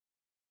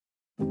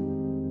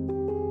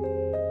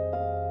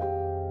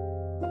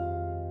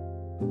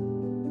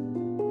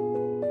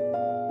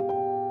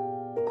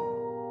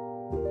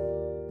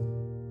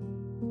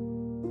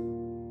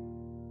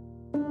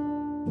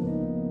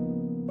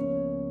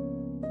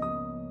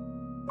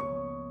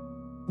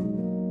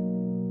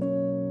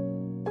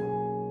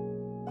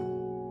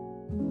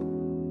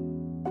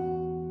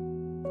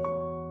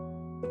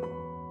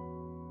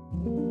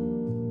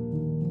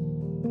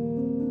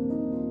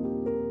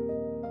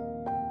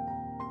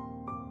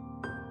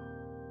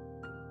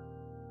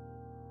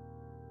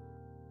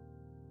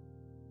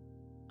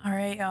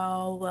right,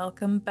 y'all.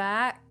 Welcome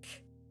back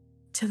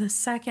to the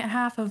second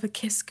half of A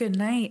Kiss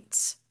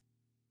Goodnight.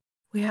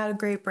 We had a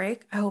great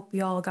break. I hope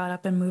y'all got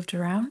up and moved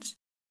around.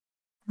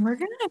 We're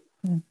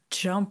gonna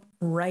jump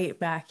right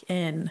back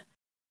in.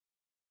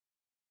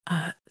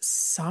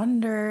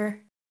 Sonder,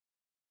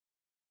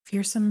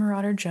 Fearsome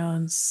Marauder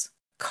Jones,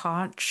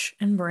 Conch,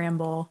 and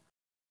Bramble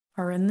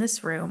are in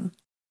this room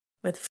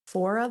with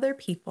 4 other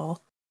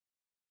people,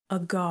 a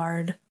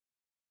guard,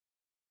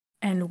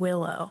 and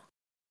Willow.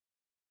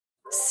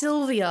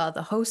 Sylvia,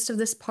 the host of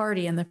this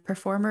party and the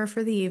performer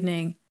for the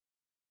evening,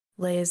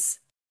 lays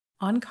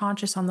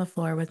unconscious on the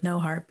floor with no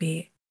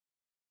heartbeat.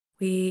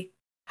 We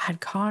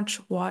had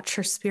Conch watch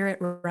her spirit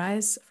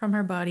rise from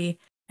her body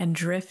and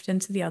drift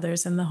into the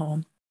others in the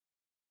home.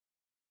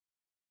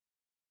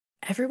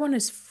 Everyone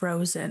is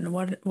frozen.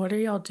 What are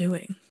y'all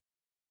doing?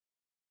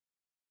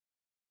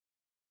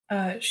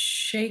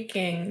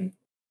 Shaking.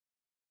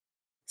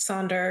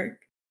 Sonder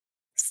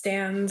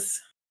stands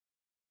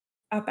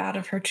up out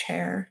of her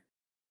chair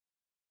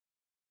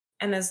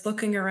and is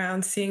looking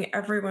around, seeing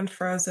everyone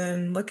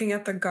frozen, looking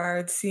at the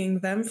guards, seeing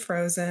them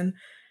frozen,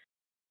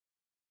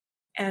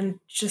 and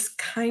just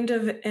kind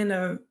of in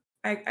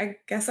I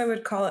guess I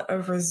would call it a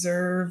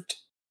reserved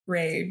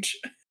rage.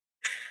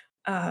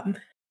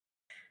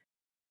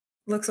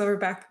 Looks over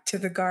back to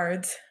the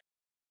guards.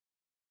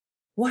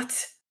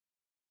 What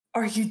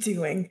are you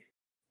doing?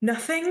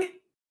 Nothing?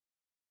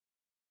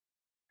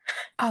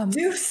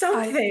 Do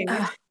something!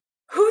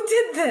 Who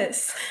did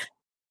this?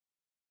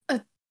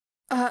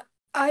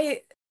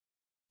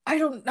 I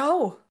don't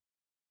know.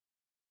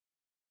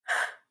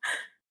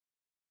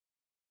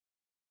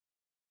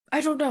 I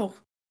don't know.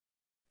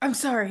 I'm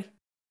sorry.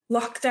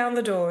 Lock down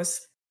the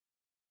doors.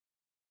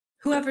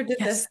 Whoever did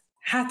this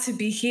had to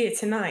be here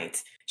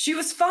tonight. She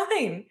was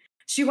fine.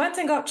 She went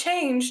and got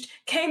changed,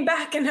 came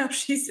back, and now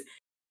she's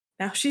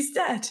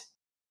dead.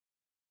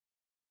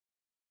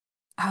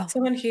 Oh.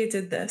 Someone here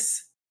did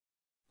this.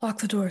 Lock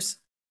the doors.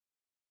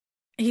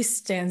 He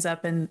stands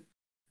up and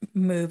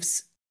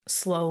moves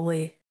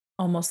slowly,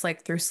 almost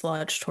like through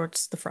sludge,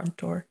 towards the front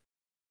door.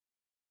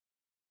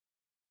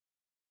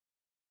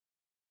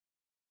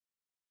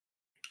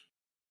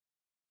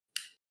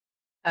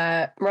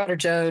 Marauder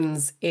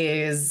Jones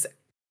is,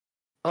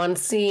 on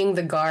seeing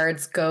the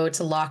guards go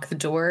to lock the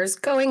doors,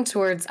 going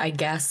towards, I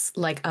guess,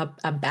 like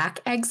a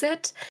back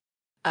exit,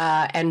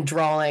 and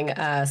drawing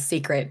a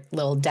secret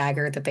little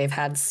dagger that they've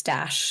had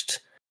stashed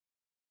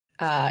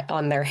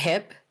on their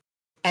hip,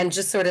 and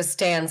just sort of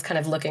stands kind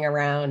of looking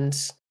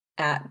around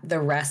at the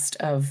rest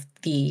of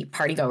the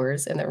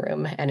partygoers in the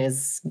room and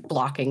is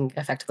blocking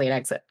effectively an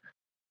exit.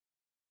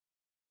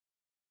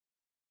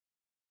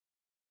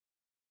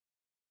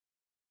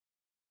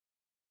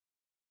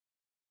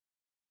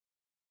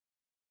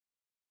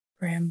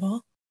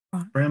 Bramble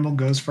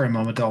goes for a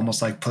moment to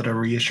almost like put a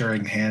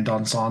reassuring hand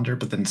on Sonder,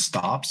 but then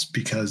stops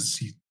because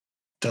he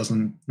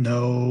doesn't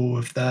know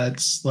if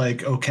that's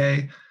like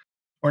okay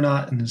or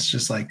not. And it's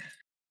just like,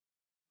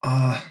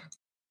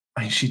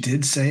 I mean, she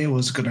did say it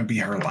was going to be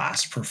her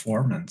last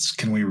performance.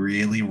 Can we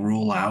really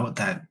rule out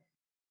that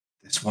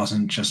this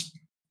wasn't just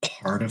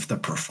part of the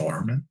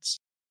performance?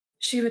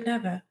 She would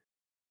never.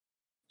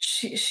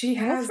 She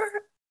has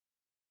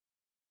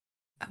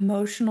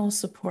emotional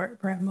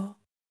support, Bramble.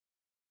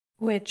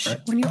 Which,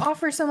 right. When you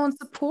offer someone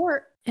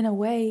support in a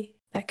way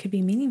that could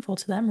be meaningful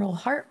to them, roll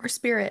heart or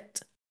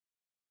spirit.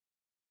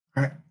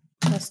 All right.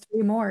 Plus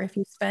 3 more if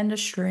you spend a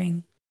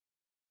string.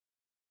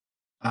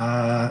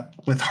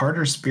 With heart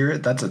or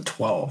spirit, that's a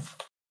 12.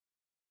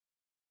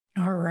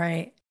 All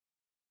right.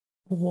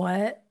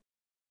 What?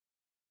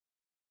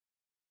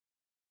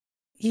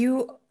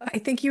 I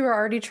think you were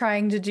already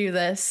trying to do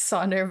this,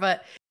 Sonder,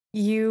 but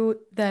you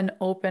then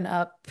open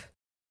up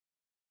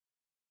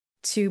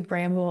to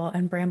Bramble,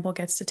 and Bramble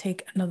gets to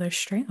take another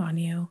string on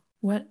you.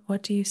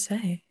 What do you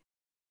say?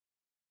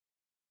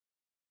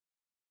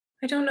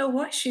 I don't know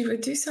why she would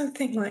do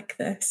something like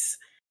this.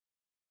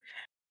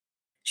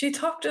 She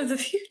talked of the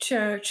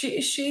future.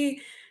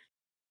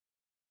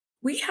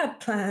 We had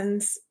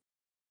plans.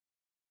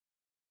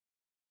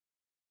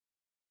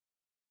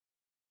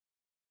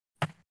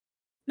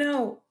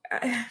 No,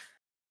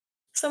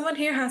 someone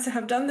here had to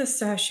have done this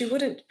to her. She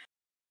wouldn't,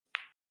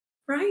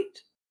 right?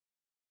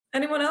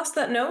 Anyone else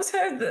that knows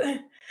her?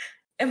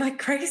 Am I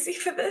crazy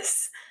for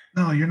this?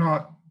 No, you're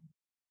not.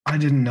 I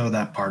didn't know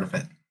that part of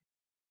it.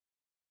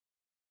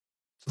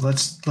 So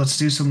let's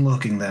do some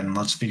looking then.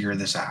 Let's figure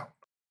this out.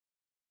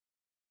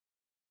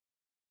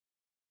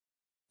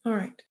 All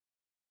right.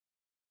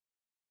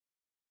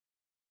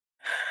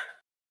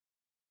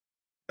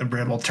 And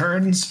Bramble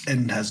turns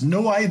and has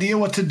no idea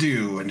what to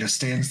do and just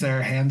stands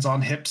there, hands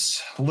on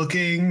hips,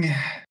 looking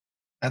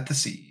at the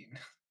scene.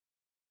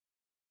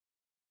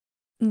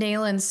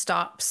 Nayland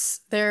stops.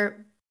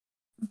 They're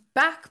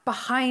back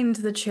behind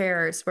the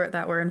chairs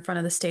that were in front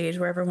of the stage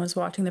where everyone was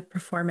watching the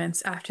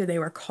performance after they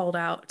were called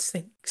out.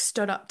 They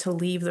stood up to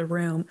leave the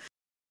room.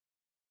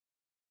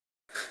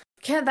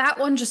 Can't that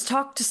one just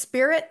talk to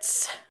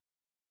spirits?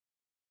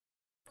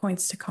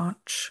 Points to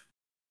Conch.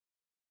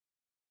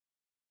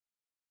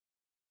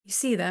 You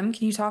see them.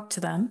 Can you talk to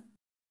them?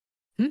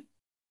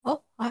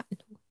 Oh,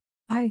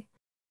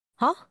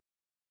 huh?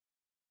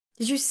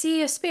 Did you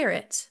see a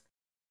spirit?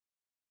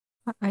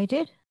 I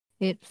did.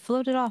 It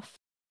floated off.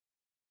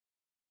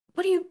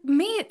 What do you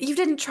mean? You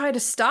didn't try to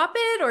stop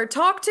it or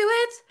talk to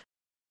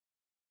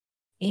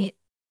it?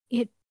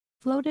 It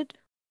floated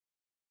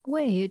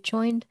away. It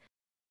joined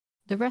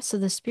the rest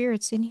of the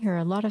spirits in here.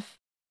 A lot of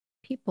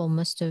people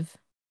must have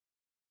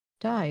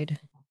died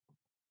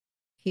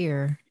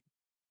here.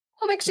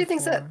 What makes you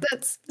think that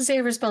that's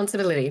their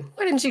responsibility?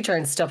 Why didn't you try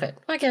and stop it?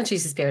 Why can't you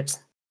see spirits?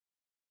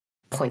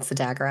 Points the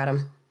dagger at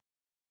him.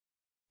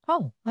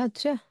 Oh,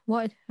 yeah.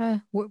 What?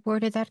 Where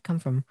did that come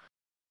from?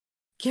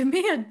 Give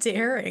me a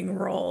daring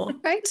roll.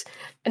 Right?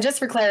 And just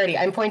for clarity,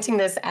 I'm pointing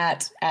this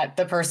at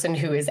the person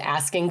who is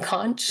asking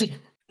Conch.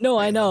 No,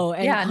 I know.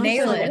 And Yeah,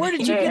 nail like, it. where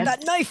did you get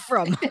that knife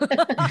from?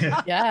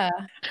 Yeah.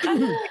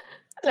 I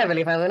never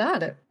really found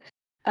out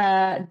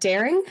it.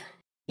 Daring?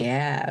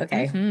 Yeah,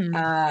 okay.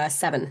 Mhm.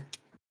 7.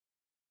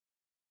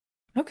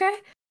 Okay.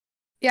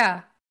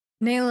 Yeah.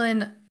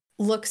 Naylan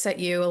looks at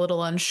you a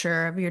little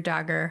unsure of your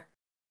dagger.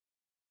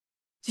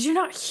 Did you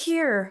not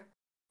hear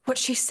what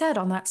she said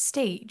on that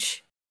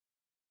stage?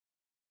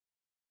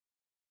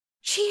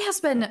 She has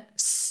been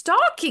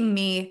stalking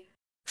me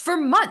for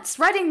months,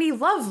 writing me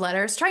love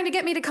letters, trying to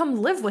get me to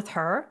come live with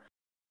her.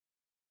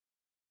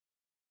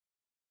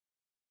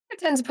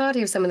 Attends a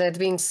party of someone that's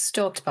being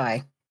stalked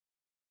by.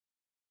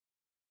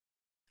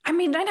 I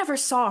mean, I never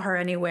saw her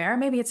anywhere.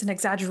 Maybe it's an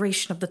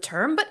exaggeration of the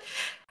term, but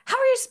how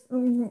are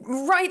you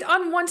write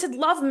unwanted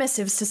love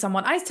missives to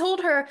someone? I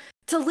told her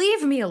to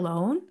leave me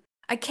alone.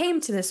 I came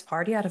to this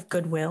party out of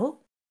goodwill.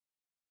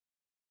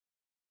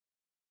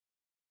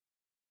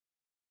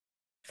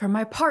 For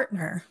my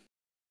partner,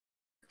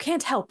 who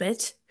can't help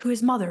it, who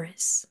his mother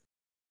is.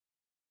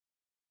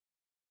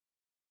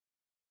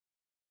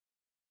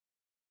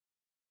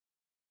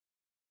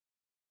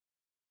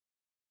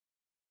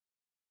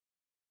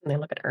 And they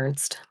look at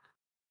Ernst.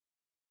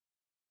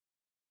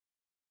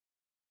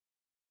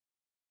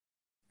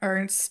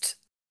 Ernst,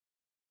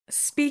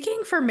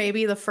 speaking for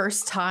maybe the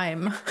first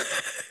time,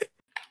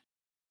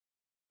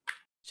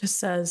 just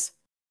says,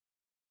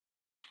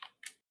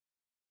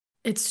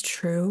 "It's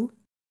true.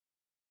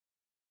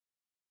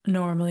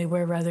 Normally,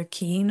 we're rather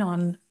keen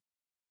on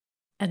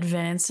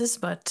advances,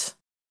 but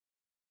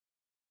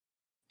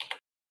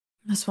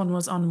this one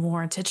was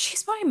unwarranted.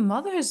 She's my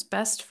mother's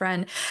best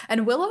friend."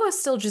 And Willow is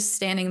still just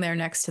standing there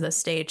next to the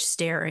stage,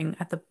 staring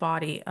at the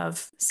body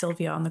of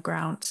Sylvia on the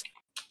ground.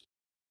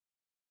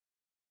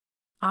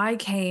 I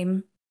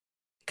came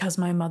because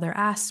my mother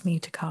asked me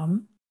to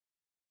come,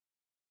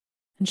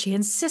 and she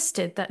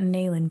insisted that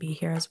Naylan be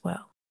here as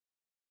well.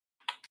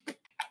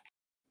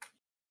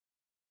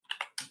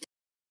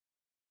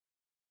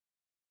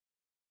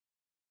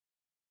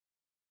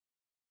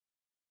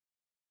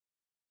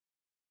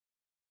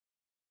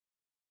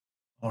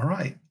 All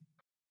right.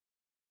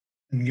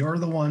 And you're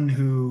the one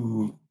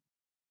who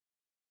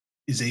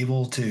is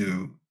able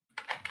to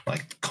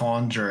like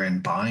conjure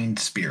and bind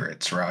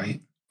spirits,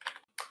 right?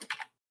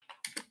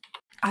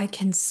 I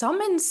can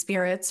summon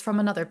spirits from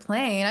another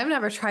plane. I've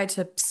never tried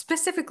to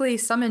specifically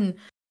summon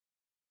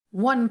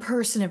one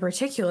person in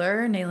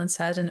particular, Naylan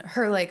said, and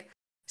her like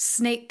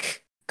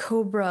snake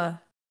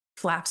cobra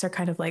flaps are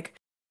kind of like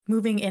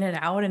moving in and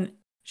out, and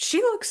she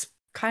looks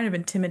kind of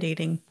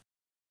intimidating.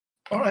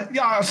 All right.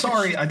 Yeah,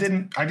 sorry. I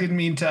didn't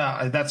mean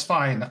to. That's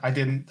fine.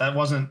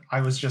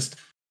 I was just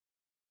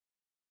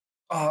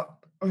I'm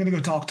going to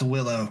go talk to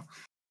Willow.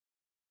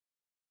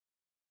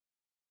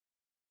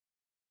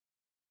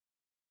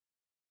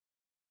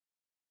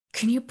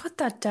 Can you put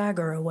that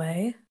dagger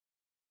away?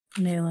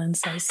 Naylan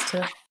says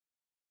to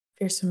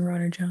Fearsome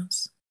Runner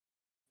Jones.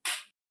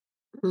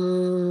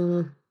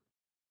 For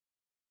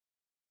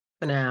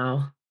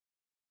now.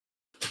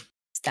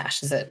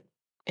 Stashes it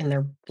in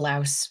their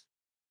blouse.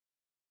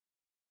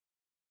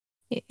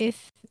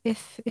 If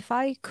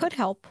I could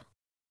help,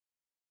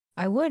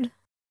 I would.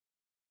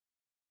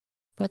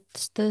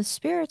 But the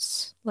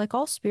spirits, like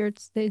all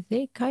spirits,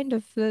 they kind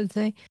of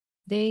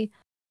they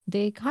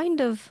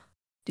kind of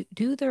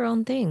do their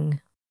own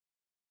thing.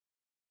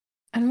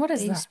 And what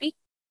is They that?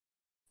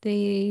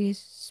 they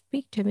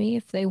speak to me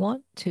if they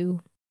want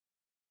to.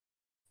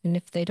 And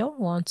if they don't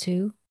want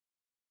to,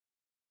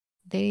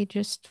 they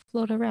just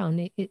float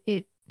around.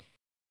 It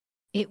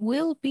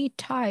will be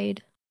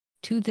tied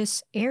to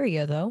this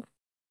area though.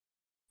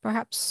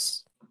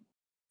 Perhaps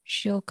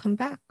she'll come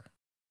back.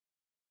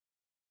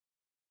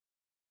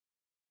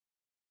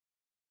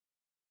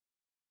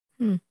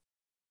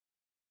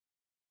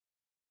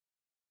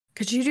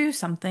 Could you do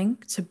something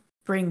to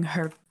bring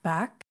her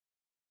back?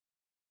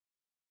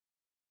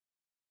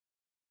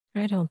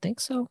 I don't think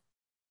so.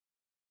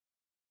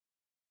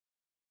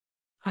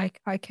 I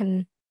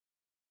can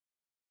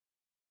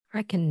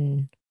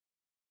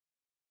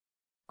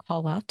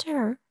call out to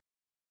her.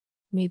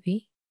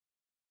 Maybe.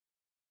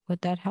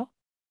 Would that help?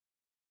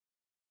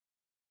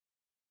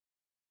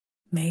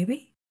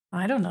 Maybe.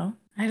 I don't know.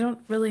 I don't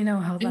really know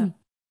how that.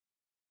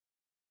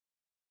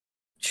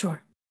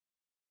 Sure.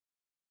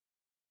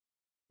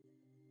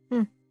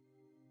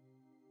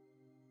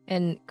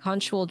 And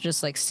Conch will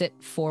just like sit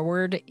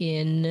forward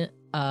in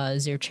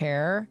their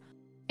chair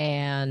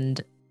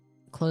and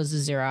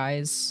closes their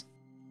eyes,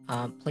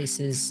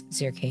 places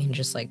their cane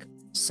just like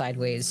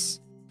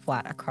sideways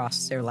flat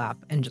across their lap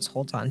and just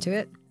holds on to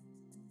it.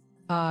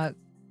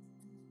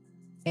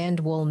 And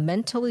will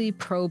mentally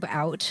probe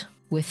out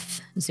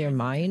with their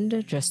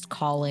mind, just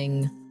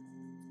calling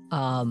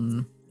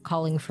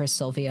for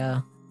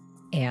Sylvia.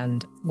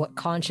 And what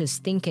Conch is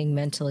thinking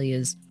mentally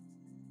is,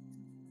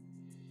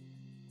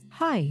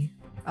 "Hi,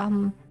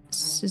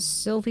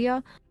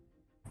 Sylvia.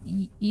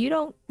 You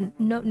don't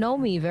know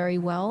me very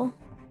well.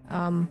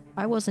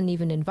 I wasn't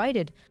even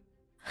invited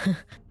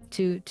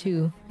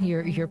to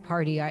your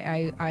party.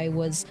 I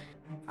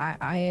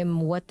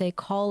am what they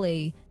call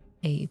a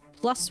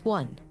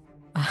 +1.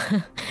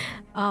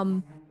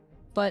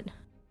 But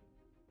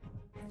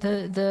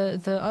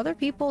the other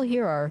people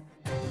here are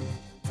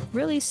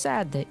really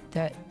sad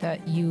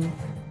that you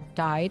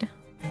died.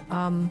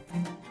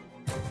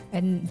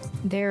 And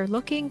they're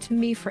looking to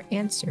me for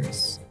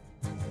answers.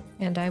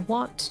 And I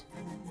want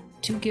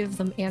to give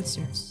them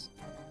answers.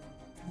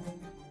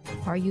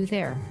 Are you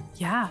there?"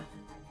 Yeah.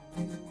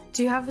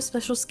 Do you have a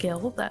special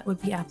skill that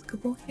would be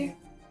applicable here?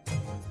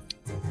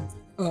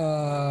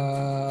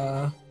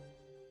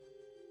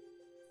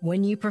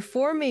 When you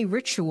perform a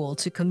ritual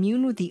to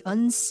commune with the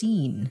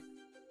unseen,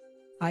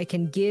 I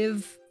can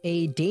give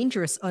a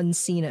dangerous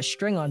unseen a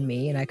string on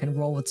me, and I can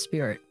roll with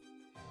spirit.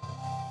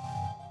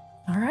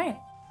 All right.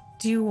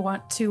 Do you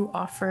want to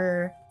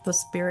offer the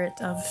spirit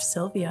of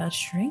Sylvia a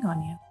string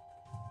on you?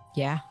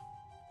 Yeah.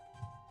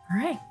 All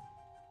right.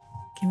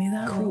 Give me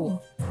that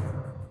roll.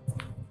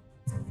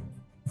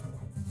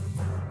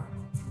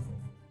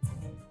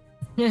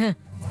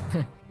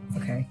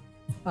 Okay.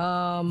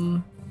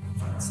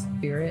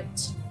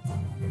 Spirit.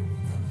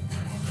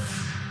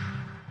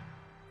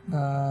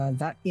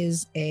 That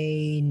is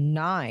a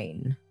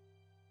 9.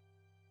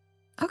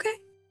 Okay.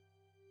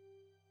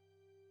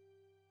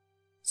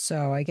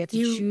 So I get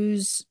to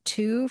choose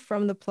 2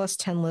 from the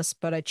 +10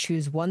 list, but I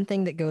choose one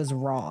thing that goes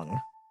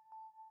wrong.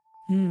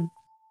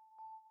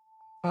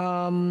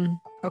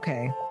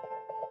 Okay.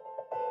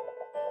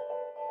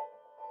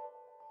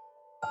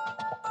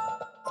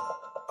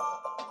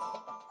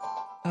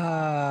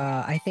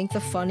 I think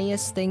the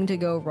funniest thing to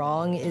go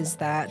wrong is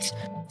that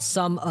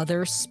some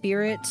other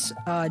spirit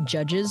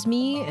judges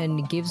me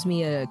and gives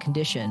me a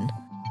condition.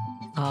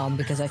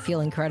 Because I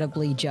feel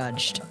incredibly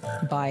judged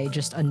by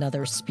just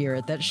another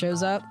spirit that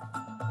shows up.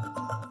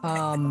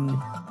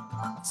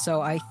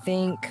 So I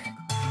think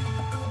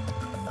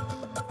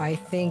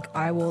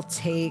I will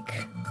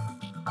take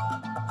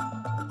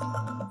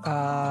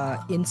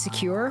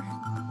insecure.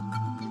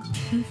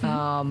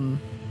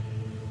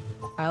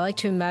 I like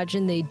to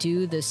imagine they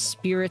do the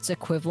spirit's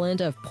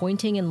equivalent of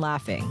pointing and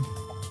laughing,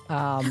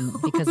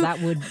 because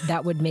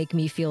that would make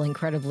me feel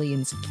incredibly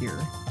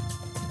insecure.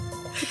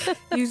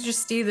 You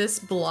just see this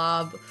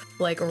blob,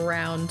 like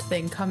round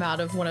thing, come out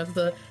of one of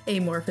the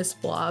amorphous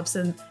blobs,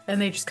 and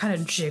they just kind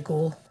of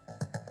jiggle.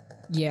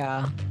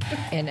 Yeah,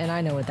 and I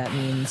know what that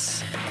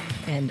means,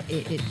 and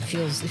it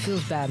feels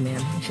bad,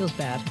 man. It feels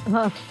bad.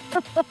 But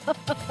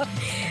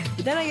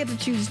then I get to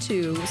choose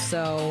 2,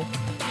 so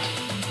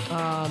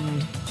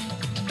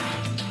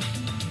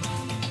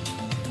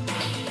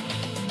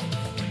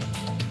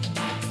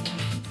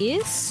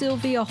is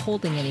Sylvia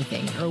holding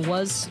anything, or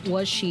was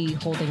she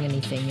holding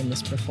anything in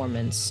this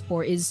performance,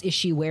 or is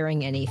she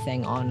wearing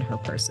anything on her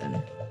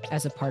person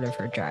as a part of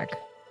her drag?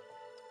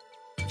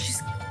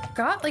 She's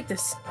got like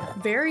this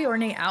very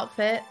ornate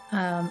outfit.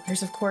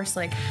 There's of course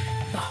like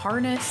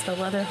the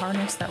leather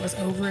harness that was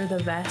over the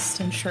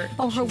vest and shirt.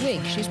 Oh, her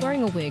wig. She's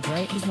wearing a wig,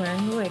 right? She's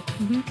wearing a wig.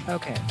 Mm-hmm.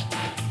 Okay.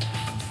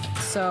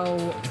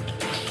 So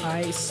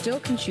I still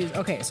can choose.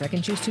 Okay, so I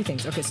can choose 2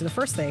 things. Okay, so the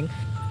first thing,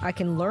 I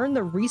can learn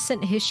the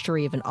recent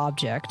history of an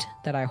object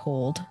that I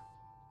hold.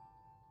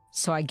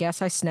 So I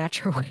guess I snatch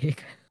her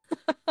wig.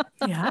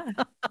 Yeah.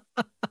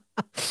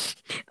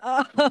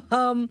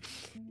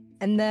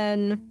 And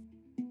then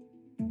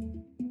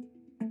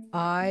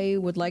I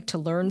would like to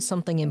learn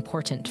something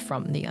important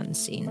from the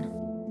unseen.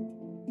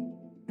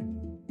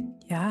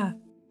 Yeah.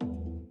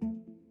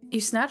 You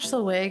snatch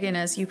the wig, and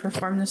as you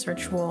perform this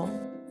ritual,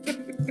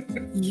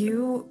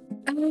 you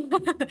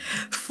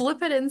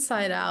flip it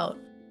inside out.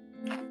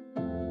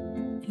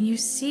 You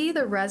see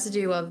the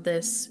residue of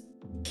this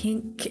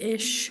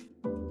pinkish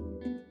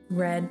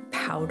red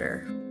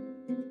powder.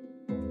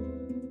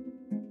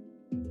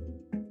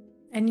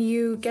 And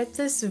you get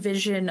this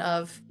vision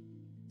of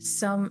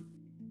some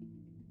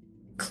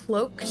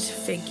cloaked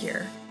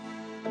figure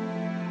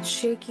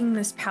shaking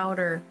this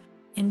powder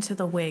into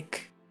the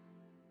wig.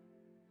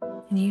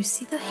 And you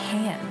see the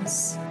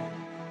hands.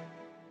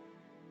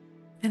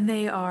 And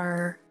they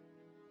are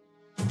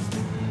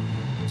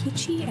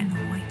peachy and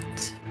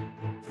white.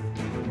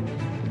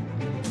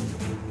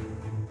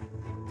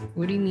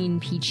 What do you mean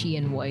peachy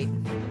and white?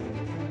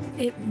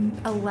 It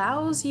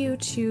allows you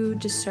to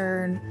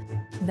discern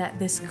that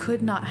this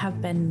could not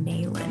have been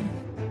Naylan,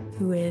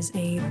 who is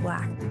a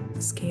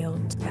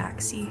black-scaled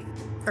Baxi.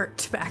 or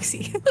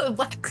tabaxi.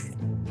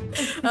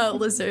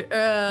 Lizard,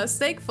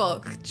 snake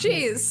folk.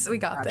 Jeez, we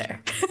got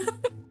there.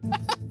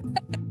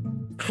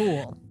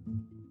 Cool.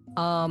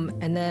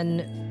 And then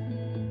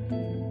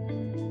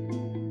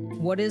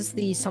what is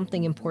the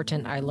something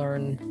important I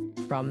learn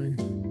from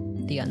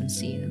the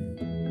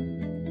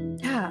unseen?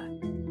 Yeah.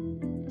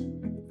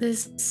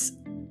 This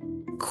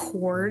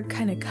cord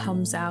kind of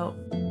comes out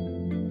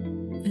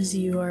as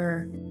you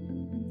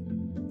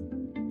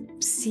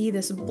see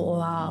this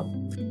blob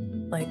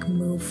like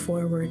move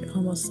forward,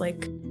 almost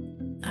like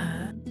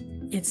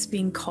it's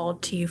being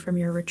called to you from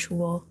your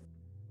ritual.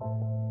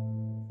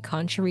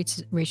 Concha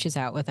reaches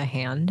out with a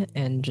hand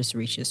and just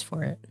reaches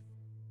for it.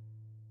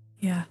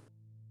 Yeah.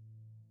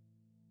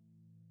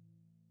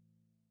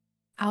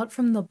 Out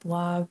from the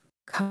blob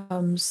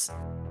comes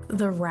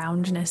the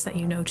roundness that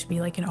you know to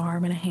be like an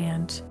arm and a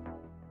hand.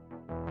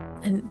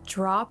 And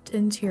dropped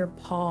into your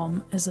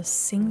palm is a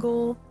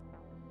single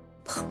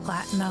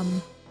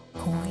platinum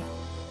coin.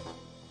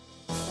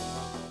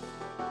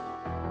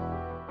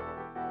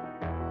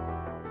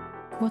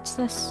 What's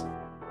this?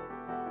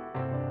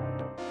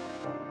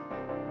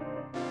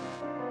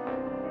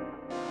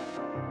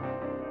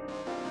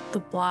 The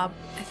blob,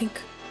 I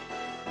think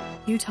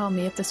you tell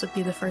me if this would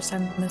be the first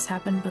time this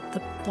happened, but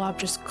the blob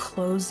just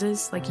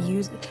closes, like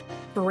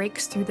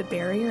breaks through the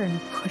barrier and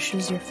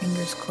pushes your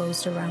fingers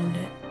closed around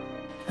it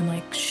and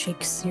like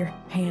shakes your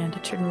hand to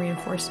turn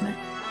reinforcement.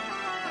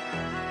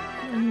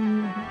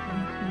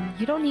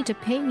 You don't need to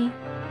pay me.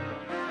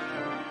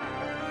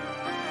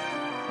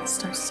 It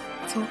starts to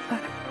float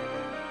back.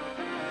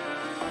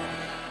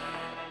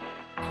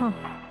 Huh.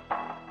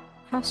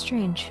 How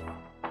strange.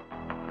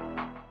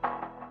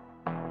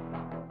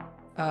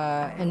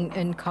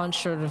 And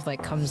Conch sort of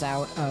like comes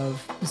out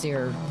of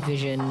their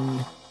vision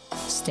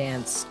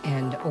stance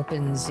and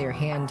opens their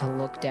hand to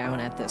look down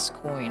at this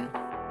coin.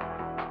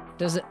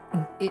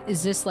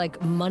 Is this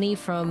like money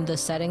from the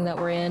setting that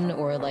we're in,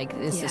 or like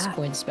is this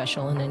coin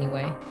special in any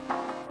way?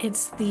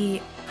 It's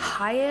the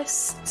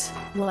highest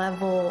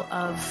level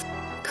of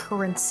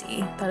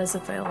currency that is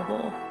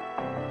available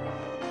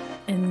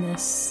in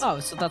this. Oh,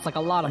 so that's like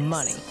a lot of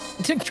money.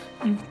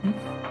 Mm-hmm.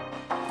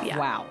 Yeah.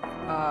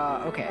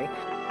 Wow. Okay.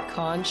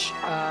 Conch,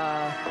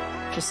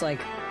 just like,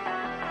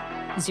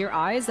 your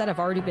eyes that have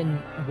already been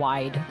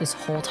wide this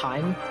whole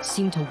time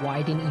seem to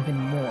widen even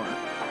more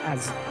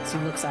as he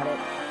looks at it.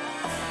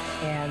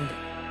 And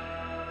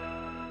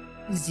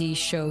Z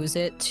shows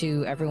it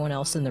to everyone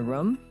else in the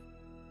room.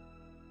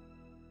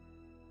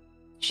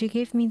 She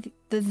gave me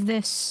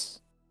this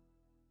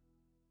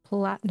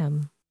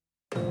platinum.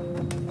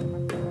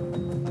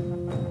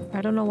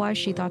 I don't know why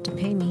she thought to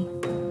pay me.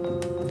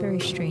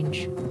 Very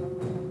strange.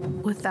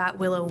 With that,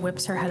 Willow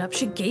whips her head up.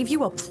 She gave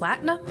you a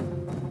platinum?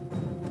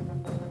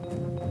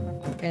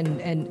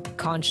 And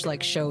Conch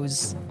like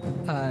shows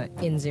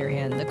in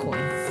Zirian the coin.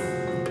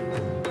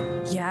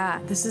 Yeah,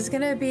 this is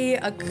gonna be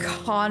a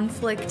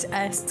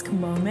conflict-esque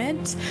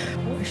moment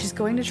where she's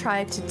going to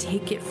try to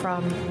take it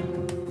from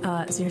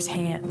Zir's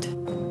hand.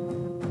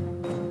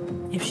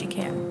 If she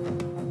can.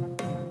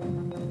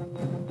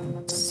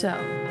 So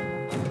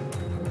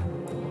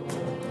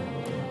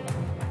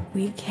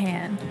we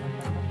can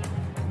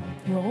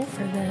roll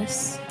for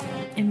this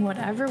in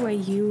whatever way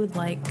you would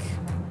like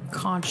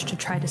Conch to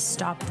try to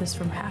stop this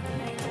from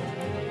happening.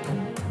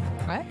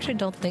 I actually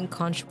don't think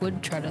Conch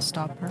would try to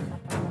stop her.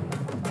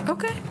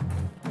 Okay.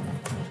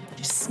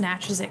 Just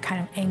snatches it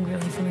kind of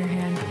angrily from your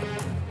hand.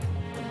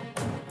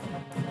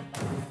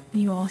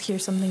 You all hear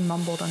something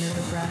mumbled under your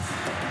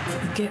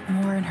breath. You get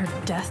more in her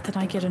death than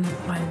I get in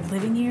my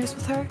living years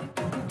with her.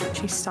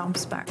 She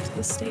stomps back to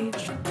the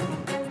stage.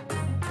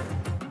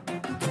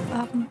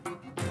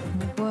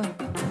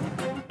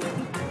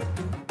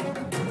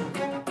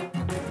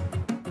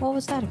 What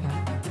was that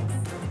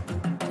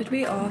about? Did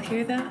we all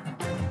hear that?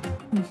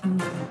 Mm-hmm.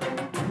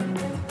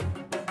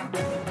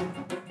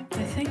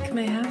 I think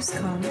mayhaps,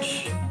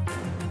 Conch,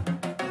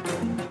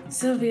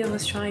 Sylvia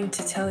was trying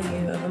to tell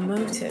you of a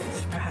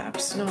motive,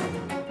 perhaps, not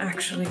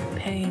actually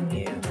paying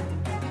you.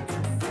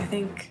 I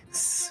think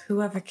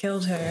whoever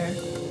killed her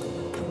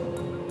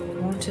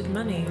wanted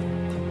money.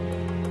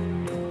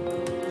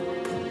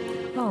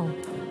 Oh.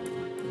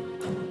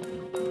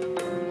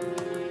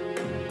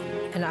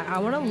 And I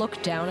want to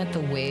look down at the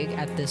wig,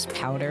 at this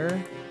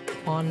powder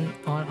on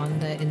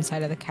the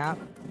inside of the cap.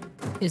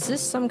 Is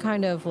this some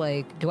kind of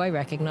like, do I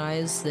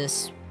recognize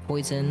this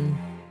poison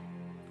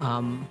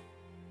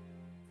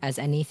as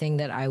anything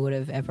that I would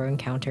have ever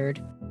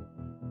encountered?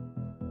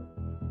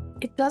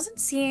 It doesn't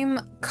seem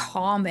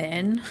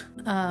common,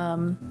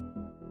 but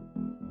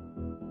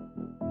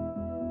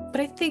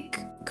I think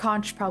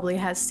Conch probably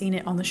has seen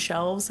it on the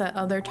shelves at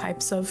other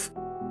types of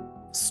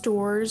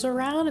stores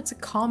around. It's a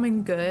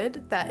common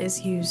good that is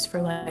used for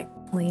like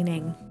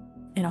cleaning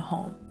in a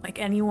home. Like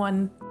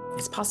anyone,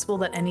 it's possible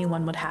that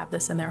anyone would have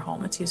this in their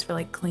home. It's used for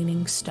like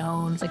cleaning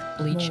stones, Like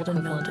bleach mold and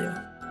equivalent.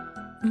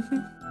 mildew.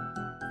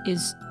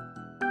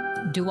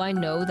 Mm-hmm. Do I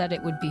know that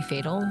it would be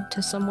fatal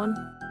to someone?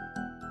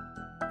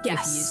 If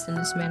Yes, used in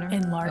this manner?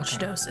 in large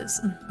Okay. doses.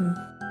 Mm-hmm.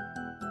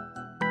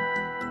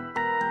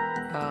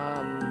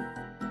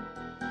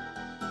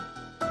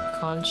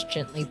 Conch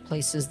gently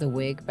places the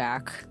wig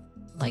back,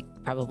 like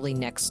probably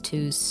next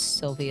to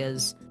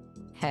Sylvia's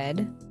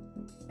head,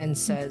 and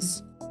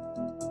says,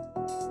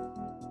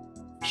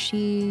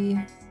 She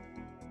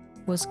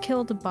was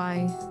killed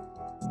by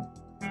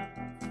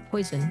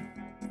poison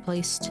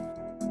placed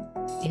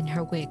in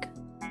her wig.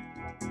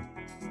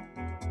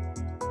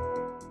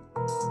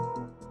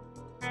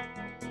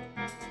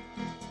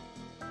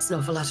 It's an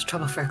awful lot of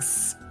trouble for a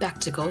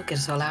spectacle. Get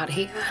it all out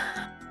here.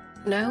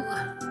 No?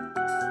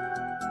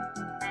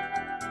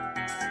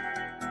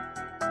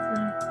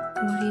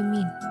 What do you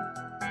mean?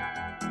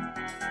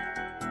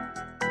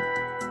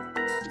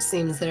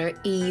 Seems there are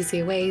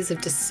easier ways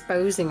of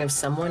disposing of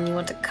someone you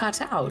want to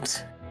cut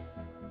out.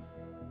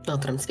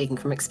 Not that I'm speaking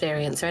from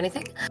experience or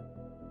anything.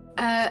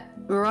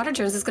 Marauder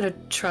Jones is going to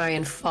try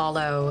and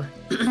follow,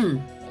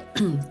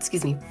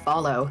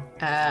 follow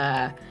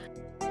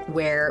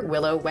where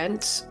Willow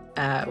went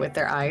with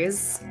their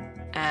eyes,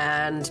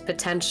 and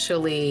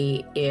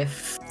potentially,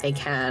 if they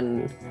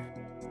can,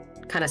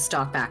 kind of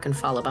stalk back and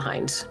follow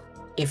behind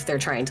if they're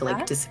trying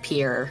to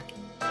disappear.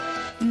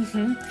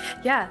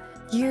 Yeah,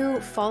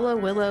 you follow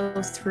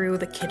Willow through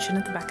the kitchen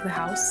at the back of the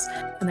house,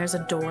 and there's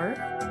a door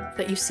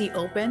that you see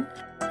open,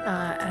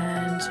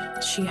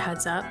 and she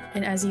heads up.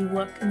 And as you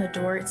look in the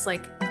door, it's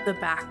like the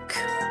back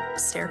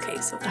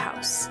staircase of the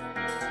house.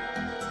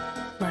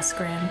 Less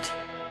grand.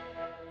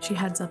 She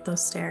heads up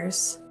those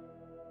stairs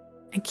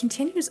and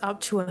continues up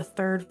to a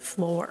third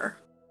floor.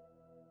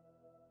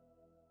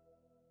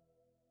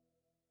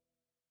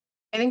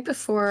 I think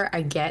before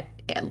I get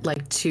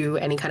to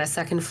any kind of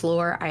second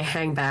floor, I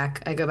hang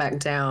back, I go back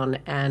down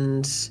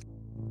and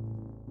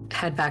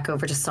head back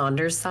over to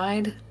Saunders'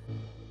 side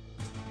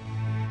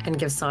and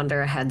give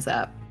Sonder a heads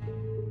up.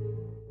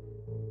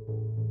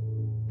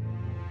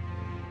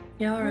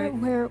 Yeah, all right.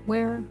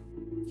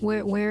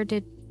 Where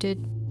did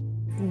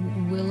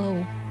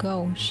Willow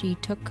go? She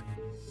took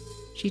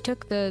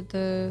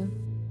the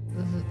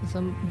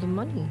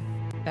money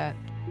that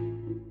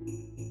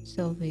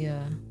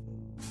Sylvia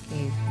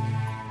gave me.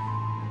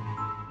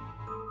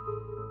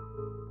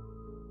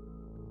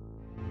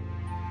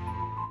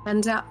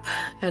 And up,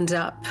 and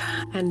up,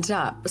 and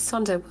up.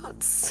 Sonder,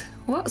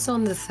 what's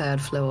on the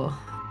third floor?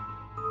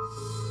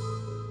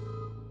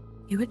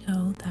 You would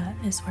know that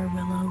is where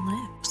Willow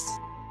lives.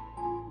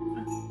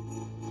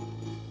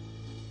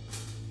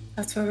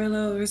 That's where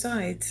Willow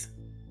resides.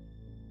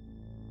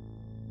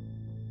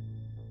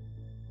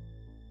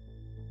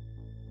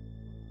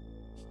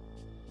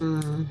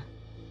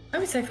 I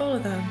would say follow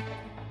them.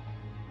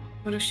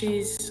 What if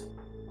she's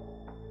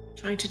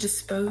trying to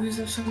dispose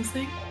of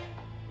something?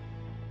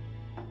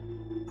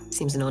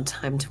 Seems an odd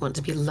time to want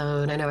to be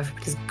alone. I know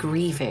everybody's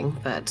grieving,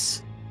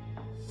 but...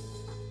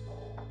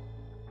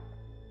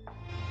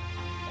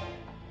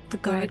 The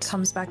guard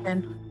comes back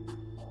in.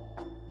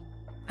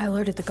 I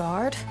alerted the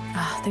guard.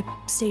 They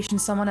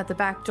stationed someone at the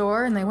back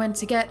door, and they went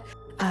to get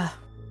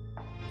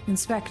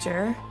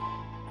Inspector.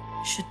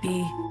 Should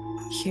be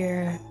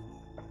here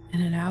in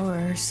an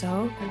hour or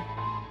so.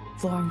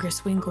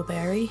 Florengris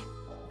Winkleberry,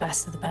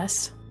 best of the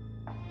best.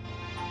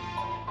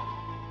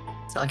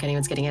 It's not like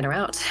anyone's getting in or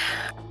out.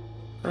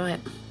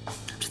 Right,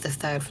 up to the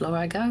third floor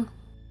I go.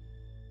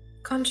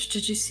 Conch,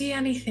 did you see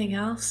anything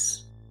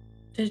else?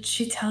 Did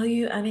she tell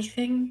you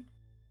anything?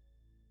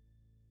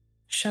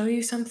 Show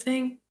you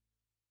something?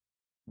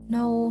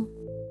 No,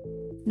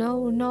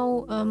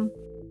 no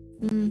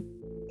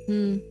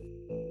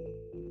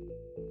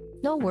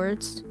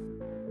words.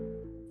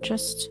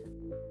 Just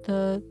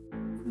the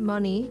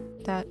money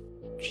that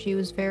she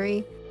was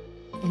very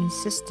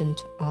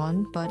insistent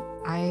on, but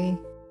I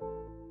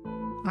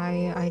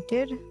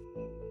did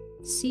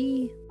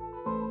see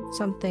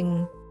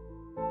something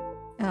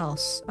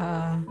else.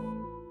 A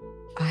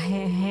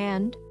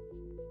hand.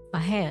 A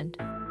hand?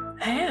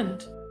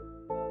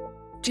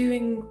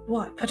 Doing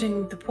what?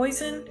 Putting the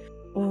poison?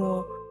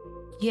 Or...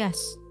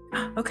 Yes.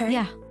 Okay.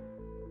 Yeah.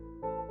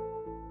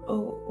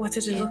 Oh, what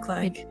did it look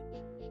like?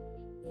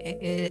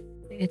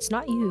 It's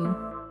not you.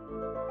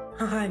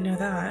 I know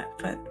that,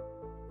 but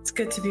it's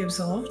good to be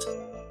absolved.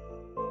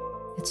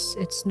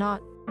 It's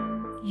not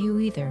you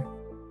either.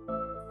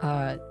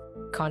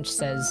 Conch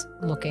says,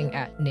 looking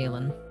at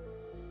Naylan.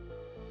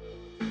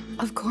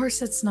 Of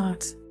course it's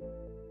not.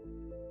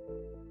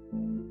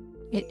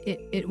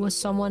 It was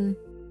someone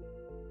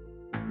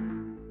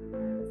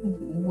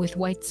with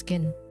white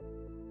skin.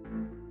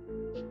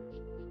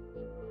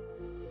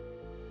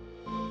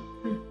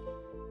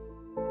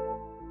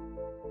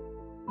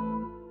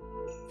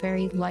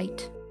 Very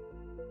light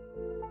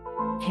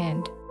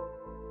hand.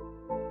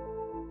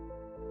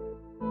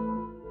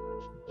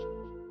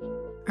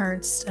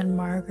 Ernst and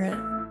Margaret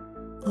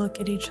look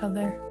at each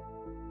other.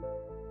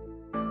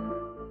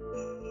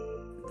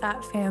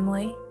 That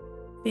family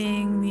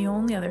being the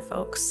only other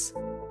folks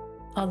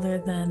other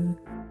than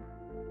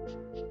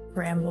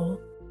Bramble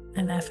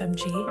and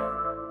FMG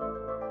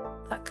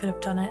that could have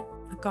done it.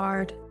 The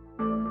guard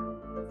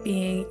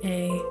being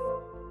a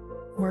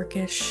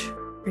orcish,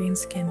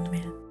 green-skinned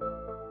man.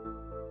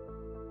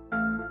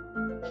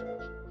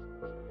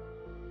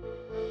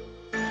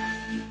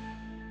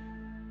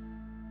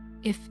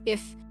 if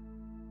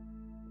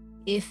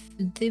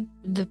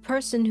the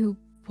person who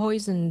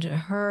poisoned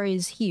her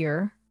is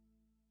here,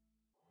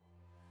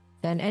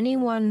 then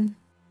anyone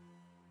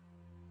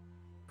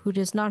who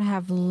does not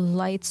have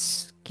light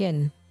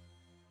skin,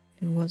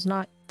 it was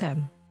not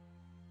them.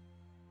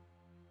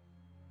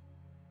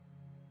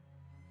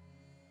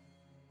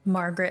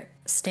 Margaret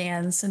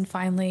stands and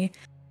finally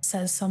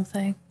says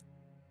something.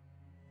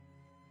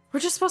 We're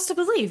just supposed to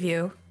believe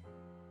you.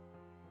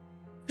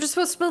 We're just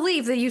supposed to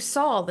believe that you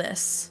saw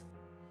this.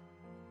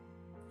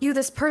 You,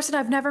 this person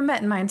I've never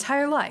met in my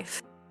entire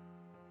life.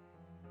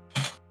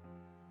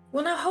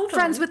 Well, now hold on.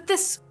 Friends with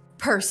this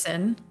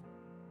person.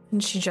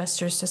 And she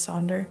gestures to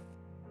Sonder.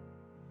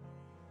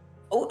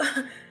 Oh,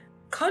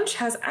 Conch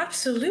has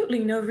absolutely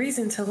no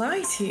reason to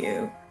lie to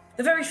you.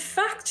 The very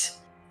fact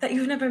that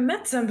you've never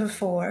met them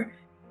before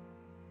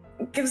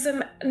gives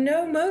them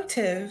no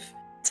motive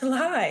to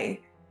lie.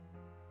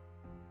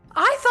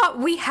 I thought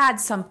we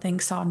had something,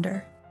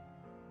 Sonder.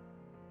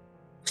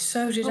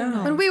 So did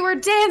I. When we were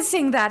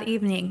dancing that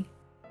evening.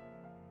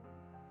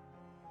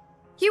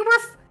 You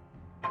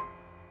were...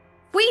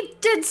 We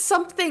did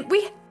something.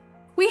 We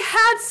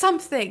had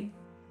something.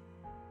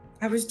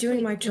 I was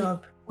doing my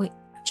job. Wait.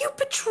 You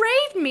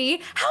betrayed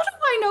me. How do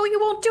I know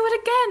you won't do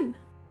it again?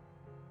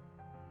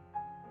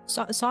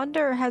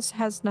 Sonder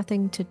has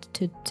nothing to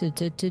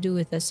do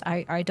with this.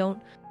 I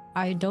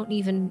don't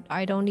even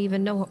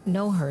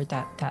know her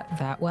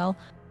that well.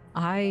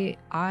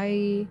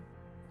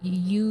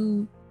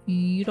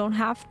 You don't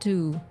have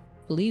to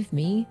believe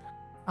me.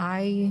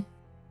 A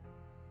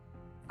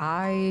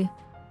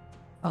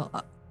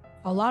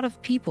lot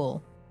of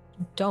people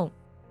don't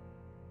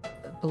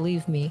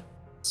believe me,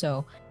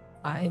 so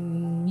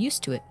I'm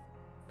used to it,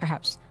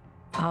 perhaps.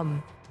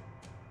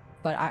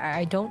 But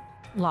I don't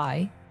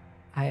lie.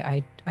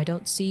 I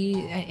don't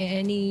see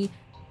any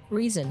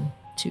reason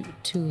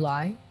to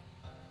lie.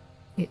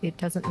 It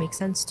doesn't make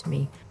sense to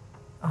me.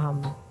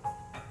 I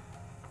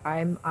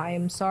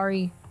am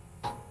sorry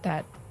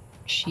that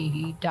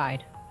she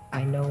died.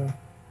 I know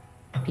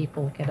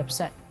people get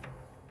upset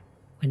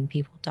when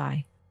people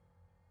die.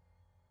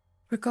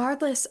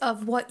 Regardless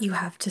of what you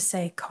have to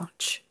say,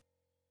 Conch,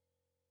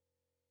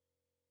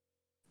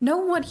 no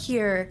one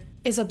here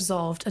is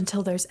absolved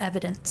until there's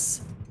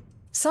evidence.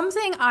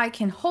 Something I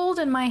can hold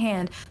in my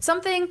hand.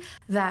 Something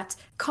that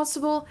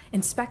Constable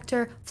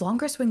Inspector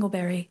Flongris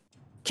Wingleberry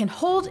can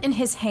hold in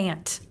his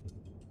hand.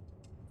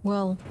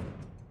 Well,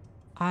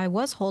 I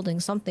was holding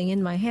something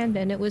in my hand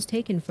and it was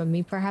taken from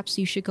me. Perhaps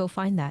you should go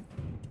find that.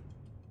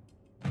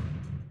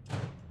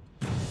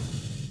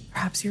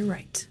 Perhaps you're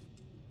right.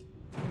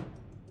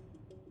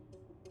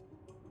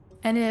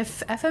 And if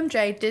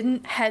FMJ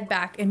didn't head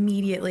back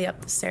immediately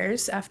up the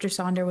stairs after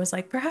Sonder was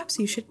like, perhaps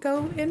you should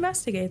go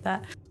investigate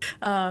that,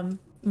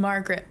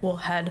 Margaret will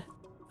head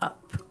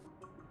up.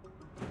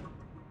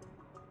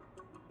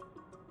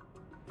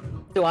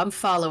 So I'm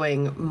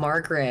following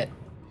Margaret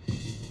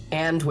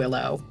and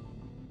Willow.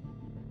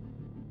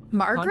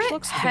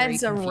 Margaret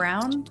heads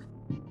around.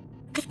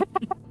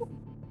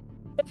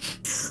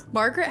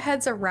 Margaret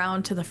heads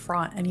around to the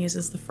front and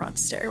uses the front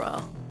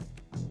stairwell.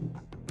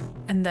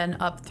 And then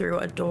up through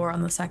a door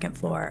on the second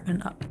floor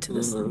and up to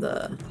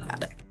the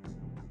attic.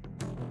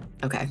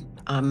 Okay.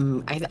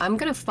 I'm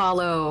gonna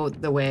follow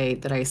the way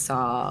that I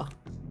saw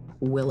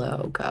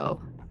Willow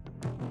go.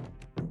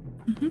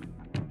 Mm-hmm.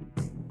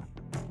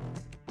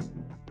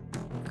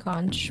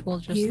 Conch will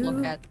just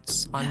look at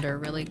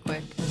Sonder really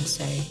quick and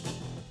say,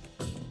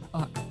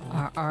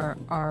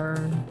 "Are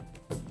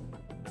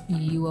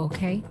you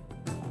okay?"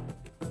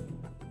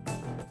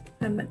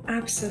 I'm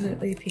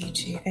absolutely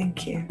peachy,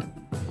 thank you.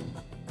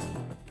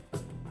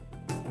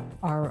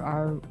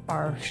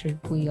 Should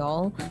we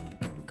all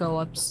go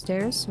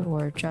upstairs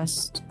or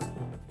just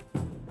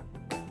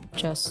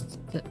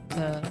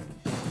the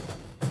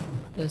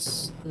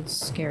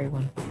scary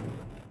one?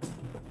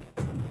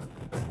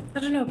 I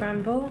don't know,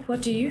 Bramble.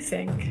 What do you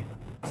think?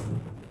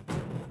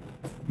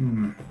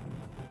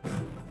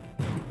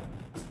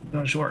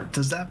 Not sure.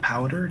 Does that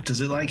powder,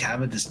 does it like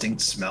have a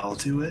distinct smell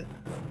to it?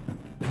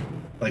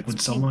 Like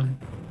would someone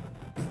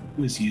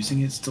who is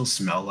using it still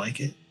smell like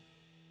it?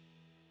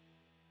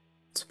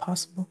 It's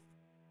possible.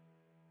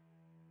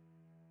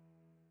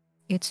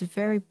 It's a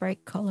very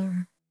bright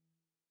color.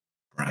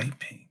 Bright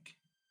pink.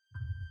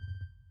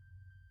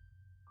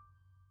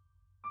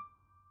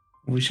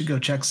 We should go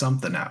check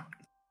something out.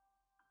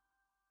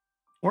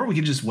 Or we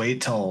could just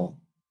wait till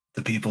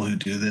the people who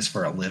do this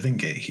for a living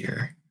get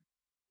here.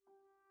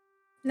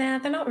 Nah,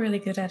 they're not really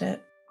good at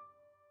it.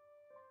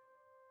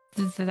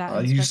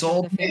 That you inspector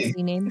sold with a fancy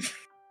me. name.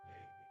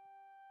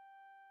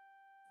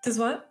 Does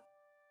what?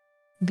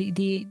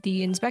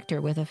 The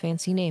inspector with a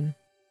fancy name.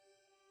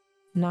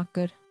 Not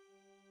good.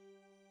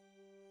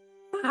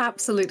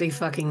 Absolutely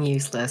fucking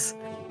useless.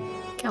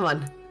 Come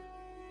on.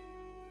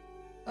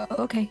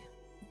 Okay.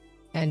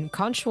 And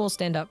Conch will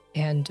stand up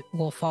and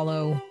will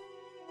follow.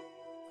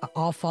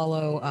 I'll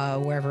follow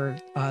wherever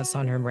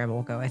Sonder and Bramble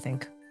will go, I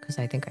think. Because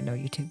I think I know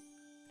you two.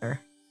 They're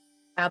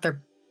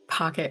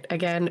pocket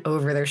again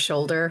over their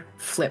shoulder,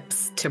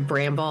 flips to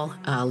Bramble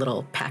a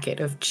little packet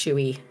of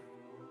sugary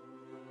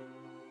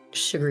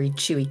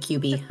chewy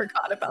QB. I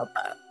forgot about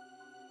that.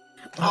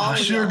 Oh,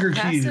 sugar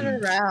Pass it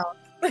cubes. around.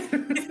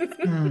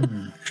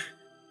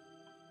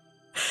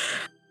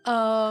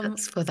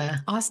 That's for the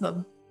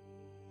Awesome.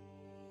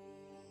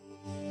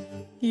 So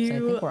I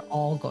You think we're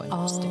all going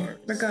upstairs.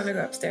 We're going to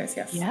go upstairs,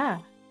 yes. Yeah.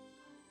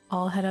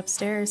 All head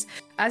upstairs.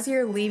 As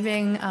you're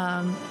leaving,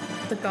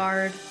 the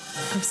guard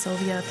of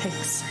Sylvia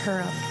picks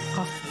her up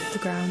off the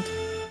ground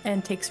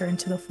and takes her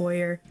into the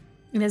foyer.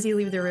 And as you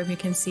leave the room, you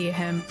can see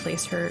him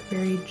place her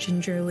very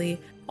gingerly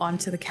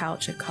onto the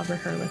couch and cover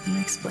her with a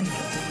nice blanket.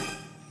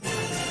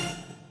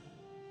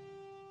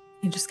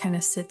 He just kind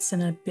of sits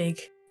in a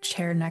big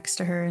chair next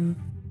to her and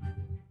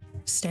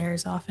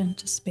stares off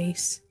into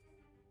space.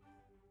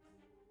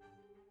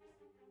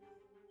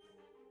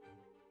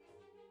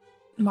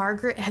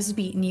 Margaret has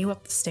beaten you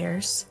up the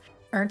stairs.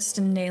 Ernst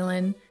and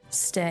Nayland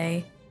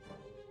stay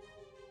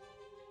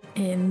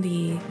in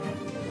the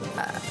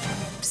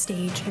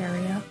stage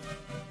area,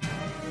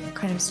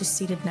 kind of just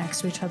seated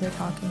next to each other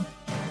talking.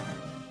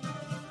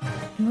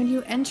 And when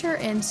you enter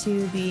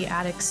into the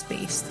attic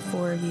space, the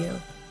four of you,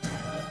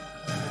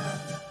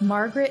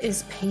 Margaret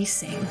is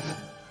pacing,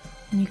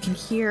 and you can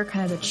hear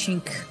kind of the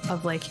chink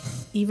of like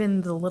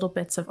even the little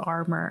bits of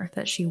armor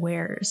that she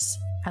wears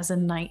as a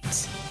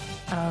knight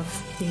of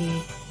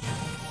the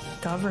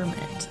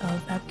government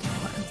of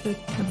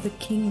Ebcanor, of the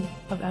king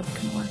of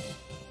Ebcanor.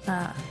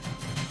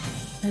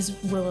 As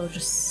Willow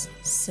just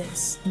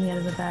sits on the end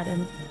of the bed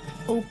and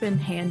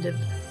open-handed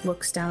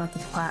looks down at the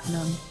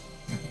platinum,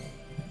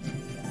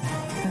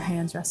 her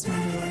hands resting on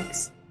her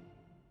legs.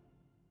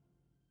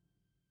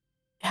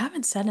 I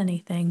haven't said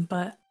anything,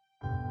 but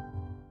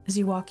as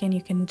you walk in,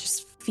 you can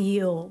just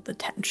feel the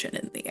tension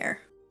in the air.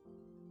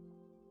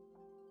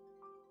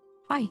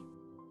 Hi.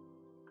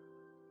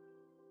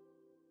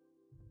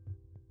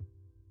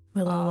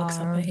 Willow looks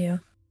up at you.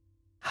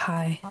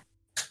 Hi.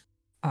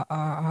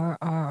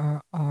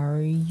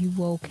 Are you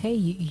okay?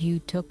 You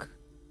took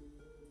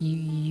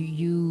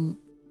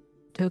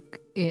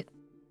it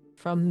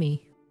from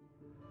me.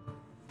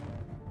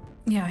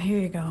 Yeah, here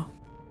you go.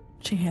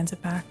 She hands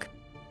it back.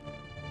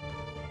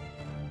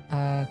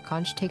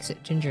 Conch takes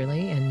it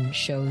gingerly and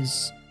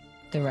shows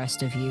the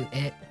rest of you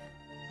it.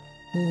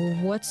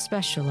 What's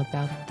special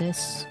about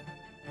this?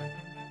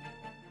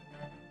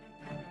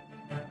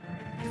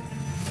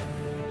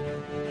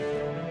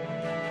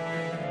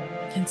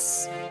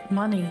 It's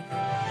money.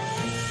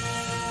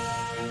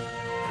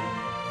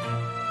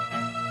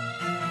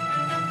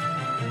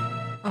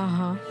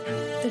 Uh-huh.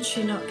 Did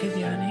she not give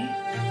you any?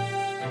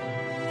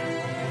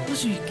 Well,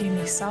 she gave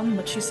me some,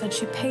 but she said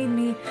she paid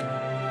me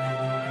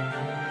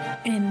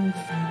in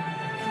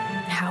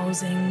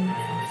housing,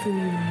 and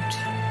food,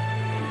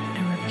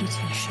 and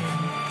reputation,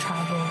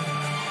 travel,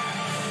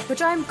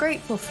 which I'm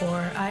grateful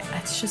for.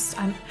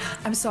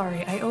 I'm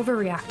sorry. I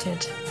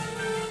overreacted.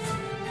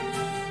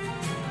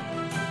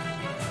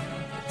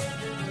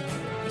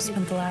 I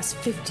spent the last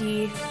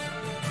 50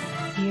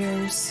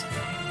 years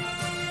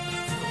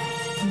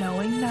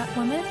knowing that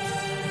woman.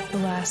 The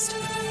last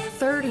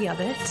 30 of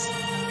it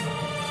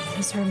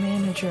as her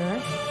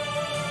manager.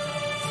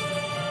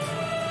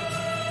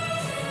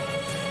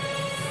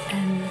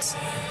 And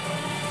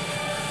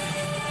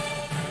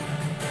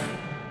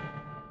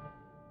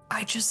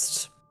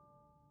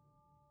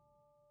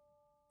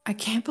I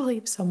can't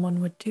believe someone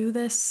would do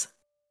this.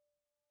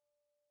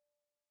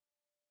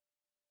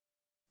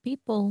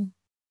 People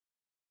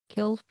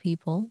kill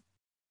people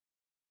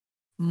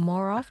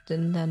more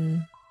often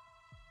than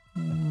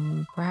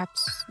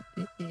perhaps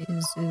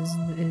is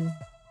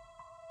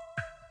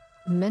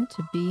meant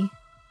to be.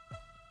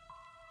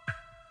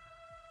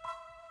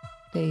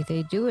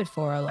 They do it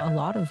for a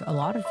lot of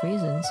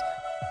reasons.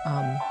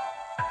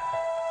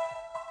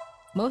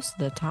 Most of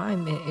the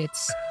time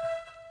it's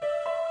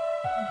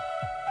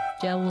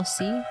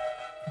jealousy,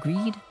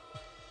 greed,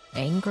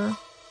 anger,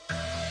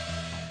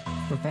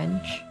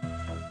 revenge.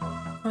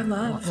 Or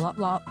love.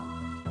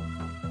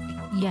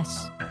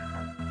 Yes.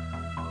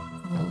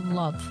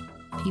 Love.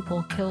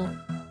 People kill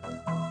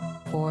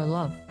for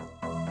love.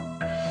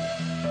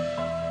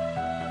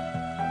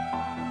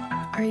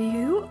 Are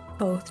you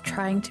both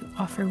trying to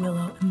offer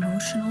Willow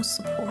emotional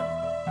support?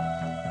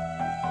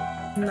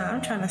 No,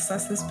 I'm trying to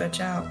suss this bitch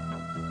out.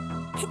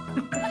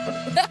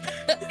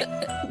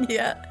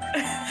 Yeah.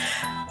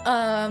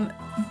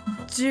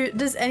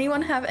 Does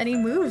anyone have any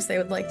moves they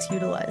would like to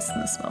utilize in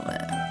this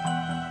moment?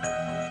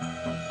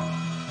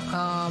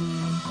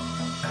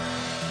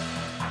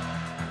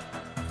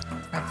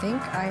 I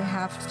think I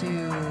have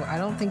to. I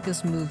don't think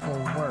this move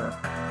will work.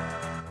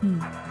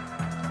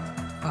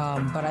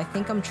 But I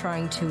think I'm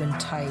trying to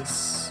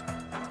entice.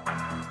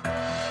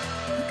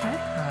 Okay.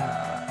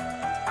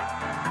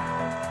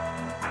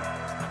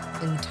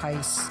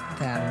 Entice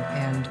them,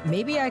 and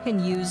maybe I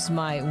can use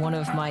one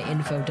of my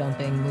info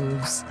dumping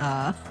moves.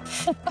 And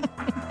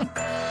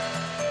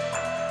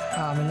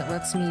it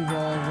lets me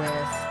roll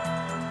with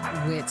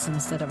wits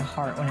instead of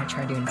heart when I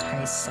try to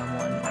entice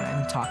someone when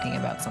I'm talking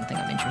about something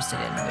I'm interested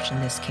in, which in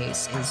this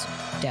case is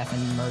death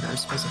and murder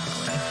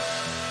specifically.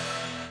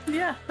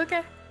 Yeah,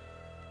 okay.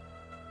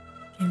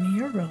 Give me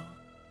your roll.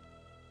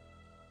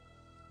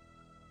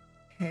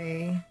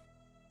 Okay.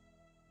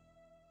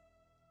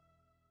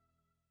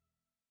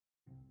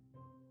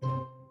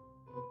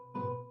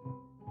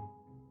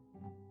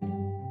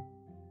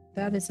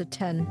 That is a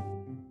 10.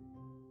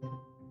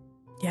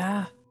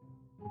 Yeah.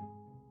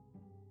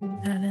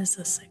 That is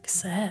a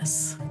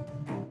success.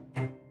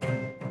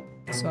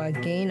 So I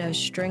gain a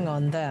string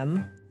on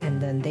them,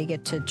 and then they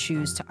get to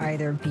choose to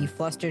either be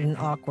flustered and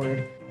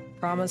awkward,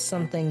 promise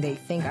something they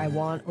think I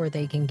want, or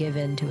they can give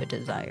in to a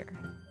desire.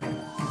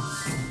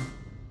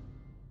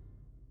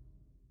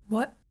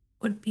 What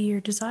would be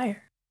your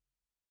desire?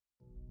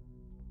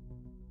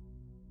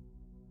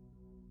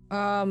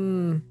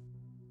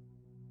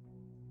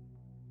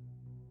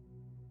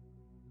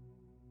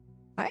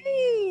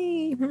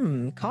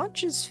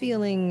 Conch is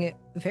feeling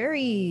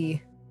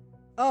very...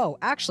 Oh,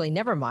 actually,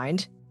 never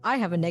mind. I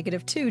have a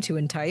 -2 to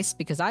entice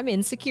because I'm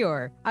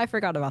insecure. I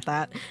forgot about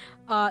that.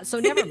 So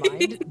never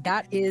mind.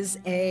 That is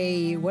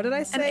a... What did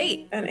I say? An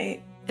 8. An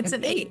 8. It's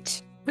an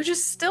 8. Which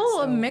is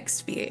still a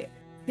mixed feat.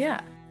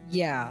 Yeah.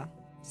 Yeah.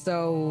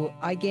 So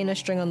I gain a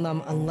string on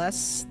them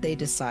unless they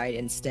decide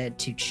instead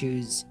to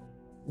choose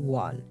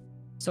one.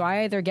 So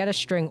I either get a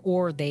string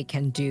or they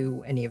can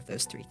do any of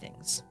those 3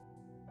 things.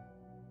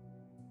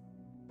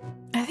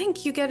 I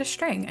think you get a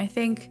string. I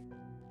think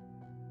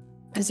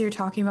as you're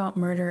talking about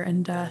murder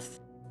and death,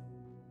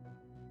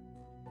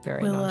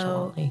 Very Willow-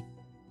 nonchalantly.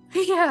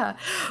 yeah,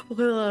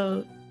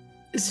 Willow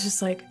is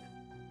just like,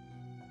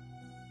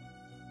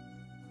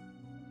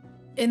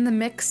 in the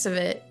mix of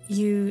it,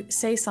 you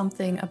say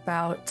something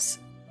about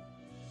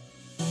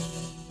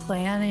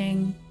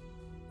planning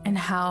and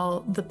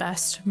how the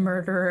best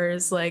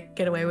murderers like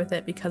get away with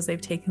it because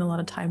they've taken a lot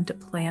of time to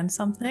plan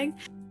something.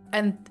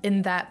 And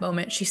in that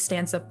moment, she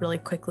stands up really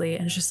quickly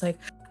and is just like,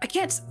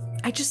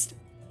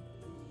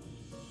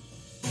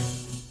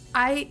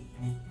 I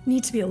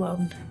need to be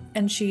alone.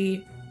 And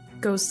she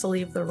goes to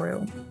leave the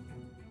room.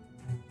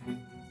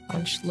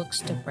 Conch looks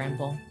to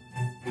Bramble.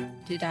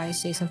 Did I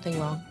say something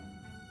wrong?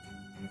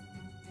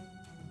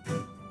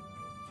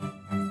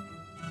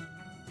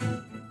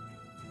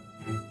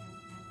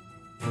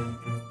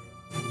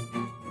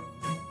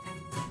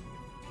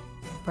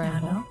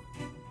 Bramble,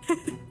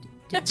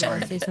 did I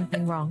say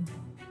something wrong?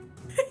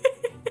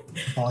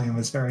 The volume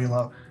is very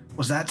low.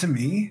 Was that to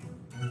me?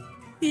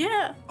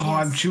 Yeah. Oh,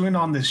 I'm chewing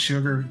on this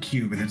sugar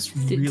cube and it's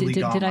really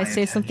got Did my I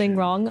say something attention.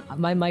 wrong?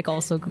 My mic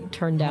also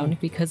turned down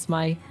because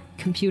my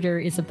computer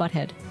is a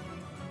butthead.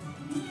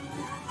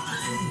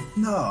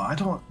 No, I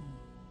don't.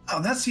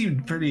 Oh, that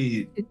seemed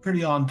pretty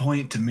on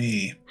point to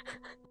me.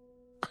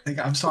 Like,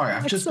 I'm sorry,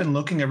 I've just been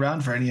looking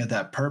around for any of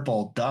that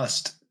purple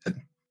dust.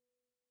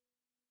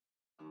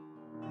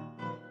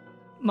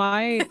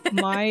 My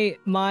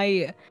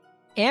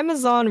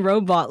Amazon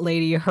robot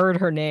lady heard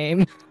her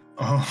name.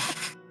 Oh,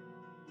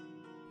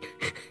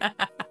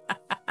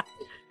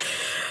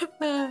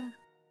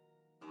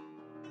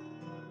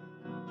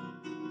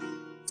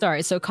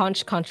 Sorry, so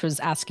Conch was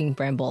asking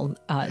Bramble,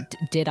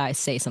 did I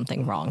say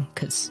something wrong?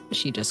 Because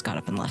she just got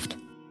up and left.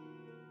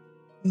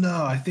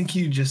 no, I think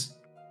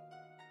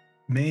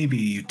maybe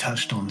you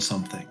touched on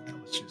something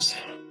that was just.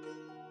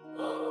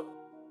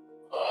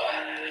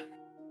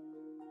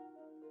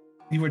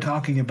 You were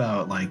talking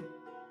about, like,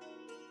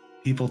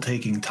 people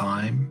taking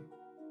time,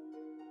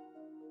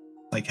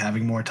 like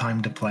having more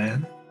time to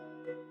plan.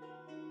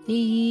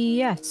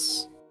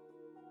 Yes.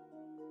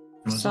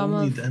 It was Some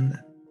only of- then.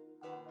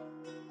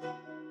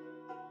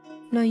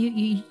 No,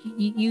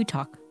 you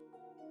talk.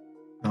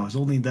 No, it was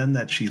only then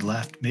that she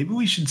left. Maybe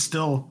we should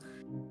still.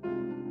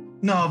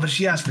 No, but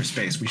she asked for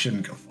space. We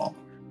shouldn't go follow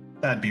her.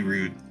 That'd be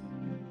rude.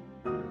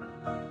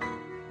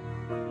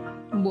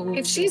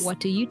 If she's- What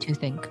do you two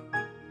think?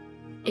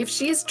 If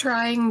she's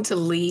trying to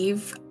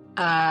leave,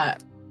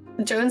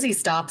 Jonesy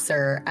stops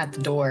her at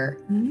the door.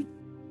 Mhm.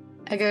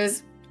 And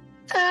goes,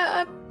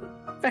 I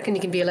reckon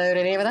you can be alone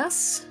in here with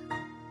us.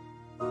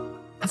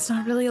 That's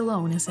not really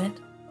alone, is it?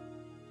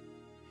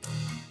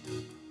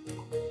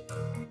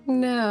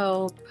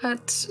 No,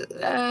 but,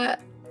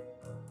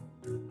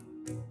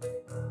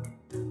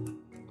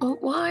 well,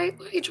 why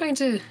are you trying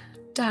to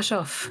dash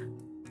off?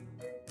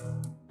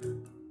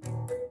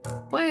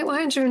 Why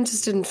aren't you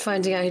interested in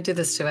finding out who did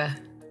this to her?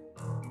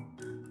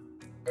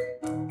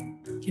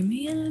 Give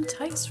me an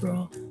entice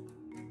roll.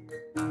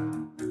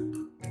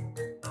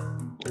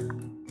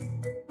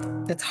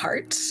 It's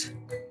heart.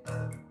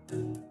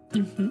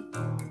 Mm-hmm.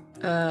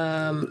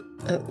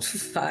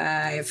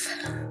 5.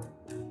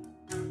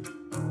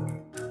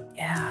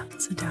 Yeah,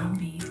 it's a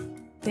downbeat. I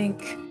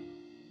think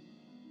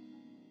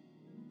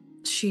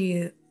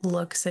she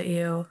looks at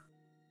you.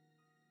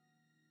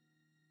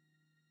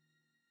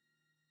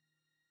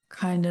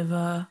 Kind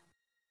of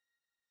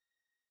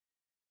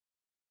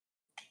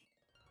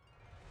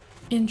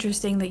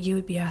interesting that you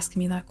would be asking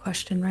me that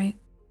question, right?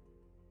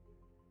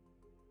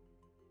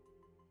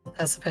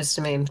 That's supposed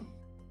to mean.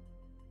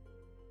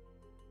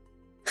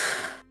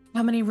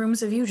 How many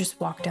rooms have you just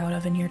walked out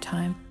of in your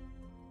time?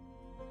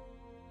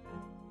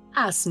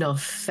 That's not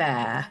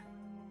fair.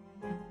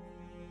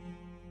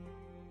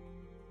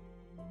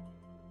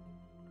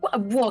 I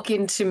walk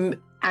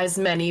into as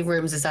many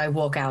rooms as I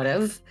walk out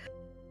of.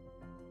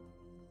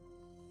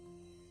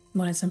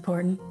 When it's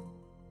important.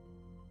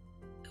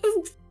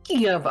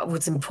 Yeah, but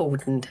what's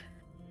important?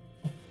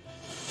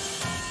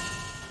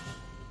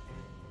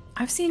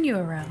 I've seen you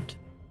around.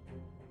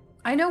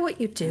 I know what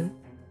you do.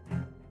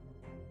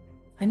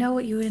 I know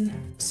what you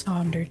and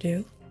Sonder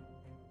do.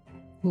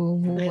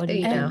 What do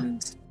you know?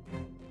 And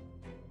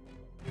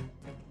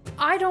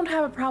I don't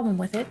have a problem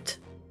with it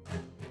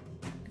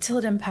until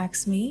it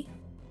impacts me.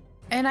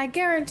 And I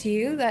guarantee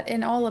you that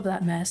in all of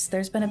that mess,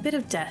 there's been a bit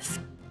of death,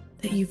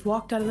 that you've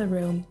walked out of the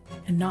room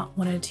and not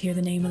wanted to hear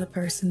the name of the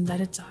person that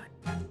had died.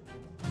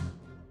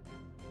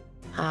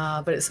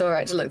 But it's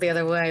alright to look the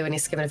other way when you're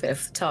skimming a bit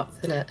off the top,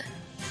 isn't it?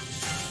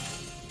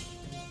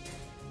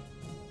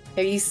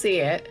 If you see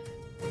it,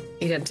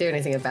 you don't do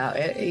anything about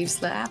it, you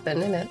just let it happen,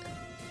 isn't it?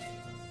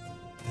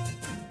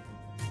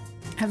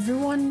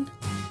 Everyone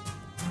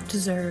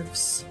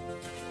deserves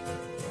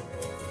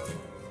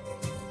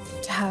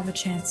to have a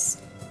chance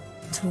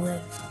to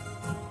live,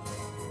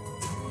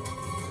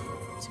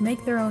 to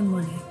make their own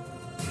money,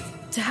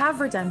 to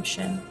have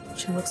redemption.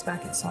 She looks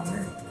back at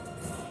Sonder.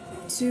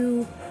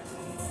 To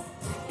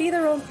be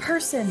their own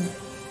person.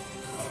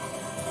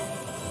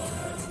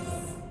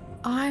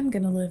 I'm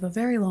gonna live a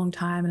very long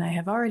time, and I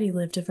have already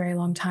lived a very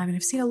long time, and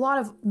I've seen a lot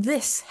of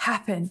this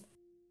happen.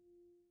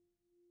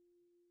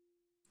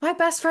 My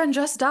best friend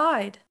just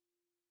died.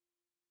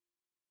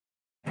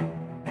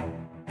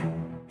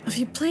 If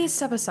you please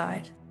step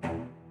aside.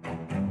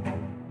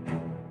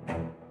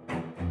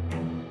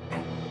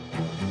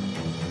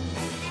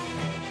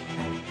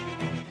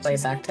 Lay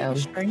back down.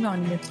 Bring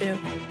on you too.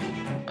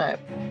 Alright.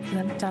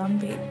 Let it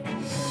downbeat.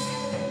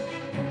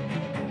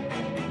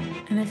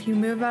 And if you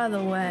move out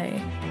of the way,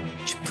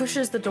 she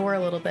pushes the door a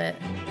little bit.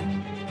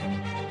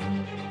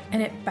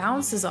 And it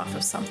bounces off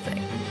of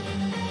something.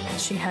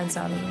 She heads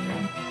out of the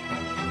room.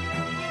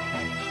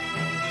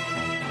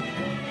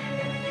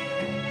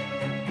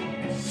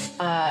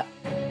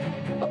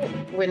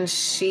 When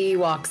she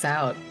walks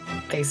out,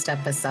 they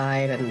step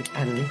aside and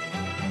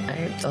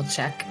they'll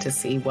check to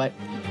see what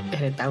it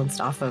had bounced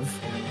off of.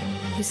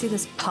 You see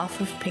this puff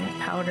of pink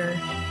powder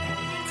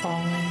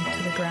falling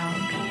to the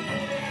ground.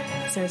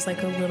 There's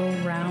like a little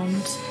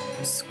round,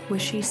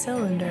 squishy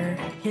cylinder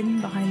hidden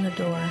behind the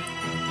door,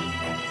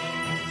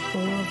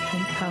 full of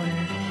pink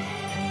powder.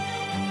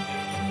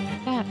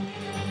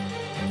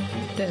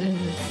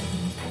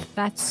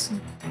 That's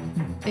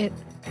it.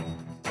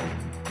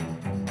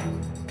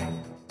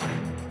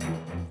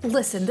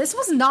 Listen, this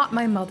was not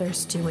my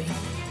mother's doing,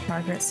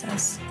 Margaret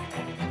says.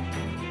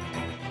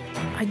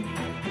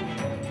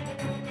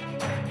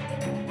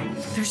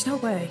 There's no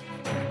way.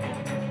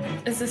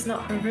 Is this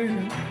not her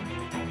room?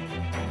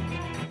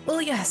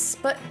 Well, yes,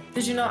 but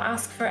Did you not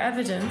ask for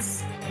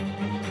evidence?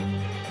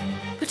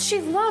 she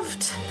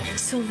loved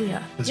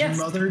Sylvia. Does Yes.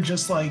 your mother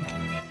just like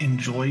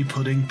enjoy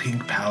putting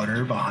pink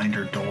powder behind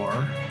her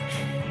door?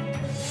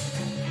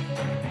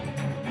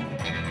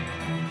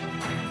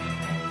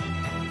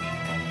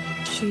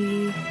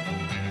 She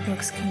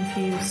looks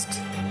confused.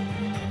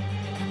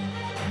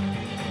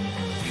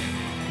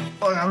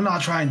 Look, I'm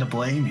not trying to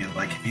blame you.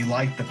 Like, if you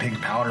like the pink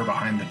powder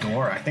behind the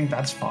door, I think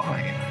that's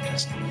fine.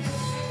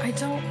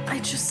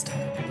 There's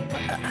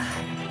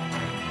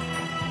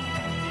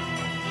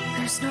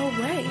no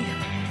way.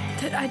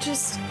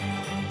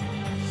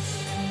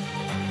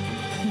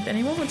 If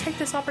anyone would take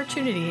this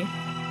opportunity,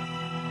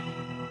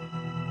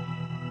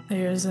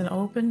 there's an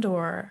open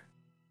door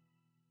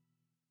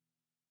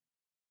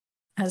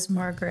as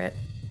Margaret,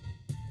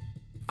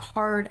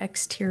 hard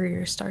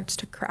exterior starts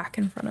to crack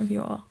in front of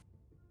you all.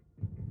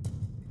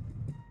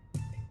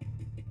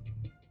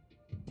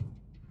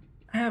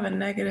 I have a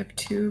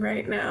 -2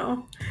 right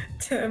now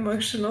to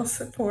emotional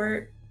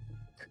support.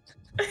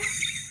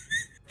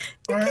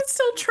 You can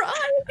still try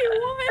if you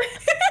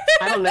want.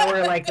 I don't know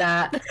her like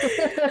that.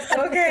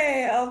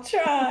 Okay, I'll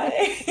try.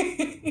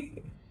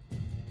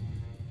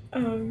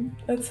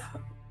 That's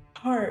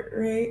heart,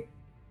 right?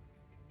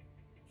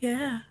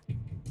 Yeah.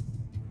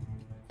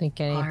 Think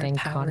anything Our Conch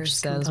powers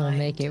says will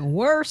make it combined.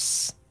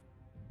 worse.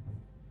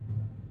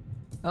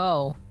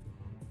 Oh,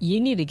 you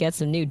need to get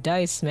some new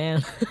dice,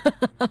 man.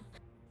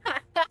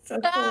 It's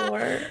a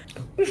 4.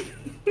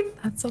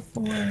 That's a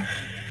 4.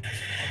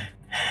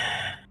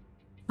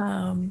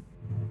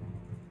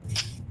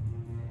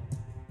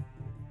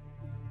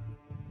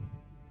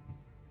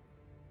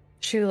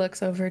 She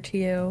looks over to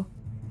you.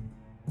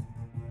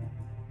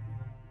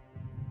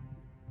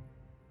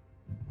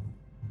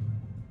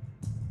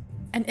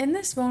 And in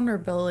this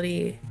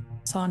vulnerability,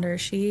 Sonder,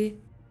 she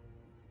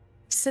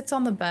sits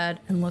on the bed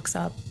and looks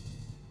up.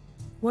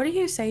 What do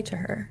you say to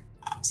her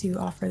as you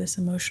offer this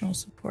emotional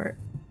support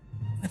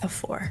with a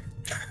 4?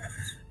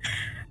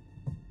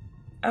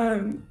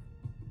 I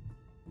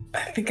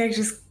think I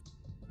just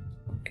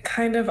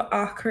kind of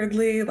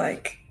awkwardly,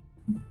 like,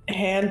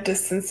 hand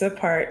distance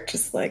apart,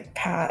 just like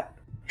pat.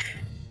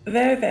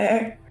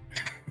 There.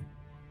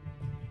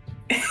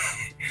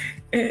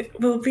 It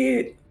will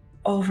be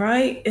all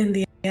right in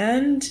the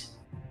end,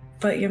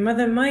 but your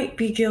mother might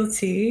be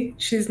guilty.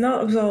 She's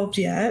not absolved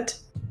yet.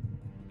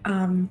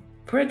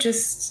 We're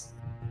just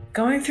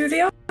going through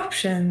the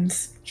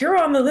options. You're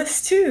on the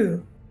list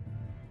too.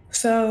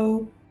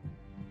 So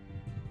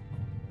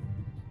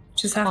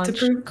just have to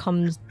prove.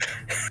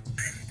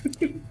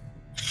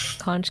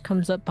 Conch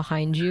comes up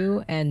behind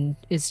you and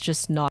is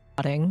just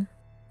nodding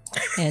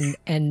and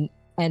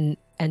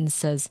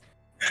says,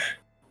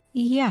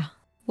 "Yeah,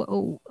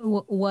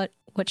 what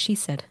she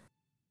said."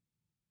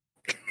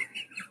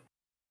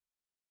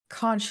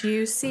 Conch,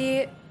 you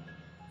see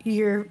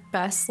your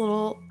best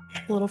little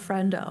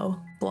friendo,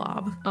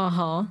 Blob.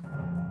 Uh-huh.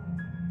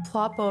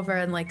 Plop over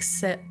and like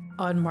sit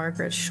on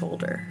Margaret's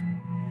shoulder.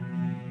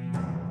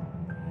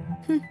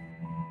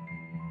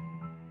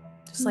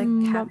 Just like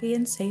happy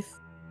and safe.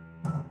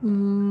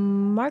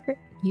 Margaret,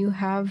 you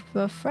have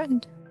a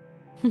friend.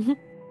 I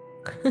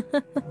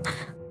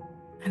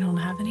don't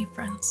have any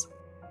friends.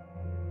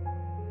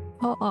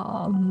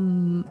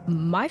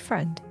 My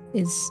friend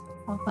is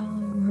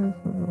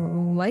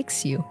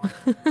likes you.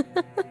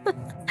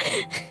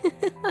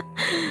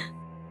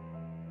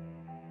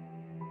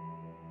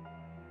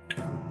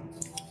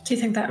 Do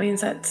you think that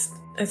means that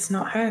it's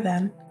not her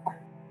then?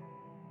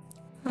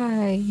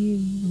 I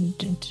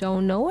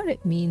don't know what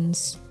it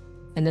means.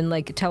 And then,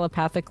 like,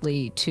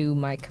 telepathically to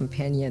my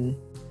companion,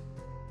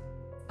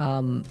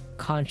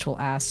 Conch will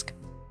ask,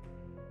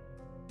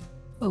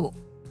 "Oh,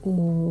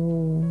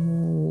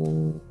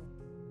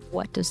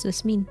 what does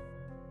this mean?"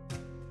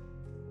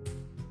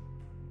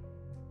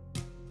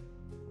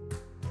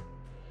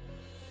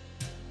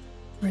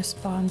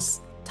 Responds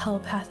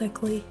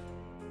telepathically.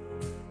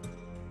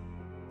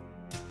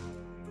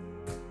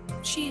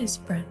 She is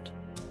friend.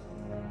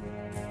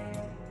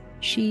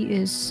 She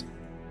is...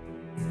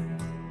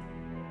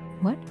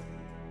 What?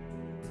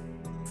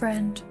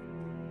 Friend.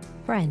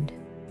 Friend.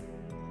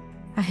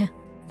 I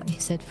thought you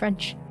said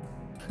French.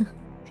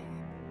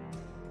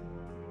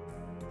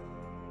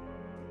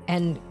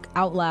 And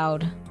out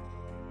loud,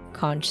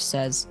 Conch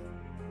says,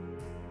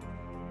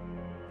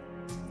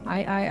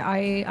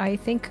 I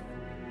think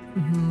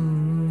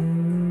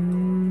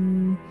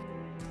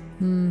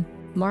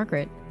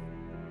Margaret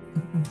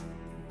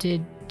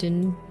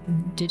didn't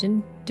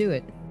do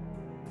it.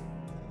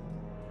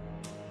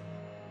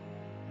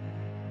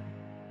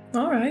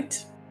 All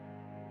right.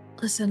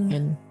 Listen.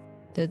 And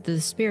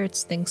the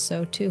spirits think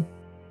so too.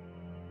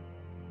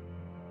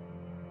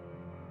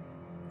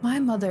 My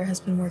mother has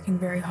been working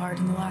very hard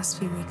in the last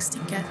few weeks to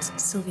get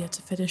Sylvia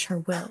to finish her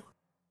will.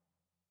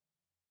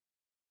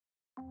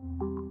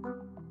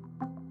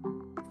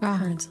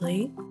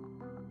 Currently,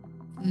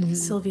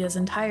 Sylvia's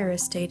entire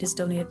estate is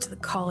donated to the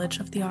College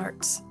of the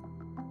Arts.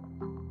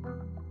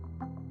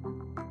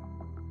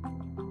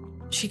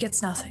 She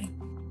gets nothing.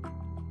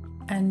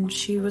 And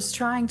she was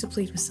trying to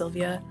plead with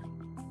Sylvia.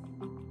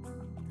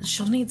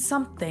 She'll need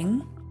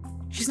something.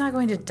 She's not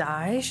going to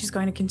die. She's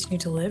going to continue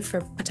to live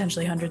for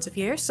potentially hundreds of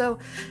years, so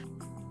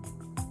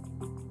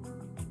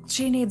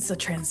she needs a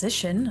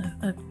transition,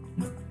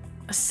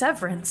 a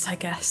severance, I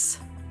guess.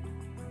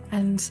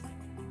 And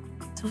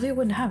Sylvia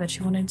wouldn't have it.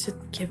 She wanted to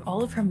give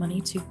all of her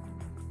money to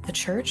the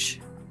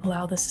church,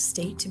 allow this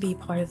estate to be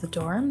part of the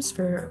dorms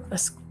for a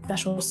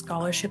special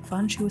scholarship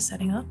fund she was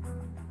setting up.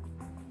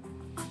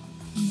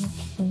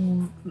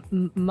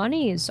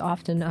 Money is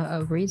often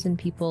a reason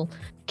people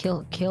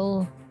kill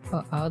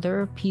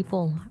other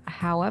people.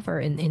 However,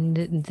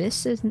 in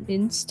this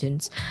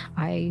instance,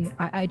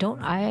 I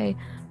don't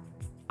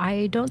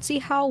see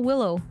how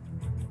Willow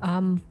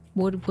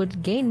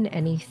would gain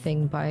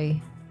anything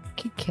by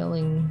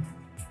killing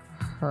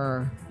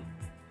her.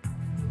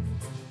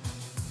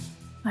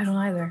 I don't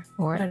either.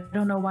 Or I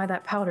don't know why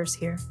that powder's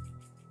here.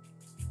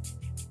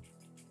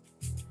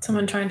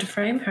 Someone trying to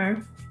frame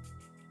her.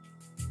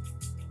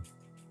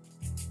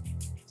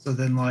 So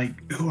then,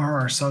 like, who are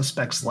our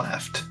suspects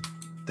left?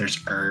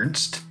 There's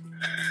Ernst,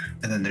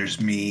 and then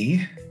there's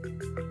me,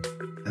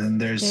 and then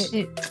there's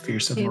the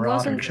fearsome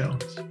Marauder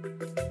Jones.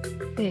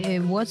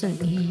 It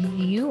wasn't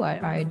you,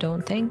 I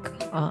don't think,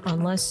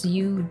 unless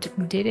you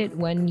did it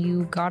when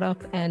you got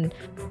up and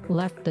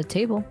left the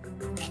table.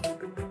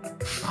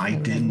 I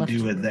didn't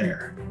do it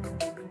there.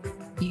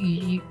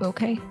 You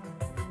okay?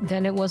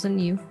 Then it wasn't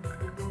you.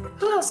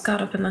 Who else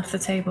got up and left the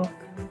table?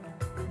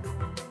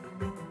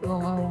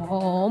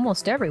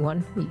 Almost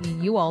everyone.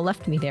 You all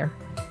left me there.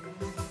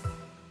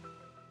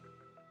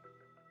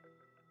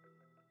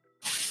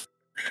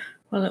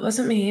 Well, it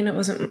wasn't me and it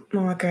wasn't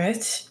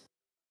Margaret.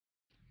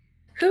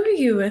 Who were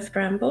you with,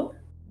 Bramble?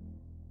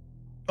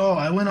 Oh,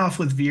 I went off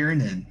with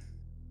Viernan.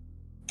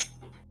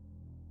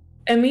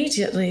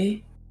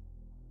 Immediately?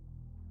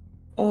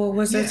 Or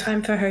was there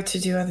time for her to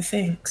do other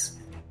things?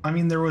 I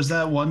mean, there was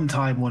that one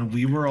time when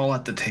we were all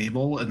at the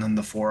table and then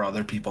the 4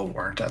 other people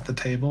weren't at the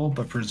table,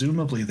 but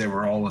presumably they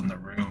were all in the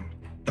room,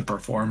 the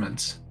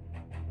performance.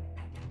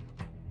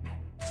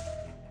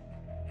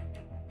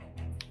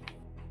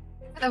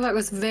 The fuck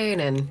was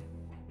Vaden?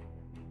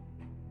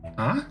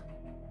 Huh?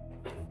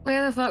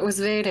 Where the fuck was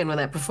Vaden when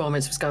that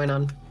performance was going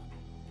on?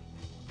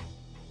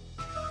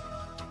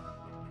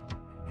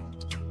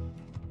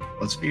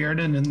 Was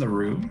Vierden in the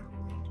room?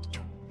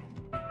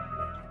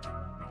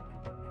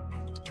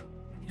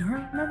 You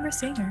don't remember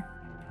seeing her.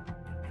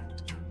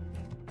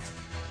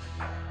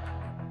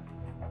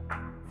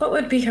 What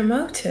would be her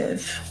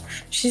motive?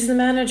 She's the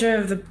manager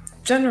of the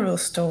general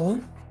store.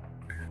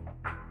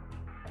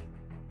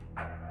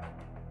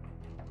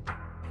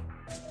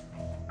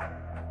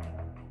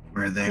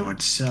 Where they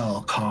would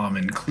sell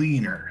common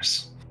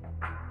cleaners.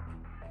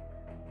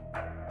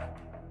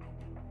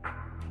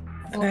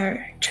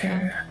 Very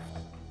true.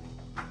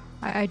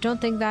 I don't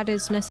think that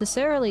is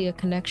necessarily a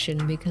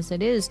connection because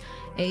it is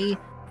a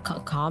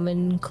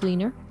common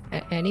cleaner.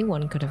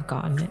 Anyone could have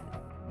gotten it.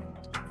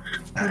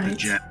 At the Right.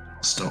 general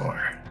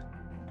store.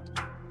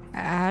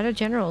 At a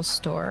general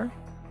store.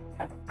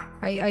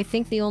 I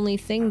think the only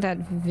thing that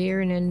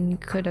Viernen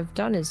could have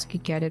done is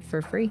get it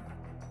for free.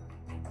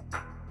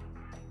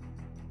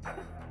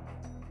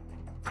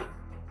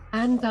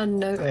 And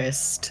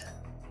unnoticed.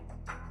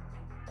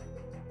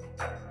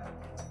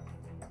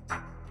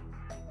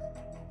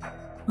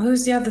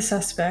 Who's the other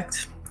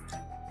suspect?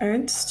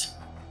 Ernst?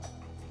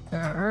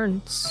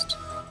 Ernst.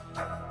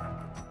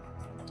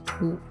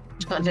 Who-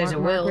 Can't do a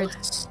will.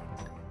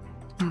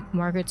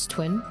 Margaret's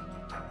twin.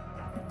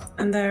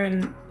 And they're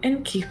an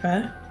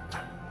innkeeper.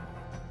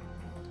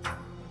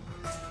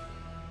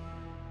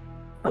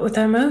 What would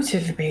their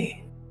motive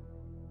be?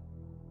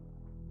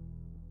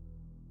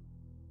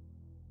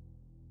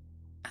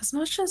 As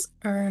much as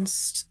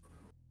Ernst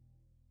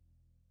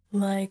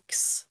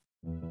likes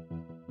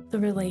the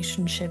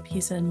relationship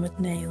he's in with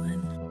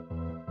Nayland,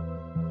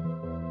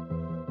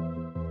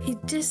 he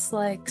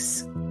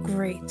dislikes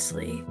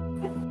greatly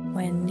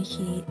when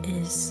he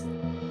is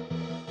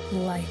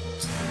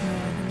liked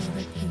more than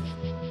other people.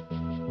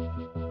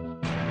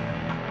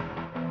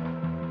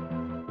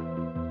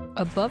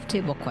 Above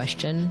table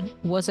question.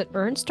 Was it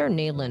Ernst or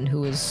Nayland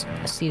who was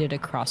seated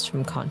across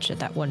from Conch at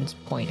that one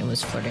point and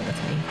was flirting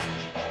with me?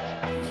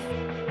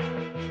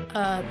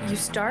 You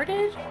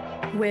started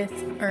with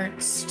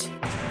Ernst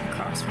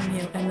across from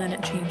you, and then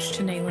it changed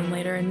to Nayland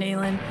later. And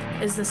Nayland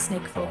is the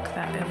snake folk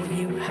that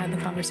you had the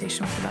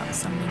conversation with about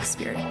summoning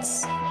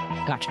spirits.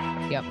 Gotcha.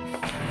 Yep.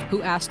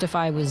 Who asked if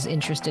I was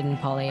interested in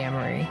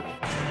polyamory?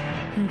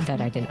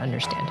 That I didn't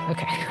understand.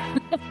 Okay.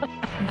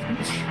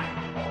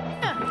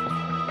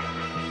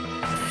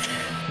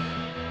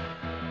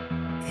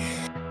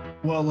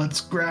 Well, let's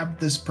grab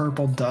this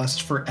purple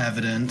dust for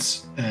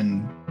evidence.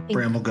 And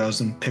Bramble goes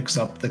and picks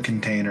up the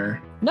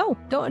container. No,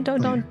 don't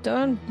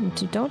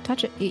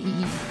touch it.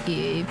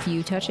 If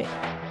you touch it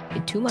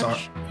too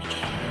much,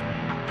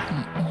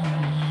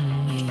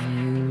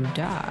 you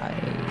die.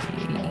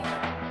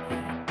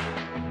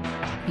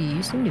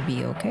 You seem to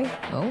be okay.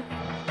 Oh,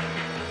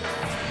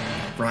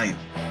 Right.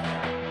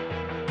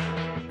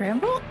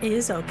 Bramble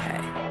is okay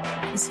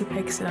as he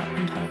picks it up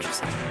and touches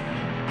it.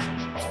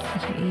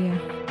 yeah.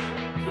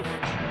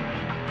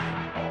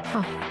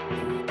 Huh.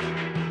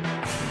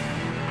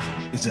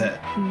 Is it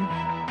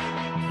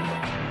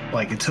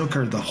like it took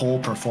her the whole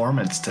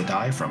performance to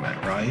die from it,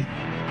 right?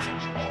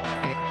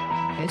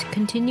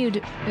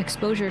 Continued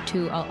exposure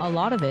to a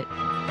lot of it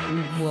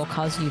will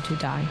cause you to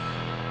die.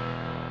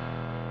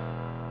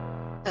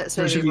 Let's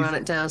Or should maybe we- run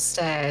it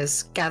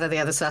downstairs, gather the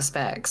other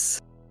suspects.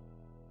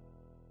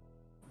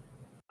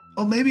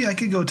 Well, maybe I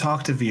could go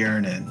talk to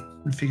Viernen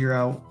and figure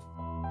out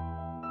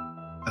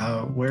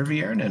where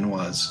Viernen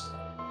was.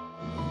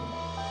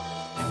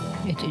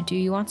 Do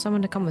you want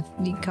someone to come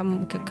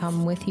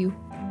with you?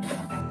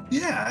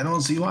 Yeah, I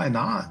don't see why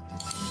not.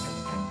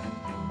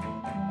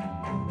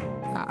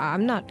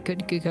 I'm not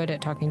good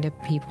at talking to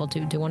people.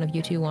 Do one of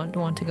you two want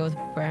to go with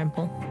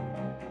Bramble?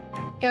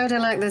 Yeah, I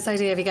don't like this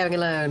idea of you going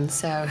alone,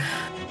 so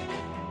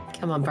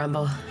come on,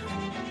 Bramble.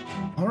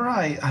 All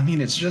right, I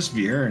mean, it's just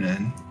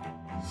Viernen.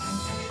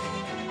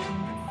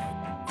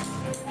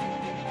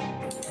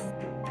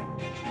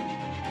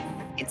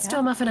 It's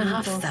still muff and a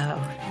half, you both-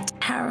 though.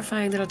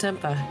 Terrifying little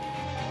temper.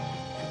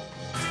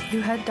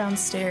 You head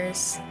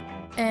downstairs,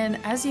 and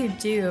as you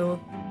do,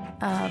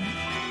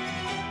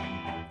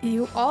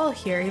 you all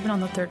hear, even on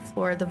the third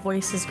floor, the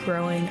voices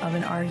growing of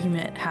an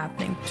argument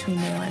happening between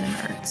Nayland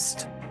and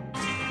Ernst.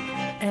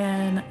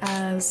 And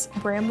as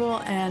Bramble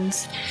and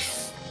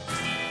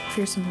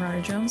Fearsome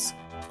Marauder Jones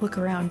look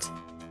around,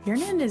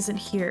 Viernen isn't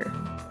here.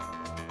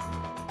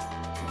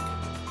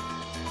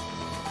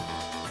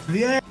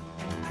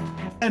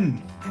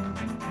 Viernen!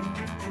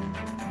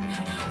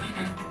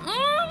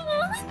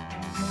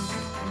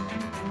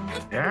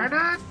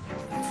 Viernen?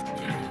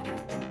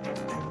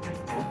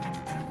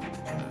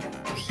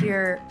 You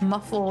hear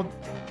muffled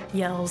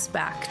yells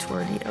back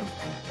toward you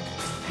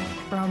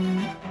from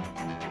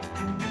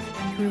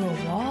through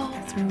a wall,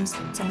 through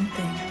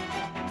something.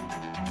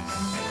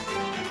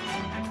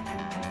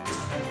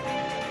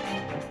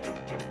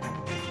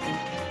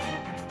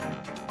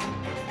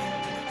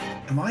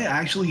 Am I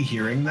actually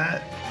hearing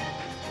that?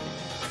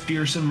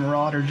 Fearsome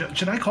Marauder.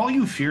 Should I call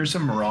you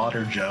Fearsome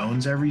Marauder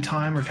Jones every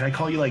time, or can I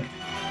call you like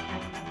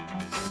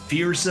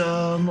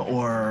Fearsome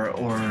or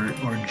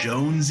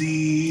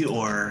Jonesy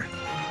or?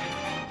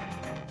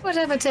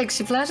 Whatever takes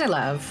your pleasure,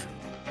 love.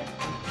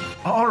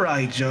 All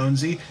right,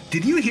 Jonesy.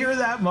 Did you hear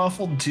that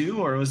muffled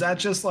too, or was that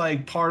just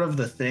like part of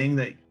the thing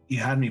that you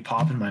had me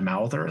pop in my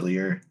mouth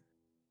earlier?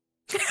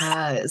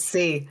 Let's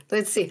see.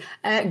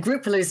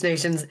 Group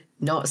hallucinations,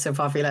 not so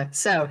popular.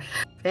 So,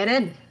 pen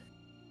in.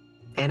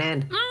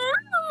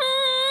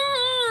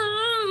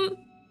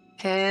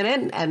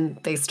 And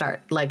they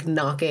start like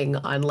knocking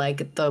on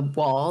like the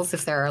walls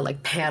if there are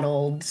like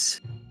paneled.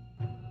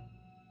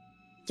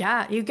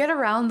 Yeah, you get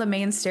around the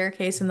main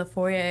staircase in the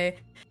foyer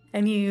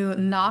and you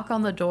knock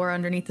on the door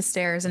underneath the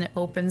stairs and it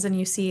opens and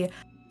you see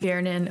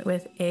Viernan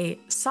with a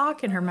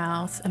sock in her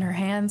mouth and her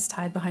hands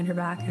tied behind her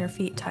back and her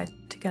feet tied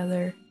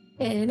together.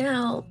 And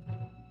out.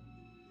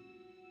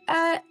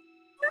 I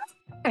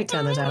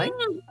tell the darling.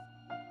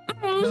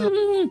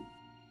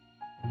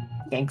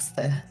 Yanks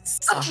the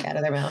sock out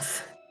of their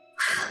mouth.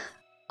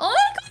 Oh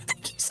my god,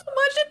 thank you so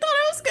much. I thought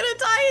I was gonna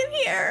die in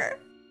here.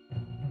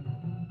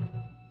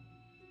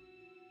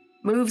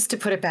 Moves to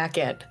put it back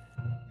in.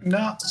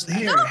 No,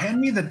 here,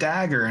 hand me the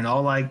dagger and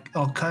I'll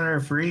cut her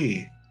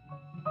free.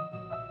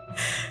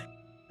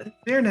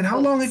 Viernan, how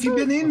long have you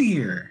been in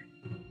here?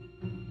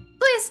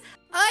 Please,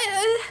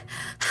 I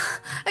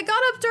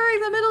got up during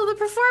the middle of the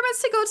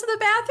performance to go to the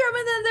bathroom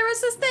and then there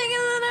was this thing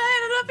and then I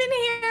ended up in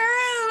here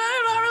and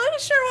I'm not really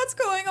sure what's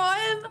going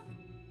on.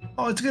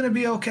 Oh, it's gonna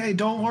be okay.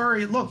 Don't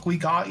worry. Look, we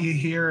got you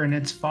here and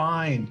it's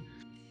fine.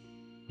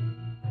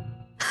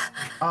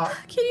 Can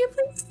you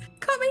please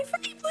cut me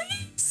free,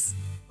 please?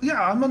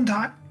 Yeah, I'm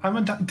untied.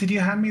 Did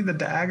you hand me the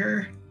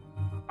dagger?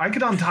 I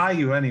could untie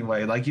you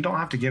anyway. Like, you don't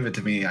have to give it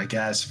to me, I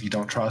guess, if you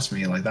don't trust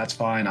me. Like, that's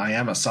fine. I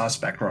am a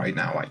suspect right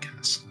now, I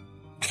guess.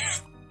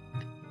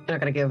 Not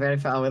gonna go very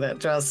far with it,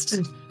 just.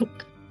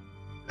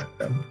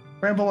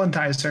 Rebel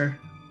unties her.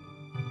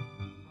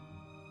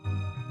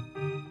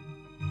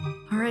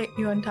 All right,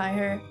 you untie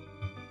her.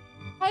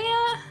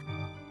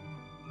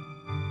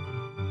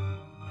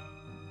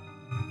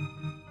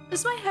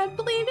 Is my head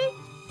bleeding?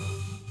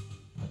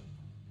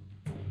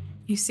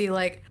 You see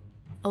like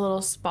a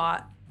little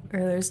spot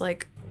where there's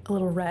like a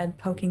little red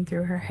poking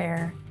through her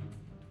hair.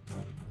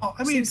 Oh,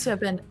 I mean, seems to have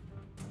been.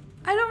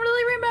 I don't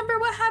really remember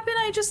what happened.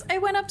 I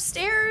went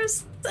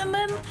upstairs and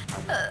then my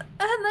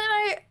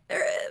head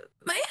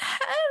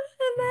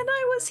and then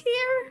I was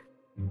here.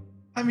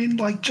 I mean,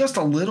 like, just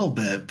a little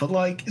bit, but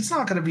like, it's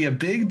not going to be a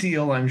big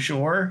deal, I'm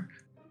sure.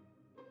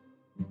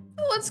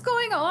 What's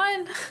going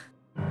on?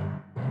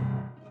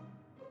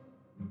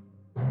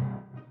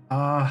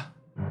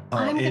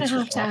 I'm gonna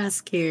have to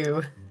ask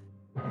you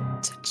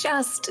to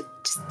just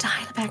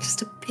dial it back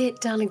just a bit,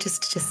 darling.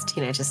 Just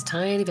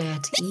tiny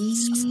bit.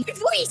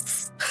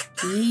 Voice.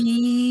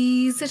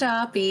 Ease it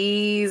up.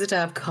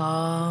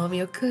 Calm.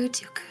 You're good.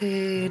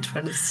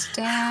 Run to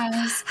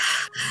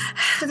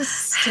the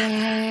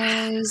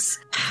stairs.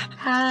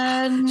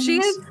 And She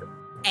is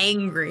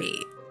angry.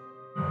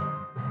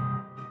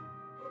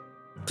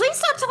 Please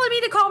stop telling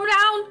me to calm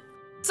down.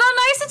 It's not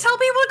nice to tell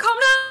people to calm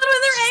down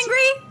when they're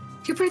angry.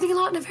 You're breathing a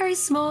lot in a very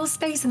small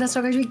space, and that's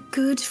not going to be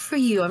good for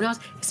you.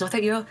 It's not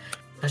that I'm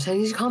not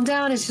telling you to calm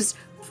down. It's just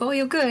for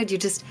your good. You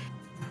just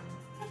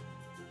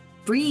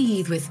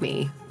breathe with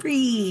me.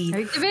 Breathe.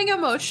 Are you giving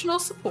emotional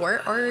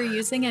support or are you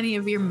using any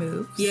of your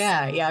moves?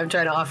 Yeah, I'm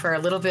trying to offer a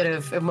little bit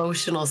of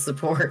emotional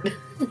support.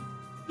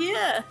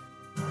 Yeah.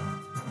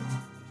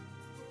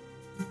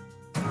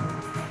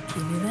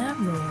 Give me that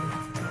roll.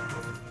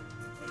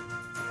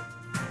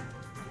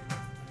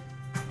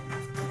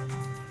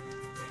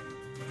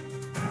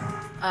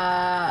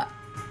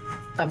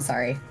 I'm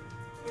sorry.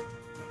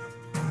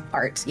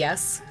 Art,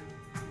 yes?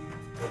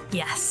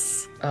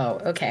 Yes. Oh,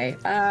 okay.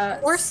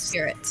 Or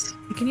spirit.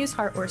 You can use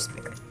heart or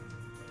spirit.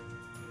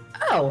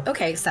 Oh,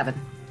 okay, 7.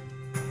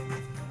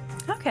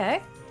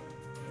 Okay.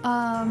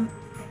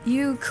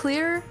 You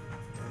clear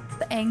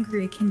the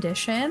angry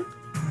condition.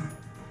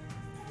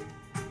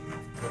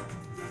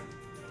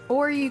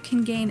 Or you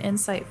can gain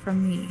insight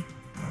from me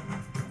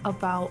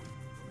about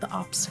the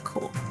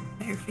obstacle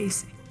that you're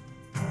facing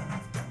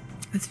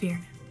with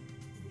Viernan.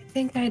 I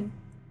think I'd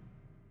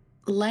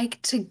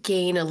like to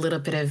gain a little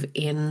bit of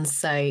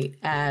insight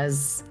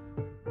as...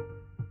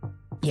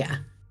 Yeah.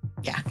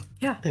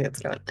 I think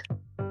that's what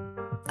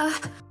I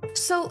want.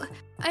 So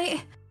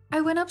I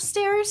went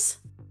upstairs.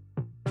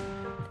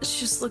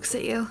 She just looks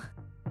at you.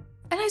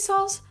 And I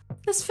saw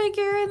this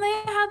figure and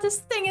they had this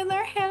thing in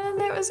their hand and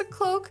there was a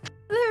cloak.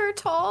 They were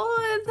tall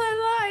and then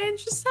I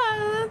just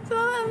had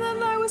and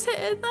then I was hit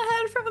in the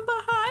head from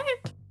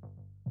behind.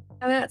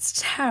 That's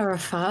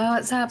terrifying.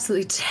 That's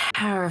absolutely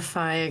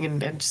terrifying.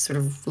 And just sort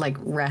of like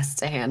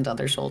rests a hand on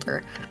their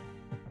shoulder.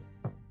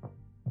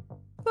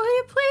 Will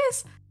you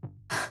please?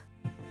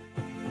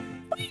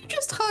 Will you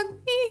just hug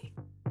me?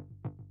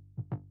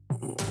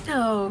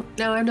 No,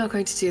 I'm not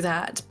going to do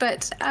that.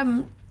 But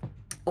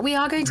we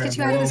are going to get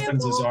you out of Rebel this.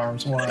 opens his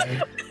arms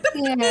wide.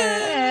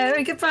 Yeah,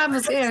 we could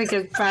Bramble's gonna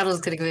give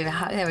it a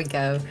hot. There we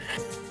go.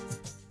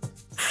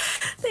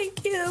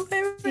 Thank you.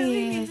 I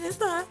really needed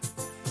that.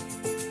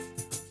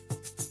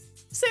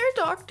 Is there a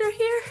doctor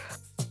here?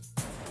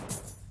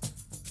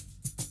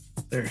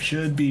 There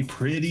should be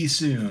pretty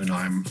soon,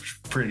 I'm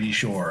pretty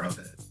sure of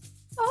it.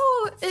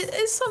 Oh,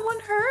 is someone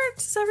hurt?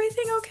 Is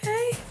everything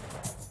okay?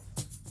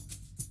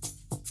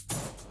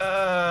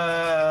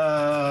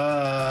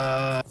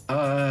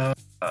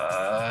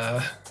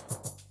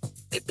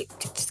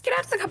 Just get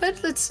out of the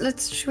cupboard.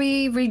 Should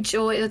we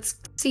rejoin? Let's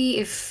see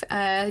if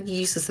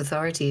useless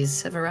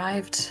authorities have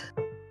arrived.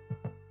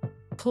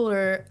 Pull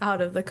her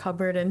out of the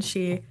cupboard, and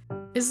she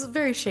is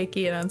very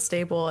shaky and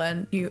unstable,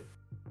 and you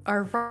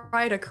are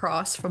right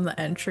across from the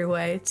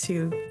entryway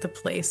to the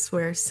place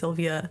where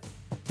Sylvia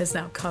is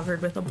now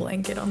covered with a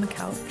blanket on the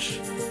couch.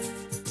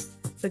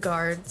 The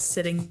guard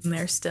sitting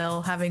there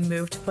still, having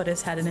moved to put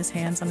his head in his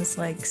hands on his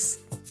legs.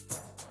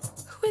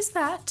 Who is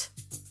that?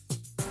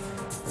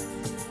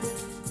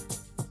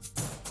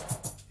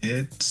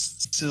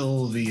 It's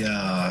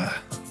Sylvia.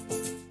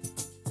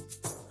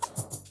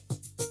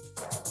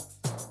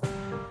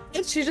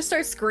 And she just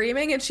starts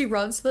screaming, and she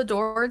runs to the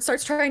door and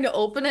starts trying to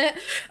open it.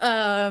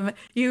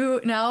 You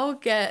now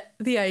get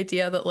the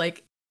idea that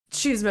like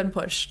she's been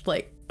pushed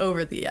like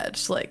over the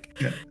edge. Like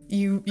Yeah.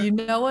 you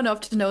know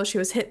enough to know she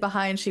was hit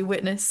behind. She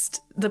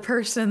witnessed the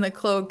person in the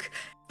cloak,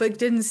 but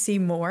didn't see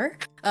more.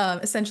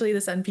 Essentially,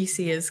 this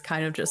NPC is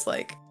kind of just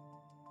like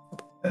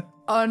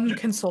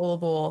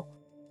unconsolable,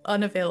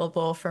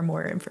 unavailable for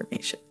more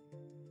information.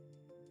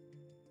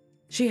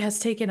 She has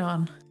taken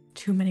on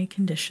too many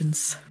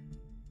conditions.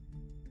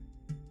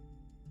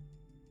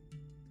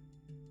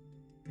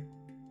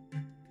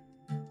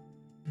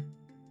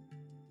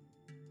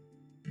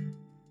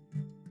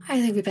 I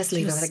think we best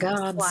leave her with the Just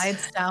guards.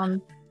 slides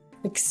down,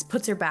 like,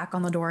 puts her back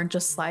on the door and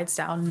just slides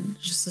down and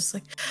just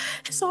like,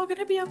 it's all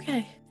gonna be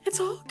okay. It's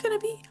all gonna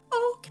be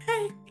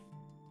okay.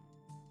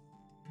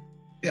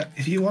 Yeah,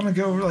 if you want to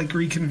go like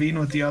reconvene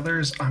with the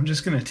others, I'm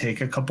just gonna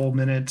take a couple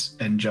minutes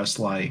and just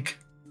like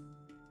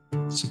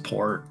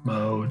support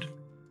mode.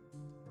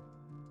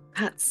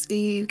 That's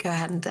you go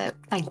ahead and do it.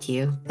 Thank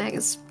you.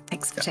 Thanks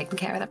for taking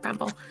care of that,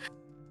 Bramble.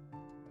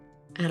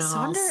 And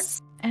I'll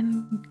Sonder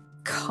and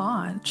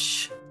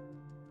Conch,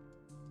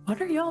 what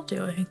are y'all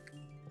doing?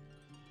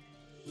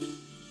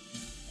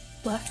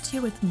 Left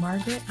you with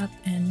Margaret up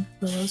in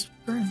Willow's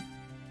room.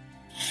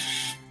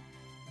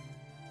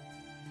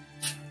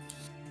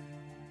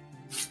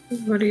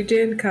 What are you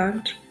doing,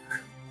 Conch?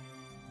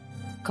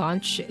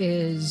 Conch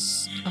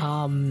is,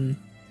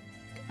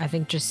 I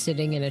think, just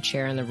sitting in a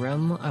chair in the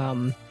room,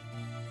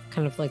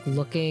 kind of like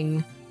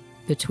looking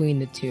between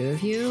the two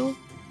of you,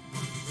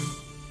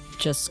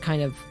 just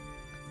kind of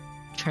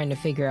trying to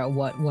figure out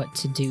what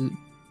to do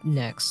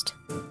next.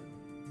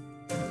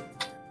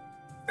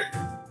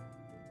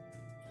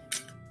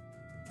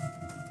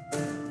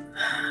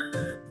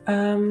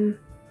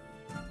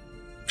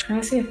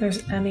 Trying to see if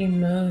there's any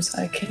moves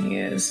I can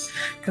use,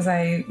 because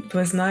I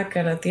was not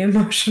good at the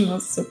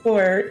emotional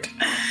support.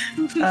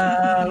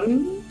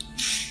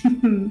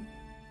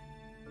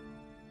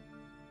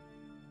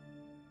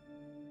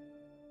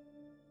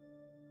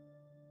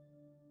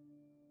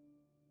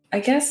 I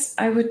guess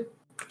I would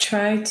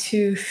try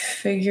to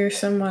figure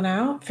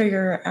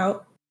her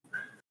out.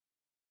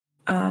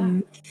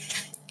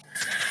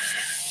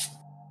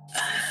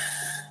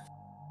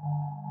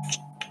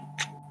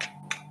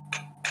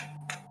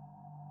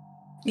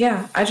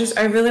 Yeah,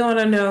 I really want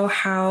to know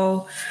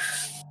how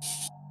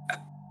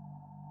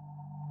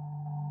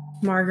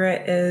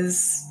Margaret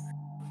is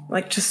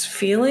like just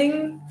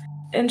feeling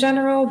in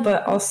general,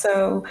 but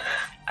also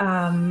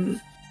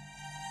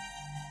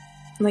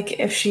like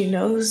if she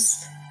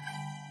knows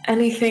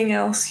anything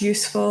else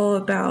useful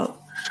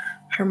about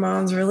her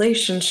mom's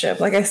relationship.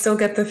 Like I still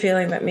get the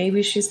feeling that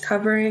maybe she's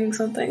covering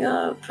something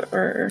up,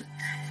 or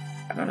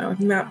I don't know,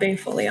 not being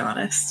fully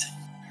honest.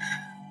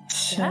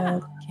 So, Yeah,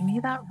 give me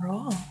that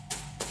roll.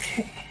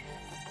 okay.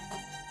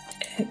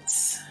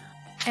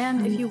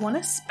 And if you want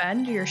to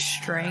spend your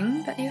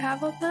string that you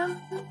have of them,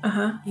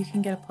 you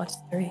can get a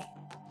 +3.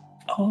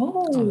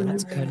 Oh,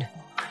 That's good.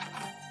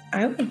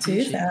 I would do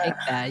You should that. take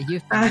that.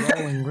 You've been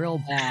rolling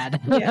real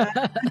bad.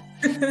 Yeah.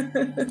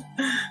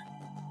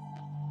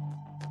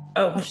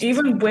 Oh,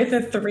 even with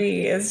a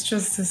 3, it's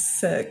just a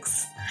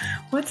 6.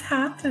 What's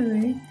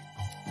happening?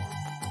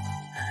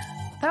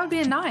 That would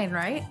be a 9,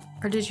 right?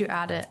 Or did you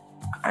add it?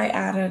 I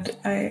added,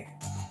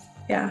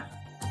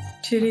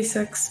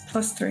 2d6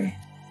 plus 3.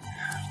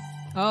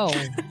 Oh,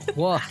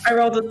 woof. I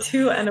rolled a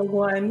 2 and a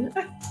 1.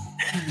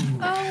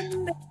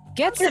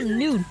 Get some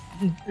new.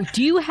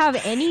 Do you have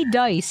any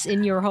dice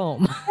in your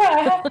home? Yeah, I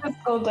have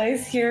physical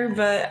dice here,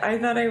 but I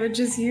thought I would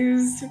just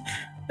use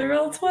the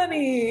roll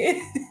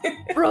 20.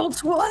 Roll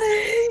 20!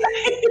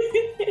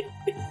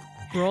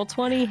 Roll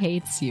 20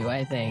 hates you,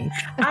 I think.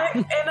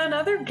 In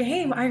another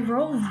game, I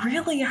roll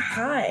really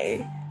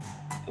high.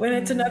 When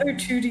it's another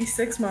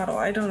 2d6 model,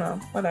 I don't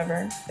know.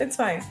 Whatever. It's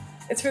fine.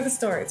 It's for the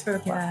story. It's for the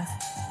plot.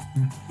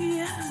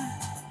 Yeah.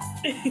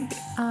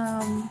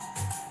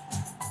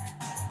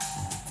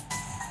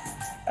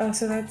 Oh,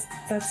 so that's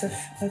a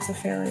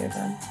failure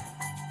then.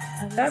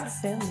 That's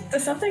a failure.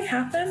 Does something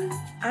happen?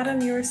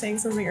 Adam, you were saying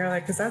something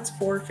earlier, because that's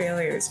 4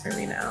 failures for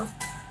me now.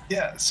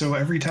 Yeah, so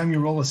every time you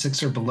roll a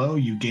 6 or below,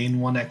 you gain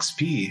 1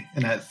 XP.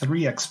 And at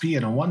 3 XP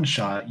in a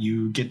one-shot,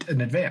 you get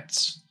an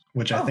advance,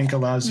 which I think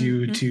allows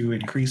you to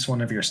increase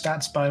one of your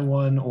stats by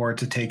 1 or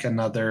to take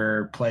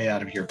another play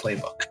out of your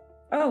playbook.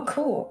 Oh,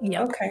 cool.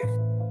 Yep. Okay.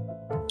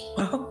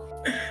 Well,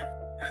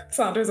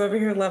 Saunders over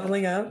here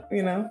leveling up,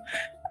 you know.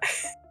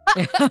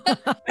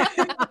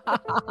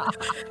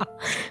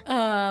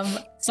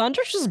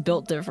 Saunders just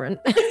built different.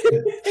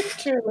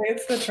 Truly,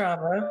 it's the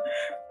trauma.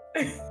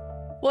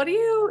 What do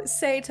you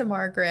say to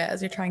Margaret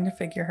as you're trying to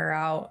figure her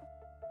out?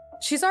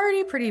 She's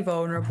already pretty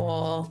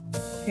vulnerable.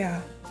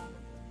 Yeah.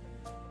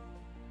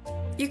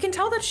 You can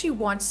tell that she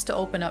wants to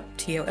open up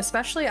to you,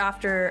 especially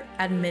after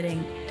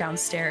admitting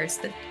downstairs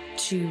that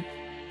she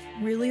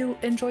really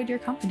enjoyed your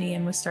company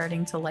and was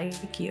starting to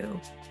like you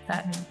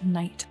that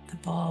night at the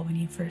ball when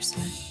you first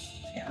met.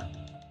 Yeah.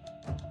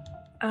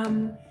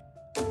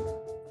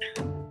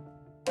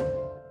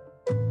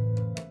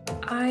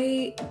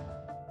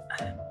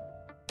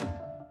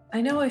 I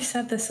know I've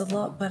said this a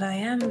lot, but I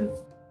am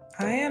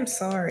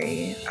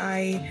sorry.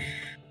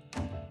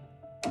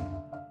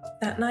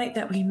 That night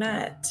that we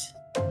met,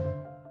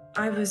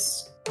 I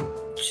was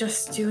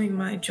just doing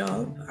my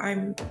job.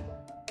 I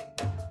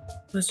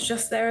was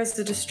just there as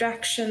a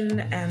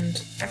distraction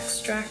and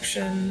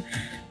extraction,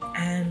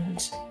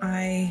 and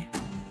I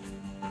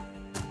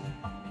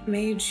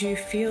made you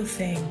feel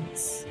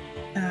things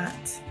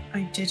that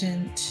I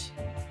didn't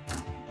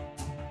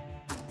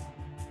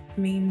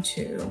mean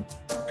to.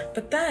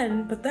 But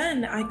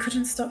then I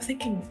couldn't stop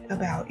thinking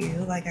about you,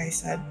 like I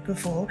said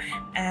before,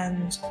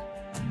 and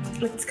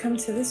it's come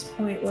to this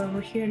point where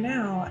we're here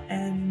now,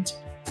 and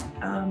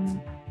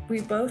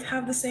we both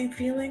have the same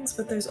feelings,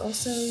 but there's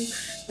also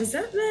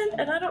resentment,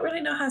 and I don't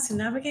really know how to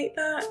navigate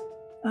that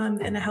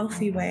in a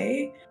healthy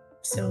way.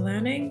 Still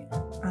learning.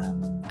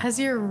 As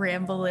you're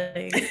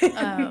rambling,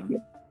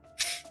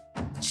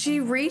 she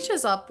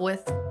reaches up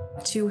with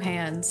 2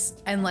 hands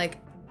and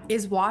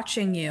is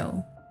watching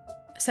you,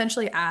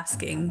 essentially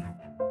asking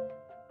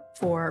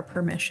for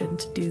permission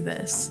to do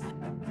this.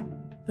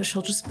 But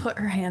she'll just put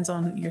her hands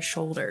on your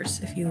shoulders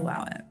if you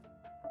allow it.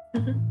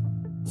 Mm-hmm.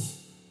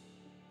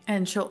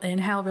 And she'll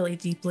inhale really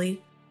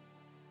deeply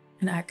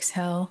and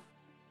exhale,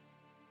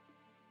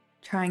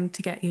 trying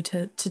to get you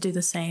to do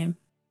the same.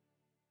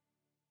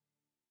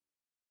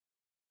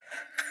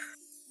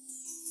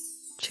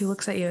 She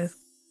looks at you with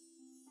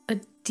a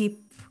deep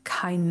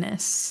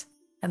kindness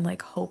and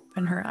hope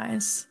in her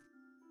eyes.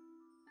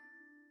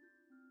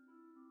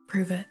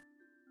 Prove it.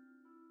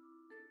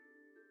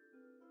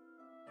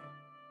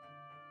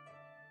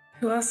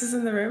 Who else is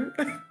in the room?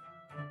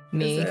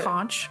 Me.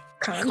 Conch.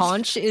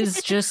 Conch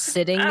is just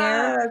sitting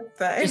there,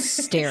 just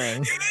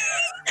staring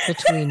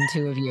between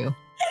 2 of you.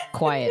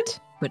 Quiet,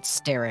 but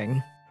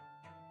staring.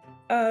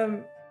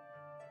 I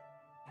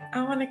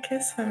want to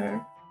kiss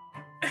her.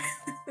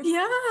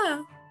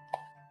 Yeah.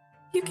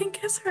 You can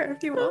kiss her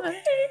if you want.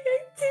 Okay, I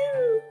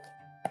do.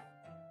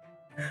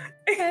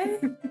 Okay.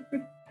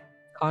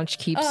 Conch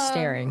keeps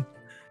staring.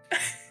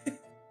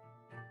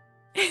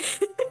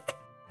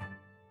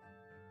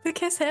 The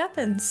kiss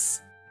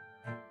happens.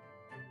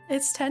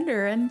 It's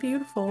tender and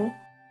beautiful.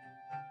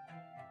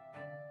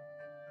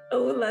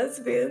 Oh,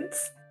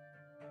 lesbians.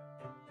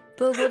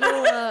 The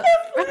little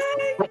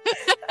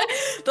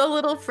the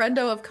little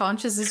friendo of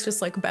Conch's is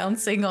just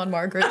bouncing on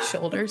Margaret's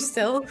shoulder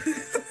still.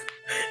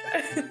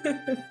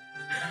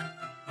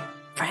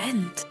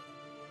 Friend.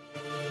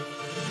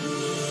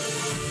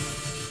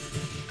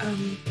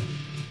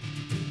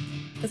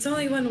 There's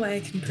only one way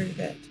I can prove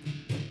it.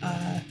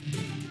 I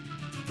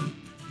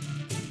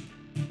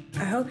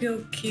hope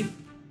you'll keep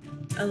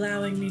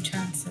allowing me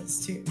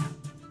chances too.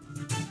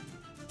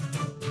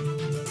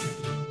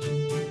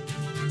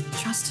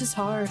 Trust is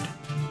hard,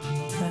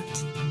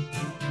 but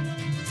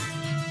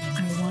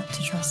I want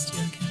to trust you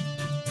again.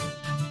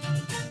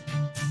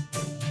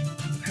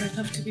 I would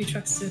love to be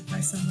trusted by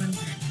someone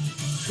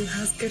who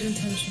has good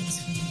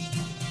intentions for me,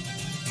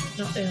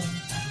 not ill.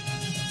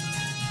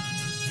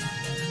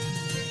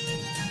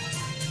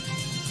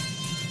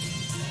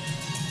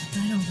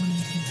 I don't want to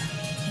do that.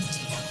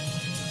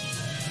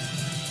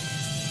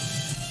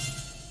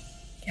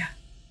 Yeah,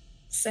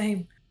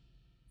 same.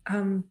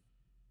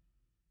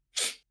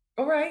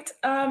 All right.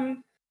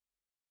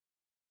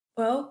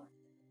 Well,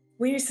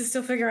 we need to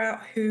still figure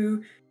out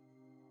who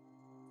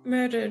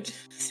murdered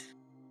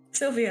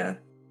Sylvia.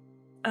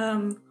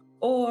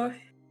 Or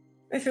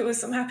if it was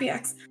some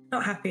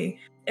not happy.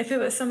 If it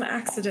was some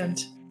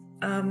accident.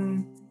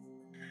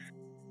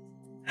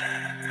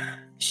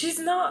 She's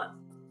not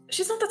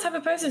the type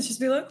of person to just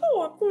be like,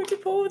 oh, I'm going to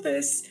pour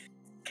this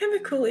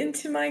chemical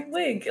into my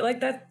wig.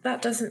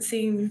 That doesn't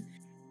seem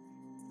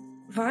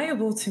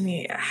viable to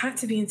me. It had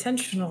to be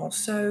intentional.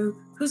 So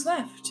who's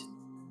left?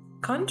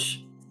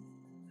 Conch?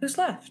 Who's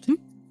left?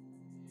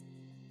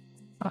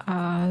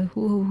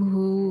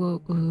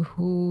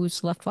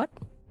 Who's left what?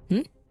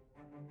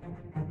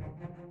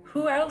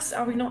 Who else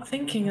are we not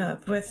thinking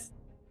of with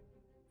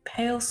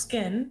pale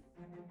skin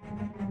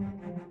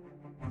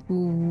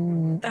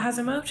Who that has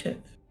a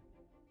motive?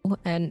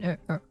 and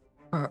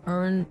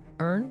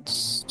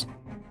Ernst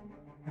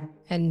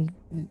and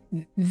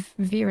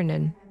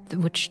Viranen,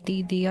 which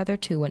the other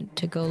two went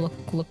to go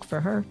look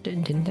for her,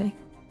 didn't they?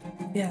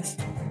 Yes.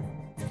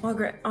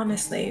 Margaret,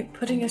 honestly,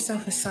 putting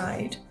yourself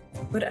aside,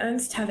 would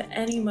Ernst have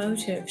any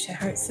motive to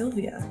hurt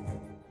Sylvia?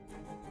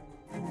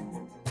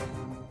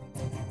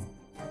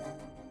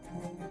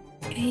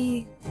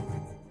 He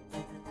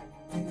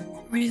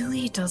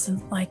really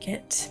doesn't like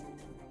it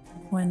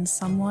when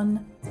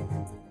someone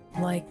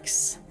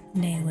likes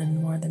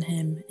Nayland more than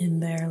him in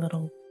their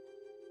little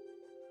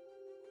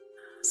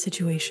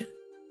situation.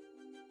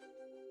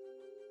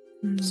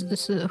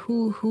 So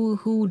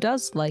who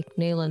does like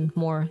Nayland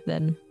more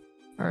than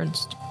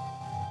Ernst?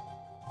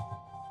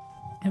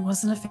 It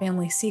wasn't a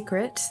family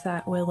secret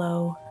that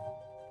Willow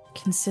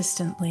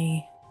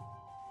consistently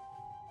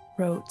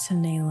wrote to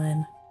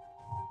Nayland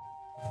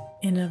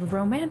in a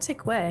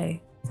romantic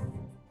way.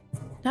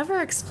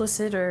 Never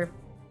explicit or,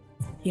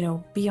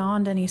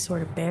 beyond any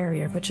sort of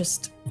barrier, but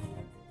just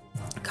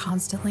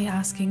constantly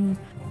asking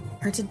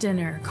her to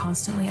dinner,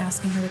 constantly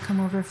asking her to come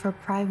over for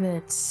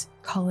privates,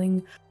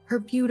 calling her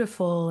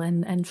beautiful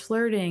and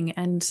flirting,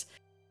 and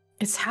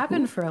it's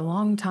happened for a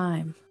long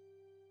time.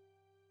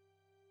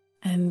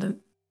 And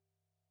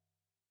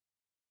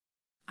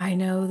I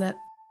know that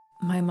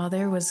my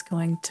mother was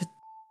going to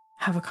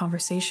have a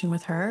conversation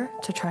with her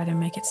to try to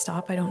make it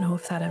stop. I don't know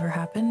if that ever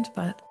happened,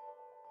 but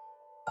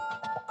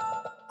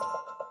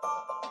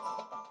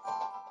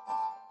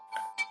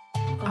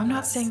I'm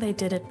not saying they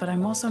did it, but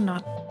I'm also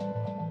not...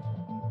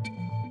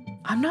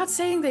 I'm not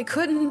saying they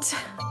couldn't.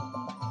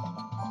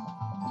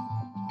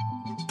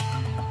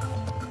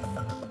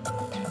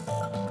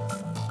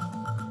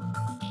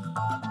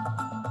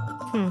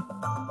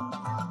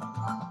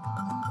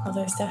 Well,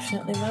 there's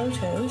definitely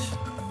motive.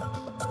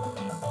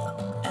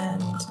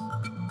 And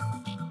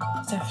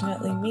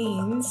definitely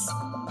means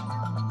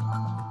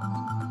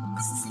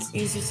it's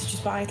easy to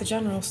just buy at the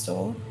general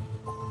store.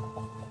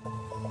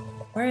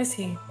 Where is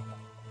he?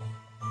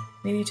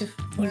 We need to...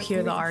 You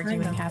hear the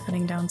arguing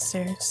happening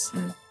downstairs.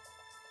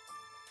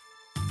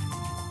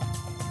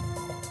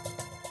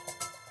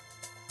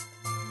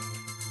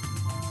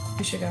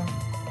 We should go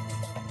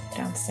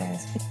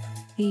downstairs.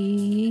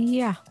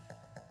 Yeah.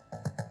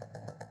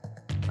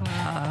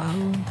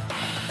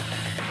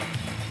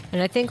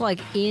 And I think,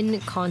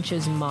 in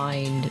Concha's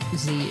mind,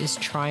 Z is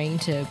trying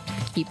to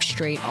keep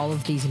straight all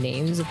of these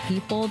names of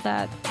people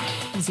that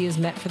Z has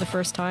met for the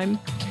first time.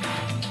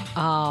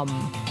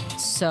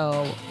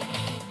 So,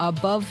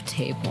 above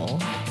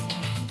table,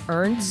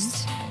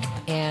 Ernst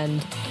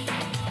and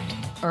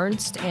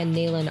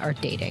Nayland are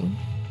dating.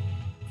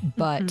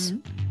 But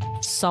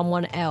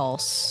someone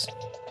else,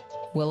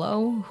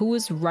 Willow, who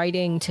was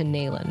writing to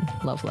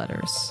Nayland love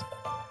letters?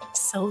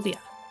 Sylvia.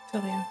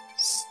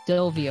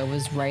 Sylvia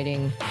was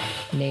writing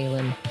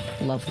Nayland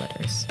love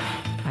letters.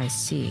 I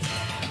see.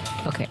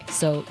 Okay,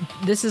 so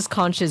this is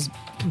Concha's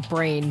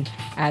brain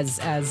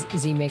as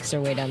Z makes her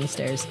way down the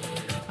stairs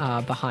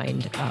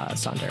behind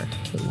Sonder,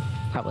 who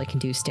probably can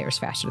do stairs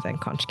faster than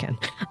Concha can.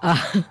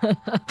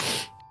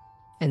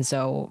 And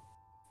so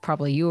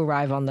probably you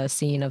arrive on the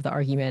scene of the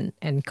argument,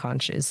 and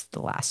Concha is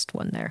the last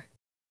one there.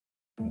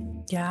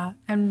 Yeah,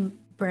 and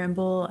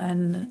Bramble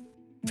and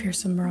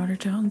Fearsome Marauder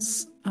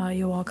Jones,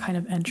 you all kind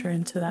of enter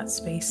into that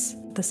space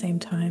at the same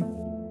time.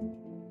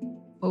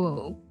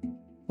 Whoa.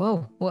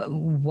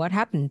 What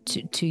happened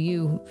to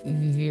you,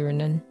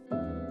 Viranen?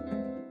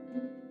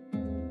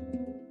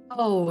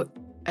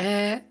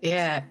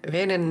 Yeah,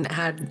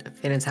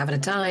 Vinan's having a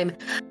time.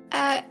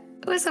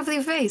 What's up with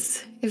your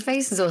face? Your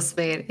face is all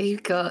smeared. You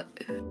got...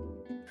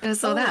 I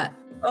saw that.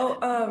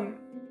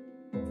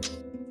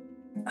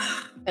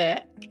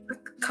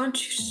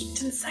 Can't you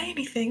didn't say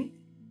anything?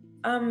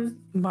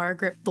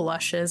 Margaret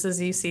blushes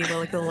as you see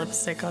the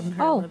lipstick on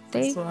her lips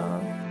as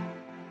well.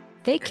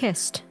 They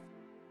kissed.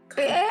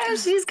 Yeah,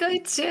 she's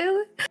going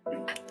to.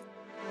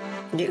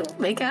 You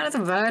make out at the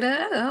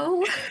murder?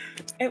 Oh.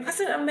 It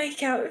wasn't a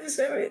makeout, it was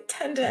a very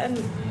tender and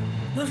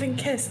loving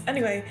kiss.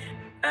 Anyway,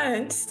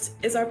 Ernst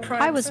is our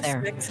prime I was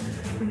suspect.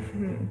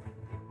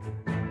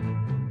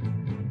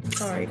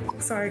 There.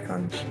 Sorry,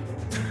 Conch.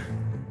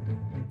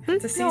 To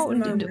seize the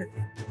moment.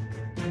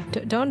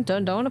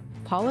 Don't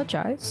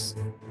apologize.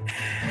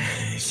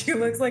 She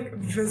looks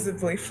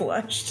visibly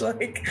flushed, she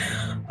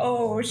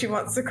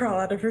wants to crawl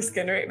out of her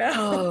skin right now.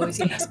 Oh,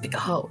 yes.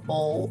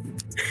 Oh.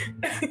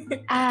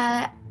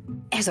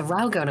 There's a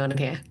row going on in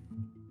here.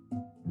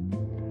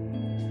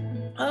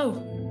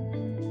 Oh.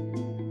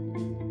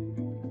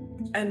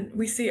 And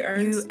we see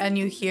Ernst.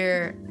 You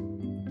hear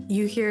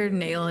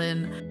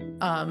Nayland,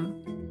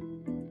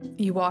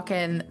 you walk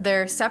in,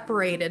 they're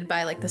separated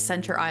by the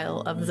center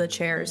aisle of the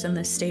chairs in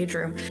the stage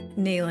room.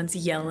 Nayland's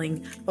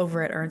yelling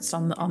over at Ernst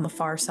on the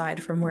far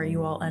side from where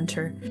you all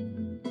enter.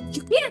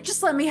 You can't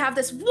just let me have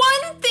this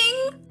one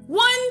thing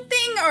One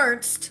thing,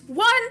 Ernst.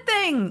 One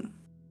thing.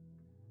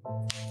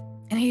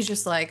 And he's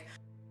just like,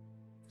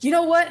 you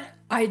know what?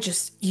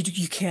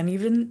 You can't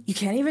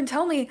even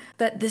tell me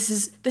that this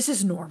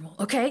is normal,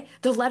 okay?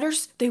 The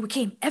letters, they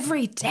came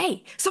every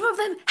day. Some of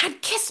them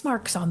had kiss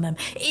marks on them.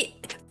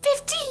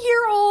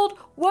 50-year-old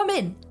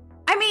woman.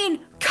 I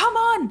mean, come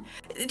on.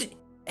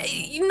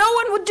 No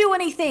one would do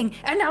anything,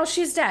 and now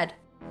she's dead.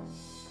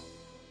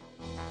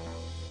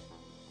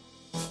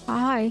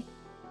 Hi.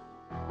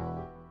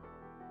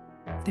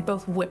 They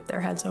both whip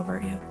their heads over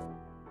at you.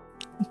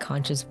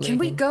 Conscious Can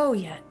we go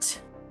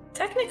yet?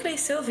 Technically,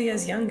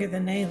 Sylvia's younger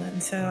than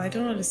Naylin, so I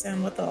don't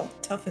understand what the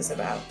tough is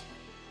about.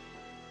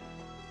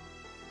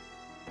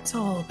 It's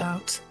all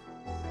about...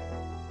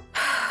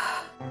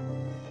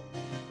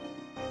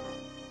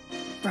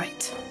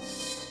 Right.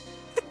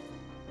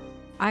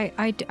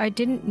 I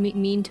didn't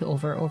mean to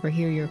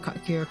overhear your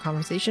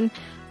conversation,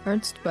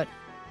 Ernst, but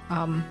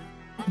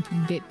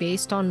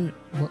based on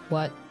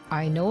what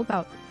I know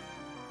about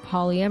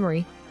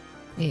polyamory,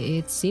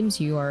 it seems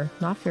you are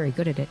not very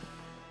good at it.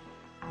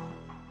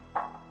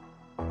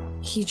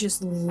 He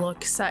just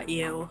looks at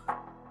you.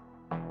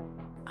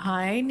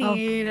 I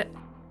need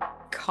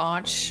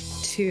Conch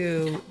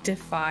to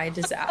defy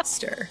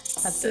disaster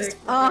at this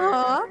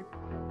point.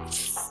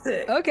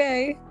 Sick.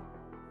 Okay.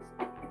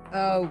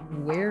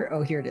 Where?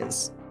 Oh, here it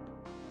is.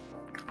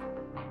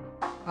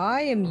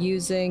 I am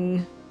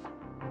using...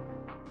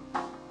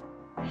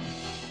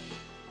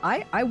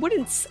 I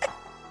wouldn't say...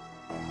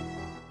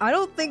 I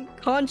don't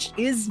think Conch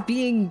is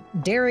being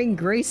daring,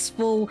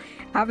 graceful,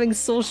 having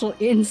social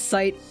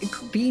insight,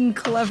 being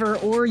clever,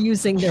 or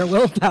using their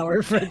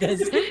willpower for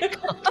this.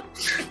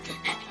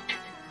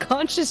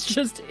 Conch is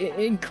just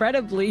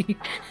incredibly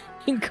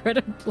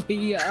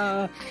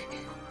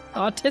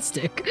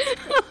autistic.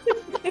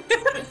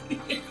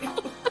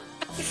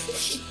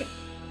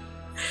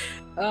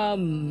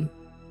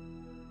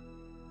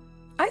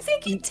 I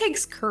think it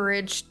takes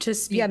courage to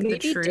speak the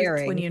truth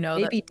daring. when you know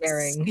maybe that.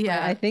 Daring.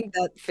 Yeah, I think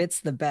that fits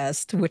the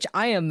best. Which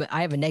I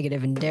have a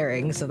negative in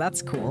daring, so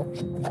that's cool.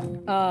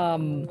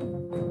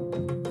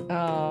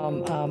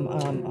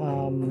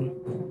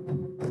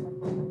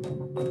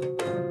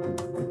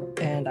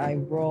 And I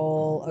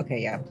roll.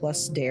 Okay, yeah,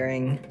 plus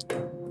daring.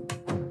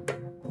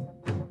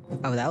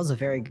 Oh, that was a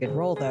very good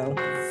roll, though.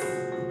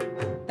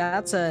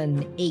 That's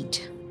an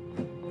 8.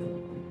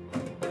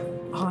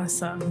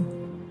 Awesome.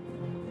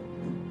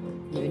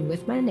 Even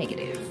with my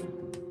negative.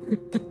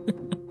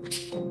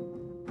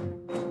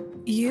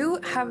 You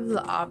have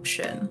the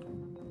option,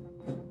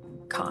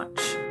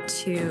 Conch,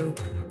 to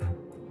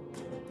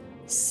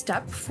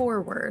step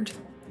forward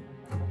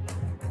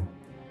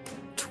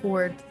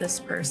toward this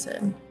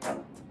person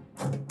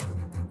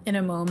in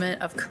a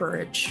moment of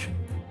courage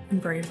and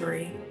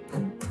bravery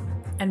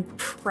and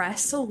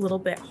press a little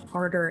bit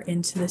harder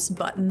into this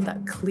button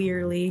that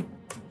clearly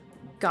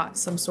got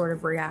some sort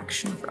of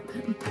reaction from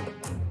him.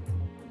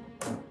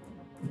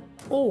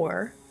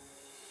 Or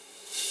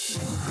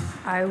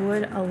I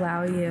would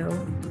allow you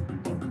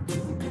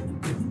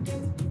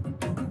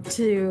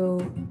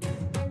to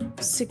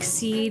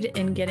succeed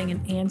in getting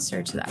an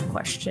answer to that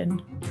question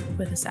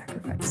with a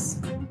sacrifice.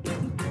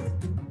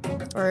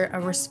 Or a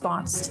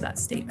response to that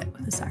statement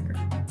with a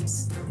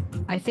sacrifice.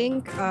 I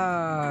think,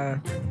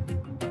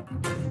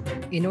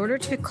 in order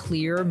to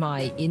clear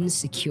my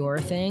insecure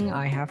thing,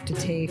 I have to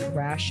take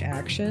rash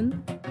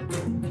action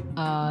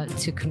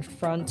to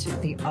confront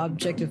the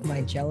object of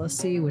my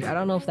jealousy, which I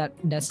don't know if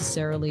that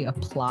necessarily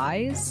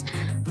applies,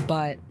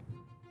 but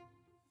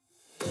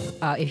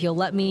if you'll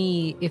let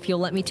me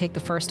take the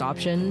first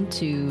option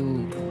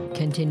to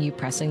continue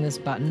pressing this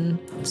button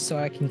so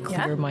I can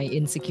clear my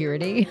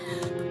insecurity.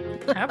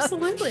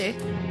 Absolutely.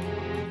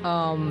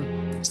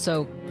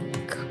 So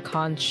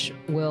Conch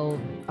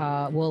will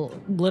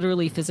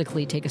literally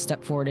physically take a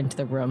step forward into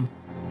the room,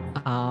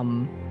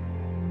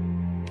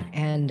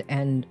 and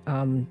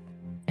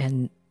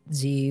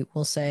Z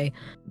will say,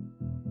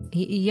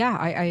 "Yeah,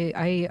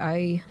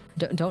 I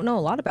don't know a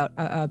lot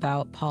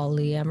about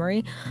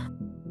polyamory,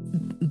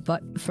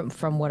 but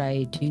from what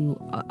I do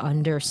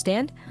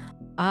understand,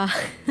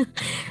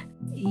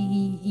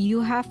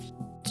 you have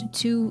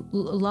to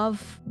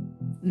love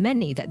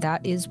many.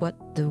 That is what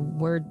the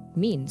word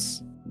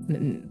means.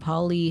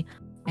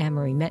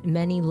 Polyamory,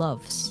 many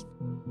loves,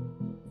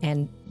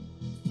 and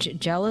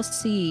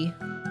jealousy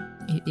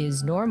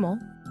is normal.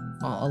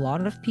 A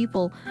lot of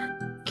people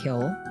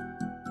kill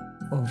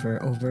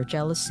over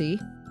jealousy.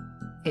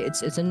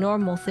 It's a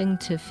normal thing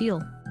to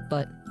feel,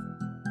 but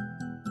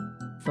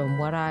from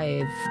what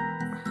I've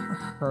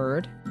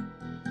heard,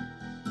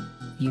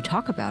 you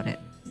talk about it.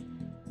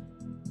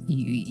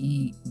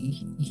 You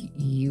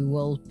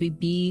will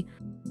be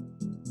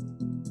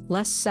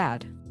less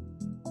sad,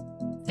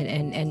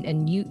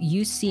 and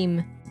you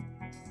seem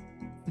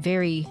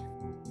very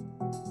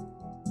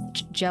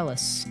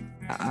jealous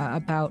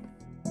about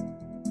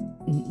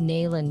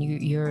Naylin,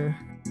 your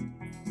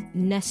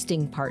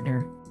nesting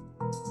partner,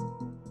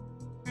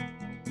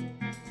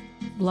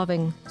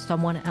 loving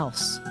someone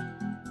else,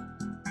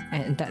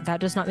 and that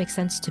does not make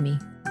sense to me.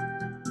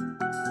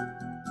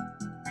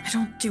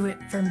 don't do it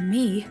for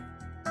me.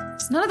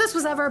 'Cause none of this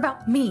was ever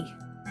about me.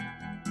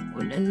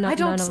 I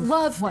don't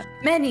love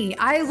many.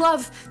 I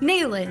love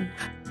Naylan.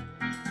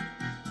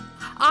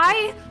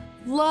 I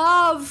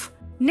love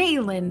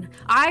Naylan.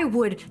 I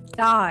would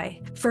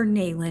die for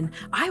Naylan.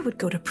 I would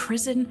go to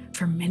prison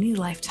for many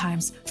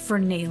lifetimes for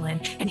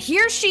Naylan. And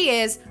here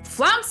she is,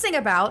 flouncing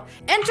about,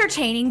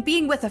 entertaining,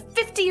 being with a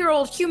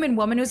 50-year-old human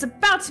woman who's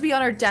about to be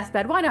on her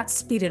deathbed. Why not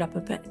speed it up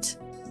a bit?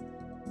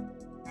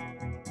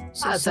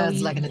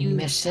 Sounds like an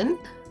admission.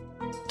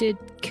 Did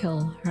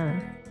kill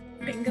her.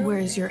 Bingo.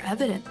 Where's your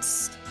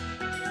evidence?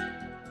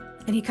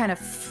 And he kind of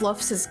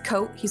fluffs his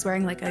coat. He's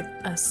wearing like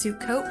a suit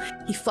coat.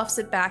 He fluffs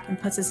it back and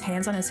puts his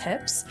hands on his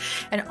hips.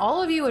 And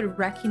all of you would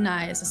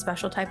recognize a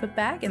special type of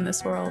bag in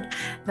this world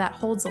that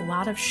holds a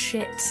lot of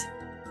shit.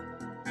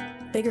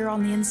 Bigger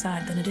on the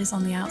inside than it is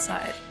on the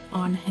outside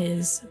on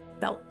his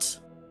belt.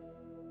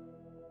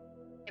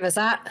 Give us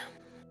that.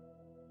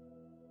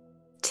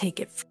 Take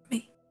it from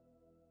me.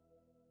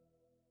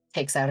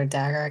 Takes out her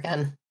dagger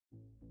again.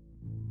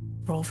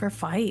 Roll for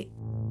fight.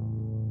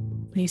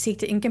 When you seek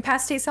to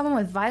incapacitate someone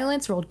with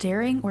violence, roll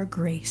daring or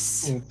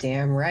grace. You're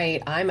damn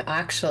right. I'm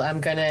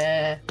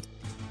gonna,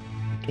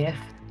 if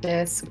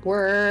this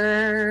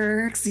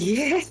works,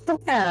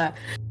 yeah.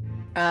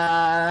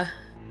 I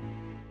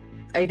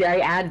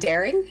add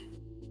daring?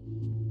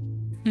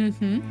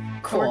 Mm-hmm.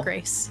 Cool. Or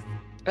grace.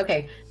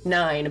 Okay,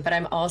 9, but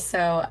I'm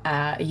also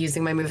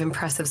using my move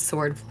Impressive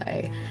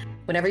Swordplay.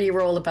 Whenever you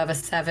roll above a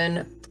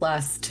 7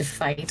 plus to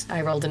fight,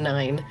 I rolled a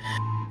 9.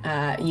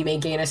 You may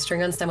gain a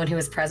string on someone who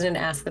is present and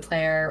ask the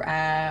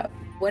player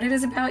what it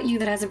is about you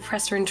that has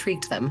impressed or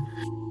intrigued them.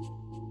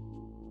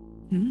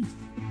 Mm.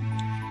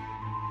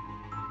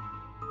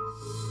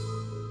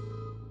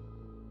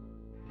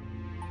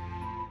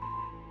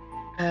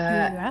 Who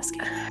are you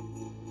asking?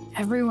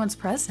 Everyone's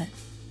present.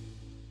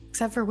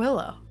 Except for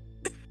Willow.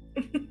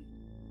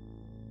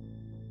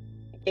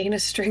 Gain a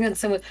string on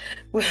someone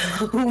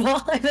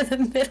while I'm in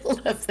the middle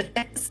of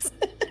this.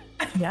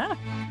 Yeah.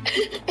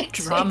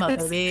 Drama,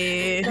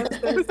 baby.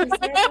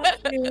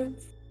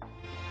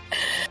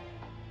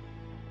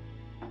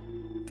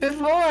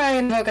 Before I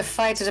invoke a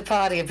fight at a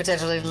party and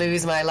potentially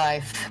lose my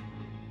life.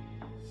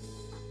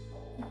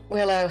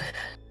 Willow,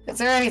 is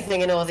there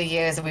anything in all the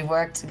years that we've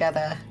worked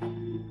together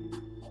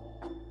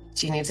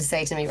that you need to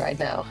say to me right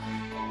now?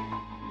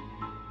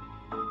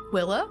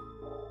 Willow?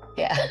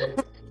 Yeah.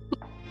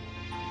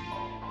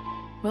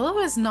 Willow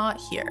is not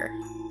here.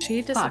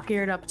 She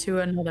disappeared up to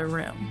another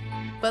room.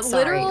 But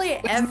Sorry. literally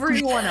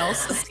everyone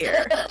else is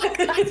here.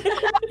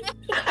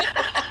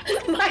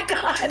 My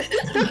God.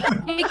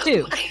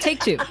 Take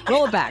two.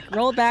 Roll it back.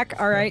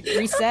 All right,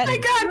 reset. My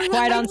God.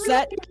 Quiet on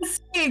set.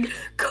 Seeing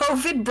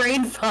COVID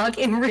brain fog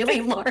in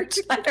really large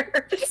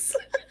letters.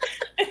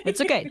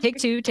 It's okay. Take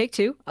two.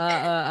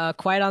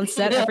 Quiet on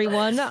set,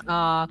 everyone.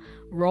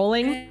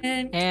 Rolling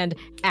and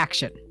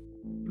action.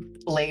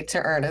 Blade to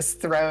Ernest's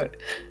throat.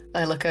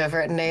 I look over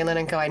at Naylan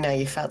and go, I know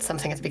you felt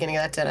something at the beginning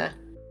of that dinner.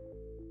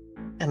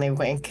 And they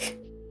wink.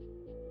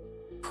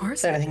 Of course.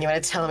 Is there anything you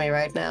want to tell me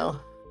right now?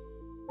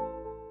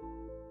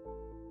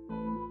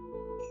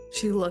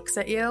 She looks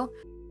at you.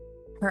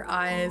 Her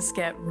eyes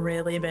get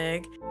really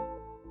big.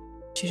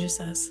 She just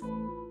says,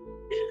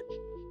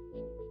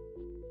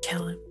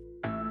 kill him.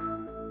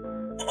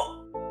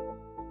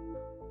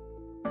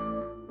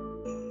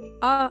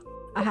 How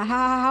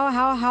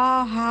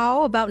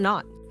about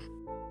not?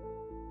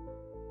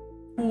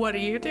 What do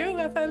you do,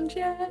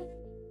 FMJ?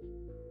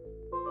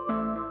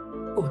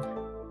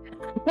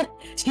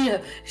 You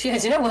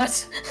know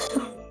what?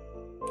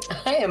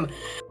 I am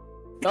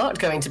not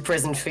going to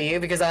prison for you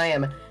because I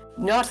am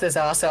not this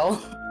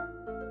arsehole.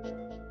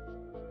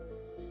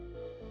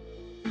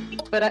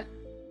 But I...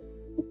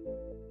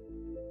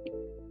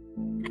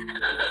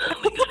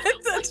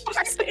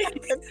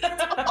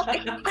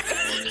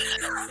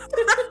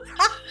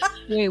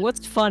 Wait,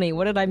 what's funny?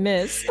 What did I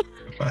miss?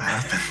 What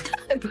happened?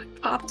 I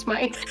popped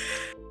my...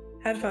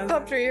 Headphones.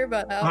 Popped your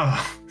earbud out.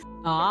 Oh,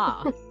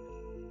 Ah.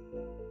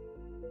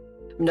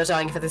 I'm not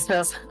dying for this,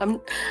 Mills.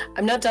 I'm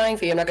not dying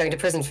for you. I'm not going to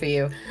prison for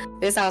you.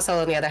 This asshole,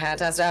 on the other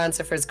hand, has to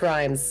answer for his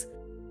crimes.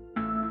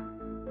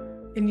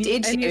 And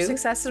Did you you?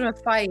 success in a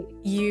fight,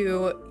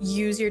 you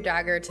use your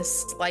dagger to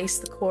slice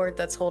the cord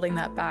that's holding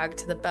that bag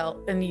to the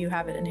belt, and you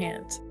have it in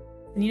hand.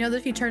 And you know that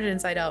if you turned it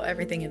inside out,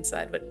 everything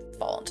inside would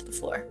fall onto the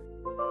floor.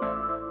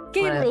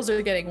 Game What? rules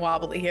are getting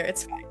wobbly here.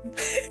 It's fine.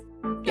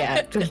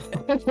 Yeah.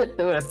 I'm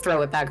gonna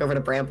throw it back over to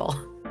Bramble.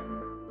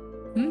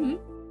 Mm-hmm.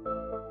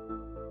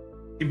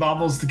 he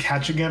bobbles the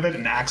catching of it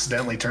and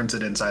accidentally turns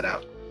it inside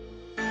out.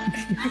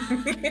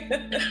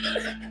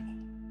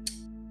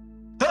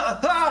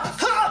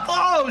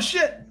 Oh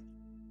shit!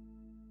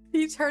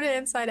 You turn it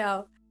inside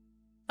out.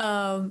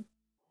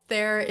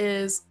 There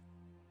is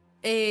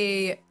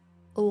a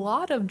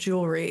lot of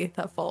jewelry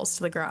that falls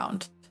to the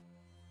ground.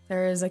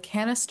 There is a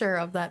canister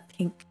of that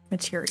pink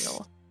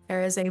material.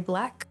 There is a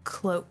black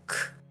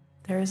cloak.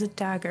 There is a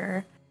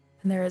dagger.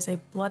 And there is a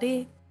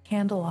bloody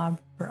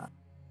candelabra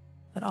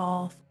that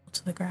all fall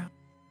to the ground.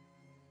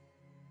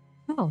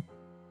 Oh.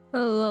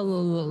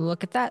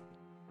 Look at that.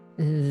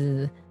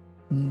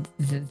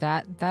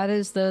 That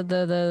is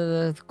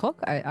the cloak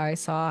I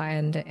saw,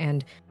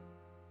 and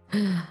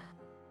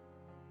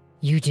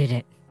you did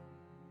it.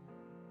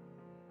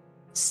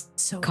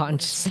 So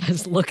Conch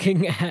says,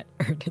 looking at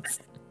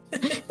Ernest.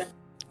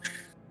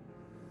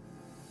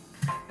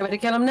 I'm gonna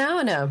kill him now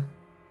or no?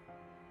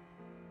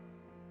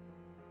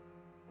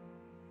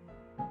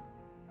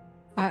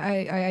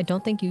 I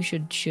don't think you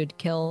should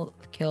kill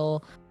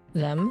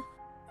them.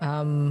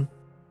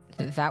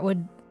 That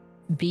would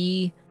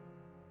be,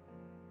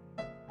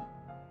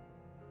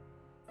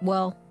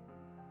 well,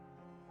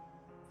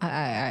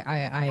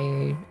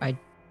 I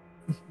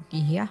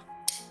yeah.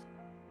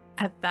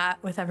 At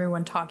that, with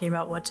everyone talking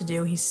about what to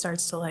do, he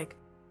starts to like,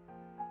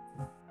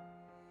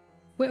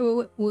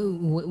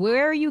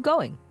 Where are you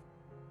going?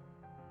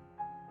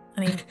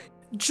 and he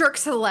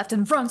jerks to the left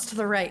and runs to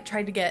the right,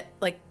 trying to get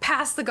like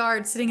past the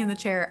guard sitting in the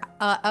chair,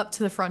 up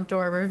to the front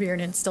door where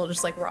Viernan's still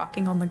just like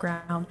rocking on the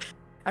ground.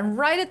 And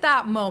right at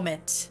that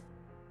moment,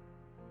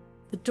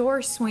 the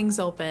door swings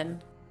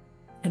open,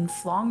 and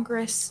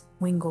Flongris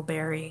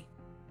Wingleberry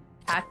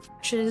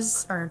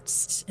catches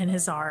Ernst in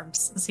his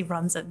arms as he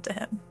runs into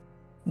him.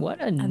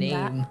 What a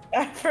name.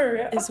 For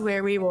real. Is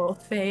where we will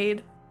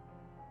fade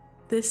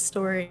this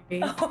story to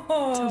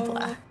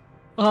black.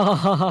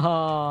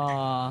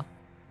 Oh.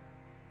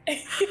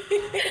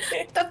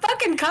 The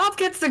fucking cop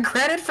gets the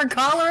credit for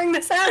collaring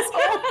this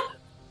asshole.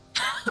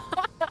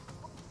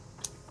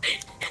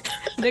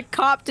 The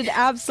cop did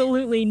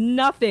absolutely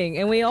nothing,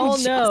 and we all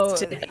know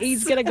Justice.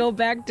 he's gonna go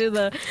back to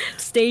the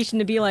station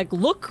to be like,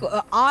 look,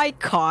 I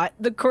caught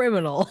the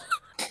criminal.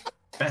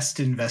 Best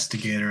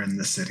investigator in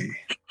the city.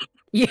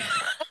 Yeah.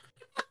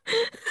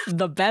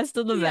 The best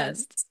of the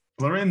Yes. best.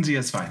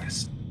 Florenzia's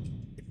finest.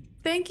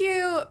 Thank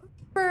you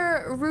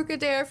for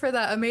Rukadare for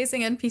that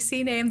amazing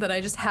NPC name that I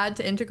just had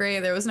to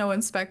integrate. There was no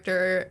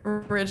inspector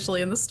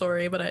originally in the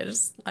story, but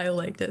I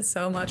liked it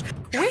so much.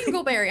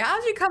 Wingleberry, how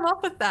did you come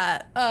up with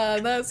that?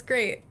 That was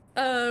great.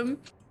 Yeah,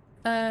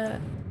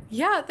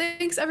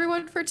 thanks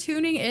everyone for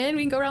tuning in.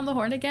 We can go around the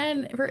horn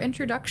again for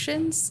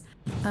introductions.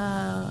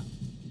 I'll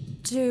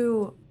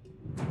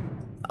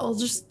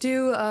just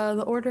do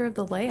the order of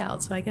the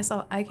layout. So I guess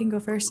I can go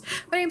first.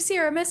 My name's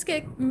Sierra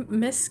Mystic.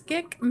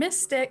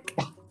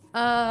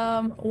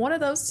 One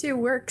of those two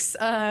works.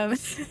 I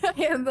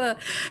am the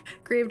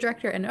creative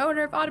director and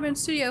owner of Ottoman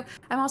Studio.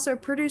 I'm also a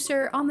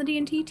producer on the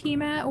D&T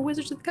team at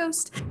Wizards of the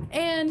Coast.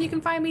 And you can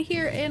find me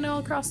here and all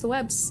across the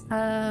webs.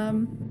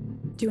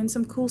 Doing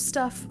some cool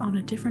stuff on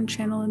a different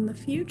channel in the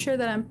future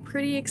that I'm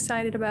pretty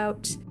excited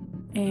about.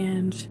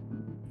 And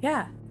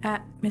yeah,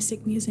 at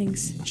Mystic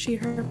Musings, she,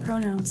 her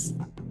pronouns.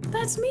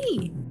 That's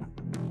me.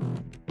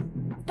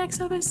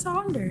 Next up is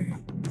Sonder.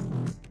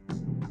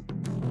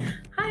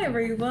 Hi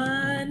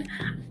everyone,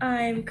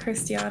 I'm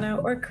Christiana,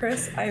 or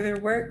Chris, either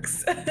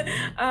works.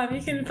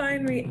 You can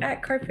find me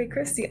at Carpe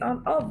Christie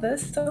on all the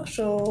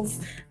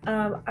socials.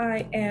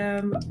 I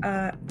am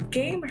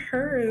Game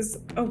Hers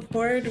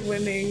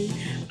award-winning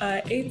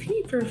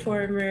AP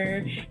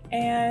performer,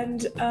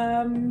 and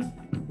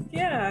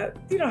yeah,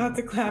 you don't have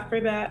to clap for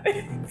that.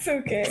 It's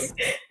okay.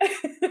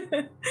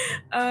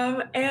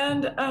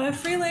 And a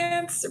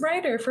freelance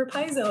writer for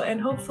Paizo and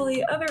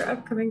hopefully other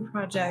upcoming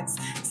projects.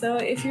 So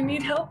if you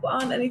need help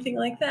on anything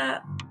like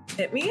that,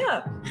 hit me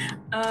up.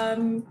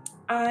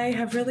 I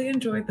have really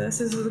enjoyed this.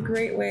 This is a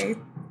great way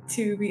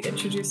to be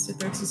introduced to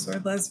Thirsty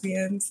Sword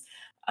lesbians.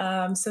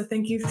 So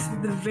thank you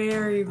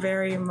very,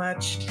 very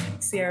much,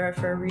 Sierra,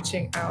 for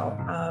reaching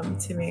out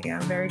to me. I'm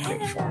very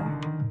grateful.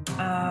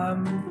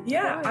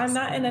 Yeah, I'm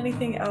not in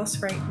anything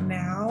else right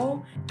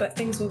now, but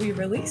things will be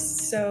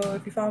released. So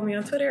if you follow me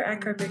on Twitter at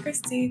Carpe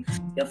Christie,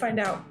 you'll find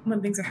out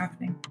when things are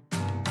happening.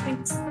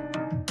 Thanks.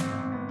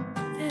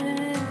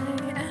 Hey,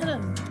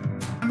 Adam.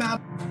 I'm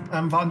Matt.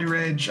 I'm Fondue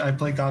Rage. I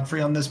play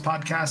Godfrey on this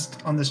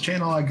podcast. On this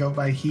channel, I go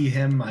by he,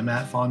 him. I'm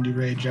at Fondue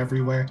Rage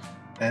everywhere.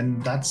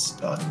 And that's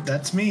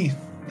me.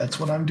 That's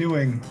what I'm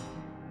doing.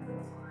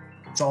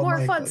 It's all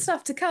More fun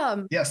stuff to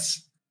come.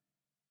 Yes.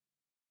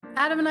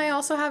 Adam and I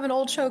also have an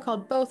old show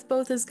called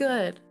Both is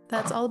Good.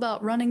 That's all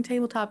about running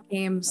tabletop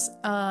games,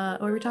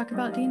 where we talk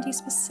about D&D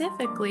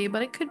specifically,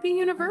 but it could be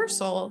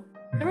universal.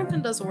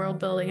 Everyone does world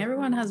building.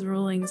 Everyone has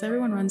rulings.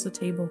 Everyone runs a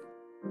table.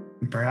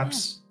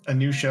 Perhaps a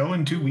new show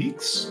in 2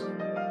 weeks.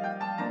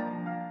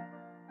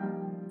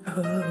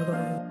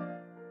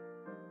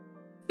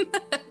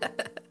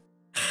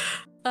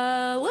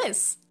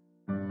 Liz.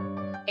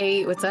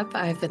 Hey, what's up?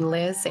 I've been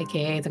Liz,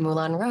 aka the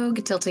Mulan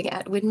Rogue, tilting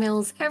at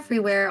windmills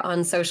everywhere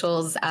on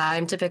socials.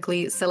 I'm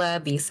typically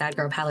Scylla, the Sad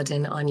Girl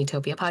Paladin on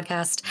Utopia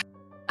Podcast.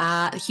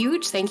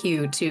 Huge thank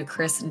you to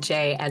Chris,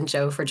 Jay, and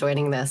Joe for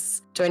joining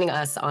us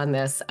on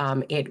this.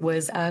 It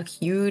was a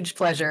huge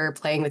pleasure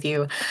playing with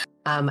you.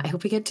 I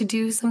hope we get to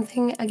do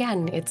something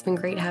again. It's been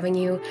great having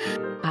you.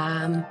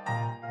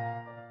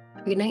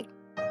 Good night.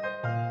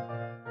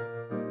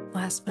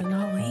 Last but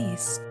not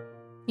least.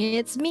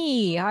 It's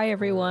me. Hi,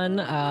 everyone.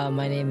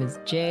 My name is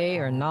Jay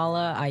or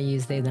Nala. I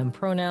use they, them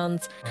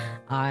pronouns.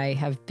 I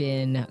have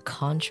been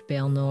Conch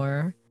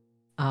Baelnor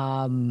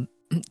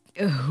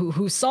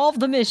who solved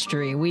the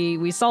mystery.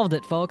 We solved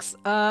it, folks.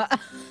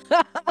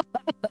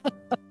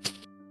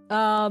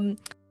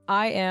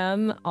 I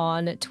am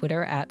on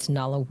Twitter at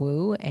Nala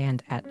Wu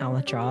and at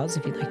Nala Jaws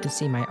if you'd like to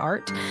see my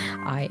art.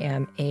 I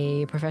am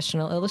a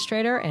professional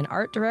illustrator and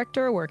art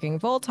director working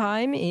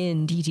full-time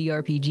in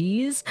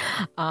TTRPGs.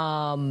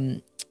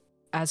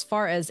 As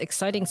far as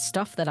exciting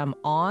stuff that I'm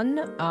on,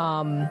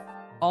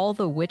 All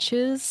the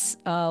Witches,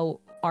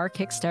 our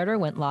Kickstarter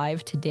went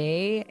live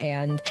today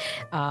and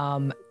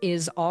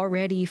is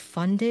already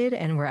funded,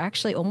 and we're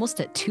actually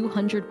almost at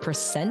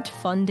 200%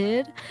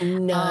 funded.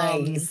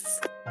 Nice.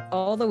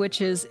 All the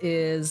Witches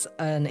is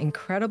an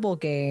incredible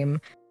game.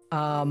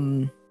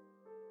 I've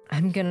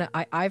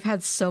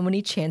had so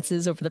many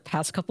chances over the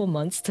past couple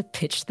months to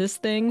pitch this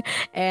thing,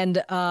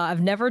 and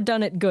I've never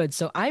done it good,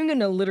 so I'm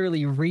gonna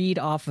literally read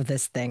off of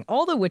this thing.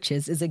 All the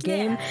Witches is a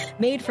game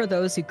made for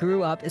those who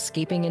grew up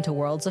escaping into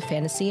worlds of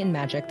fantasy and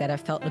magic that have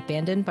felt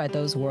abandoned by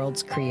those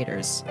worlds'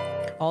 creators.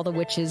 All the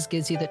Witches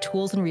gives you the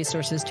tools and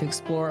resources to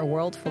explore a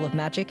world full of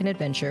magic and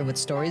adventure with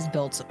stories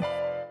built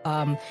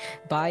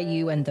by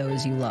you and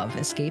those you love.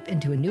 Escape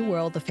into a new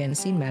world of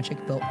fantasy and magic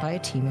built by a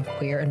team of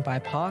queer and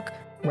BIPOC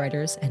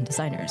writers and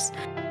designers.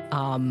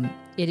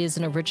 It is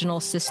an original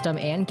system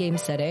and game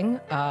setting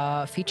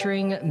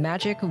featuring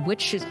magic,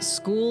 witch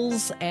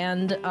schools,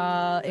 and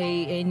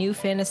a new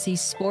fantasy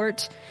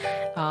sport,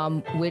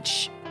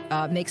 which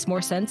makes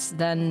more sense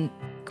than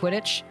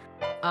Quidditch.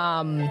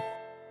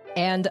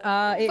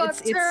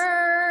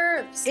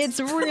 It's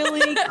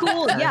really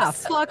cool. Yeah,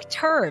 fuck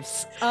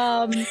turfs.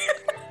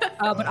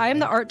 But I am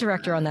the art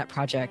director on that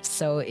project,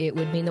 so it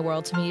would mean the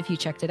world to me if you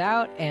checked it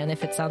out. And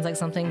if it sounds like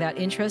something that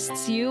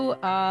interests you,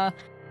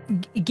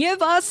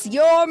 give us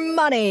your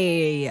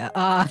money.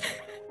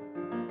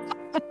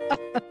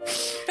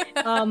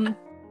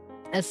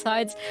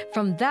 Aside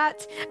from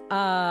that,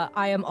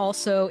 I am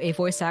also a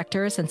voice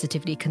actor,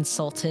 sensitivity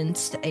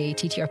consultant, a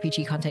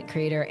TTRPG content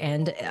creator,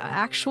 and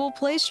actual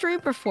play stream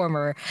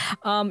performer.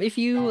 If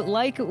you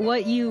like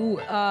what you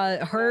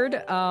heard,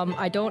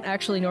 I don't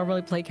actually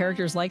normally play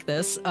characters like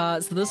this,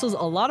 so this was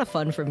a lot of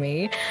fun for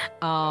me.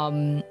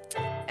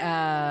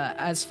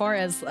 As far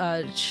as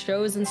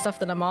shows and stuff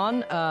that I'm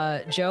on,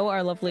 Joe,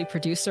 our lovely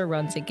producer,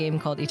 runs a game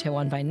called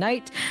Itaewon by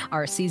Night.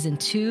 Our season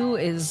 2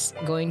 is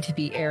going to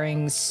be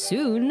airing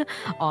soon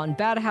on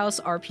Bad House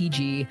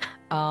RPG.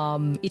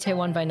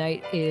 Itaewon by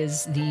Night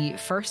is the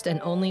first and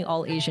only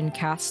all-Asian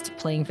cast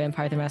playing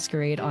Vampire the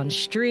Masquerade on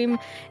stream.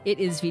 It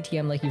is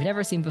VTM like you've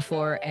never seen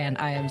before, and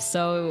I am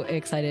so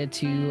excited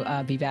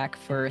to be back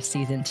for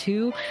season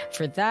 2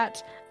 for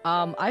that.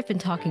 I've been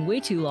talking way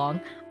too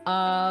long.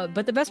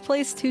 But the best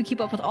place to keep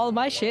up with all of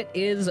my shit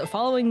is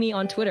following me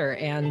on Twitter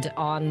and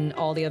on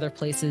all the other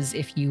places.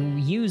 If you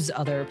use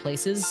other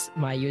places,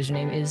 my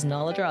username is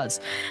Naladraws.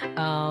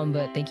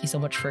 But thank you so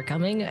much for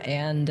coming,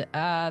 and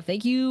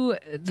thank you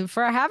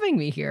for having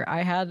me here.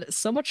 I had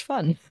so much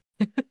fun.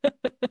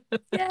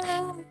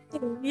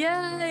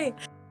 Yay!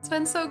 It's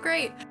been so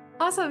great.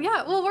 Awesome.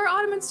 Yeah. Well, we're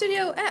Autumn Moon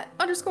Studio at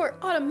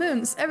 _Autumn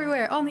Moons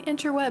everywhere on the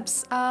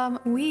interwebs.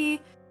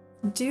 We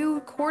do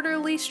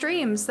quarterly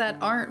streams that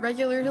aren't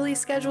regularly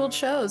scheduled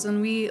shows,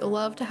 and we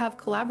love to have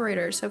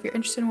collaborators. So if you're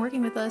interested in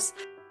working with us,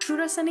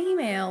 shoot us an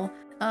email.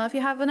 If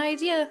you have an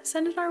idea,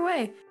 send it our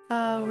way.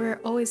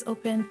 We're always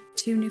open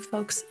to new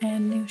folks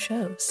and new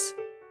shows.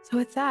 So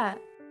with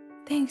that,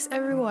 thanks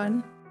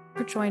everyone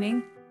for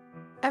joining.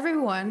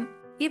 Everyone,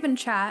 even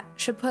chat,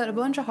 should put a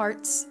bunch of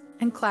hearts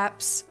and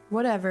claps,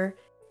 whatever,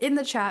 in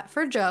the chat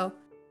for Joe,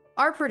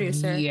 our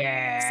producer,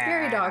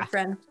 scary dog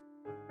friend.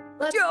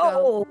 Let's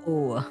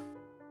go.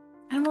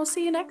 And we'll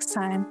see you next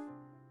time.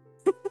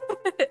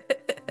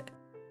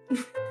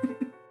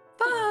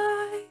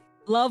 Bye.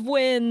 Love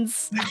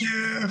wins. Thank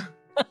you.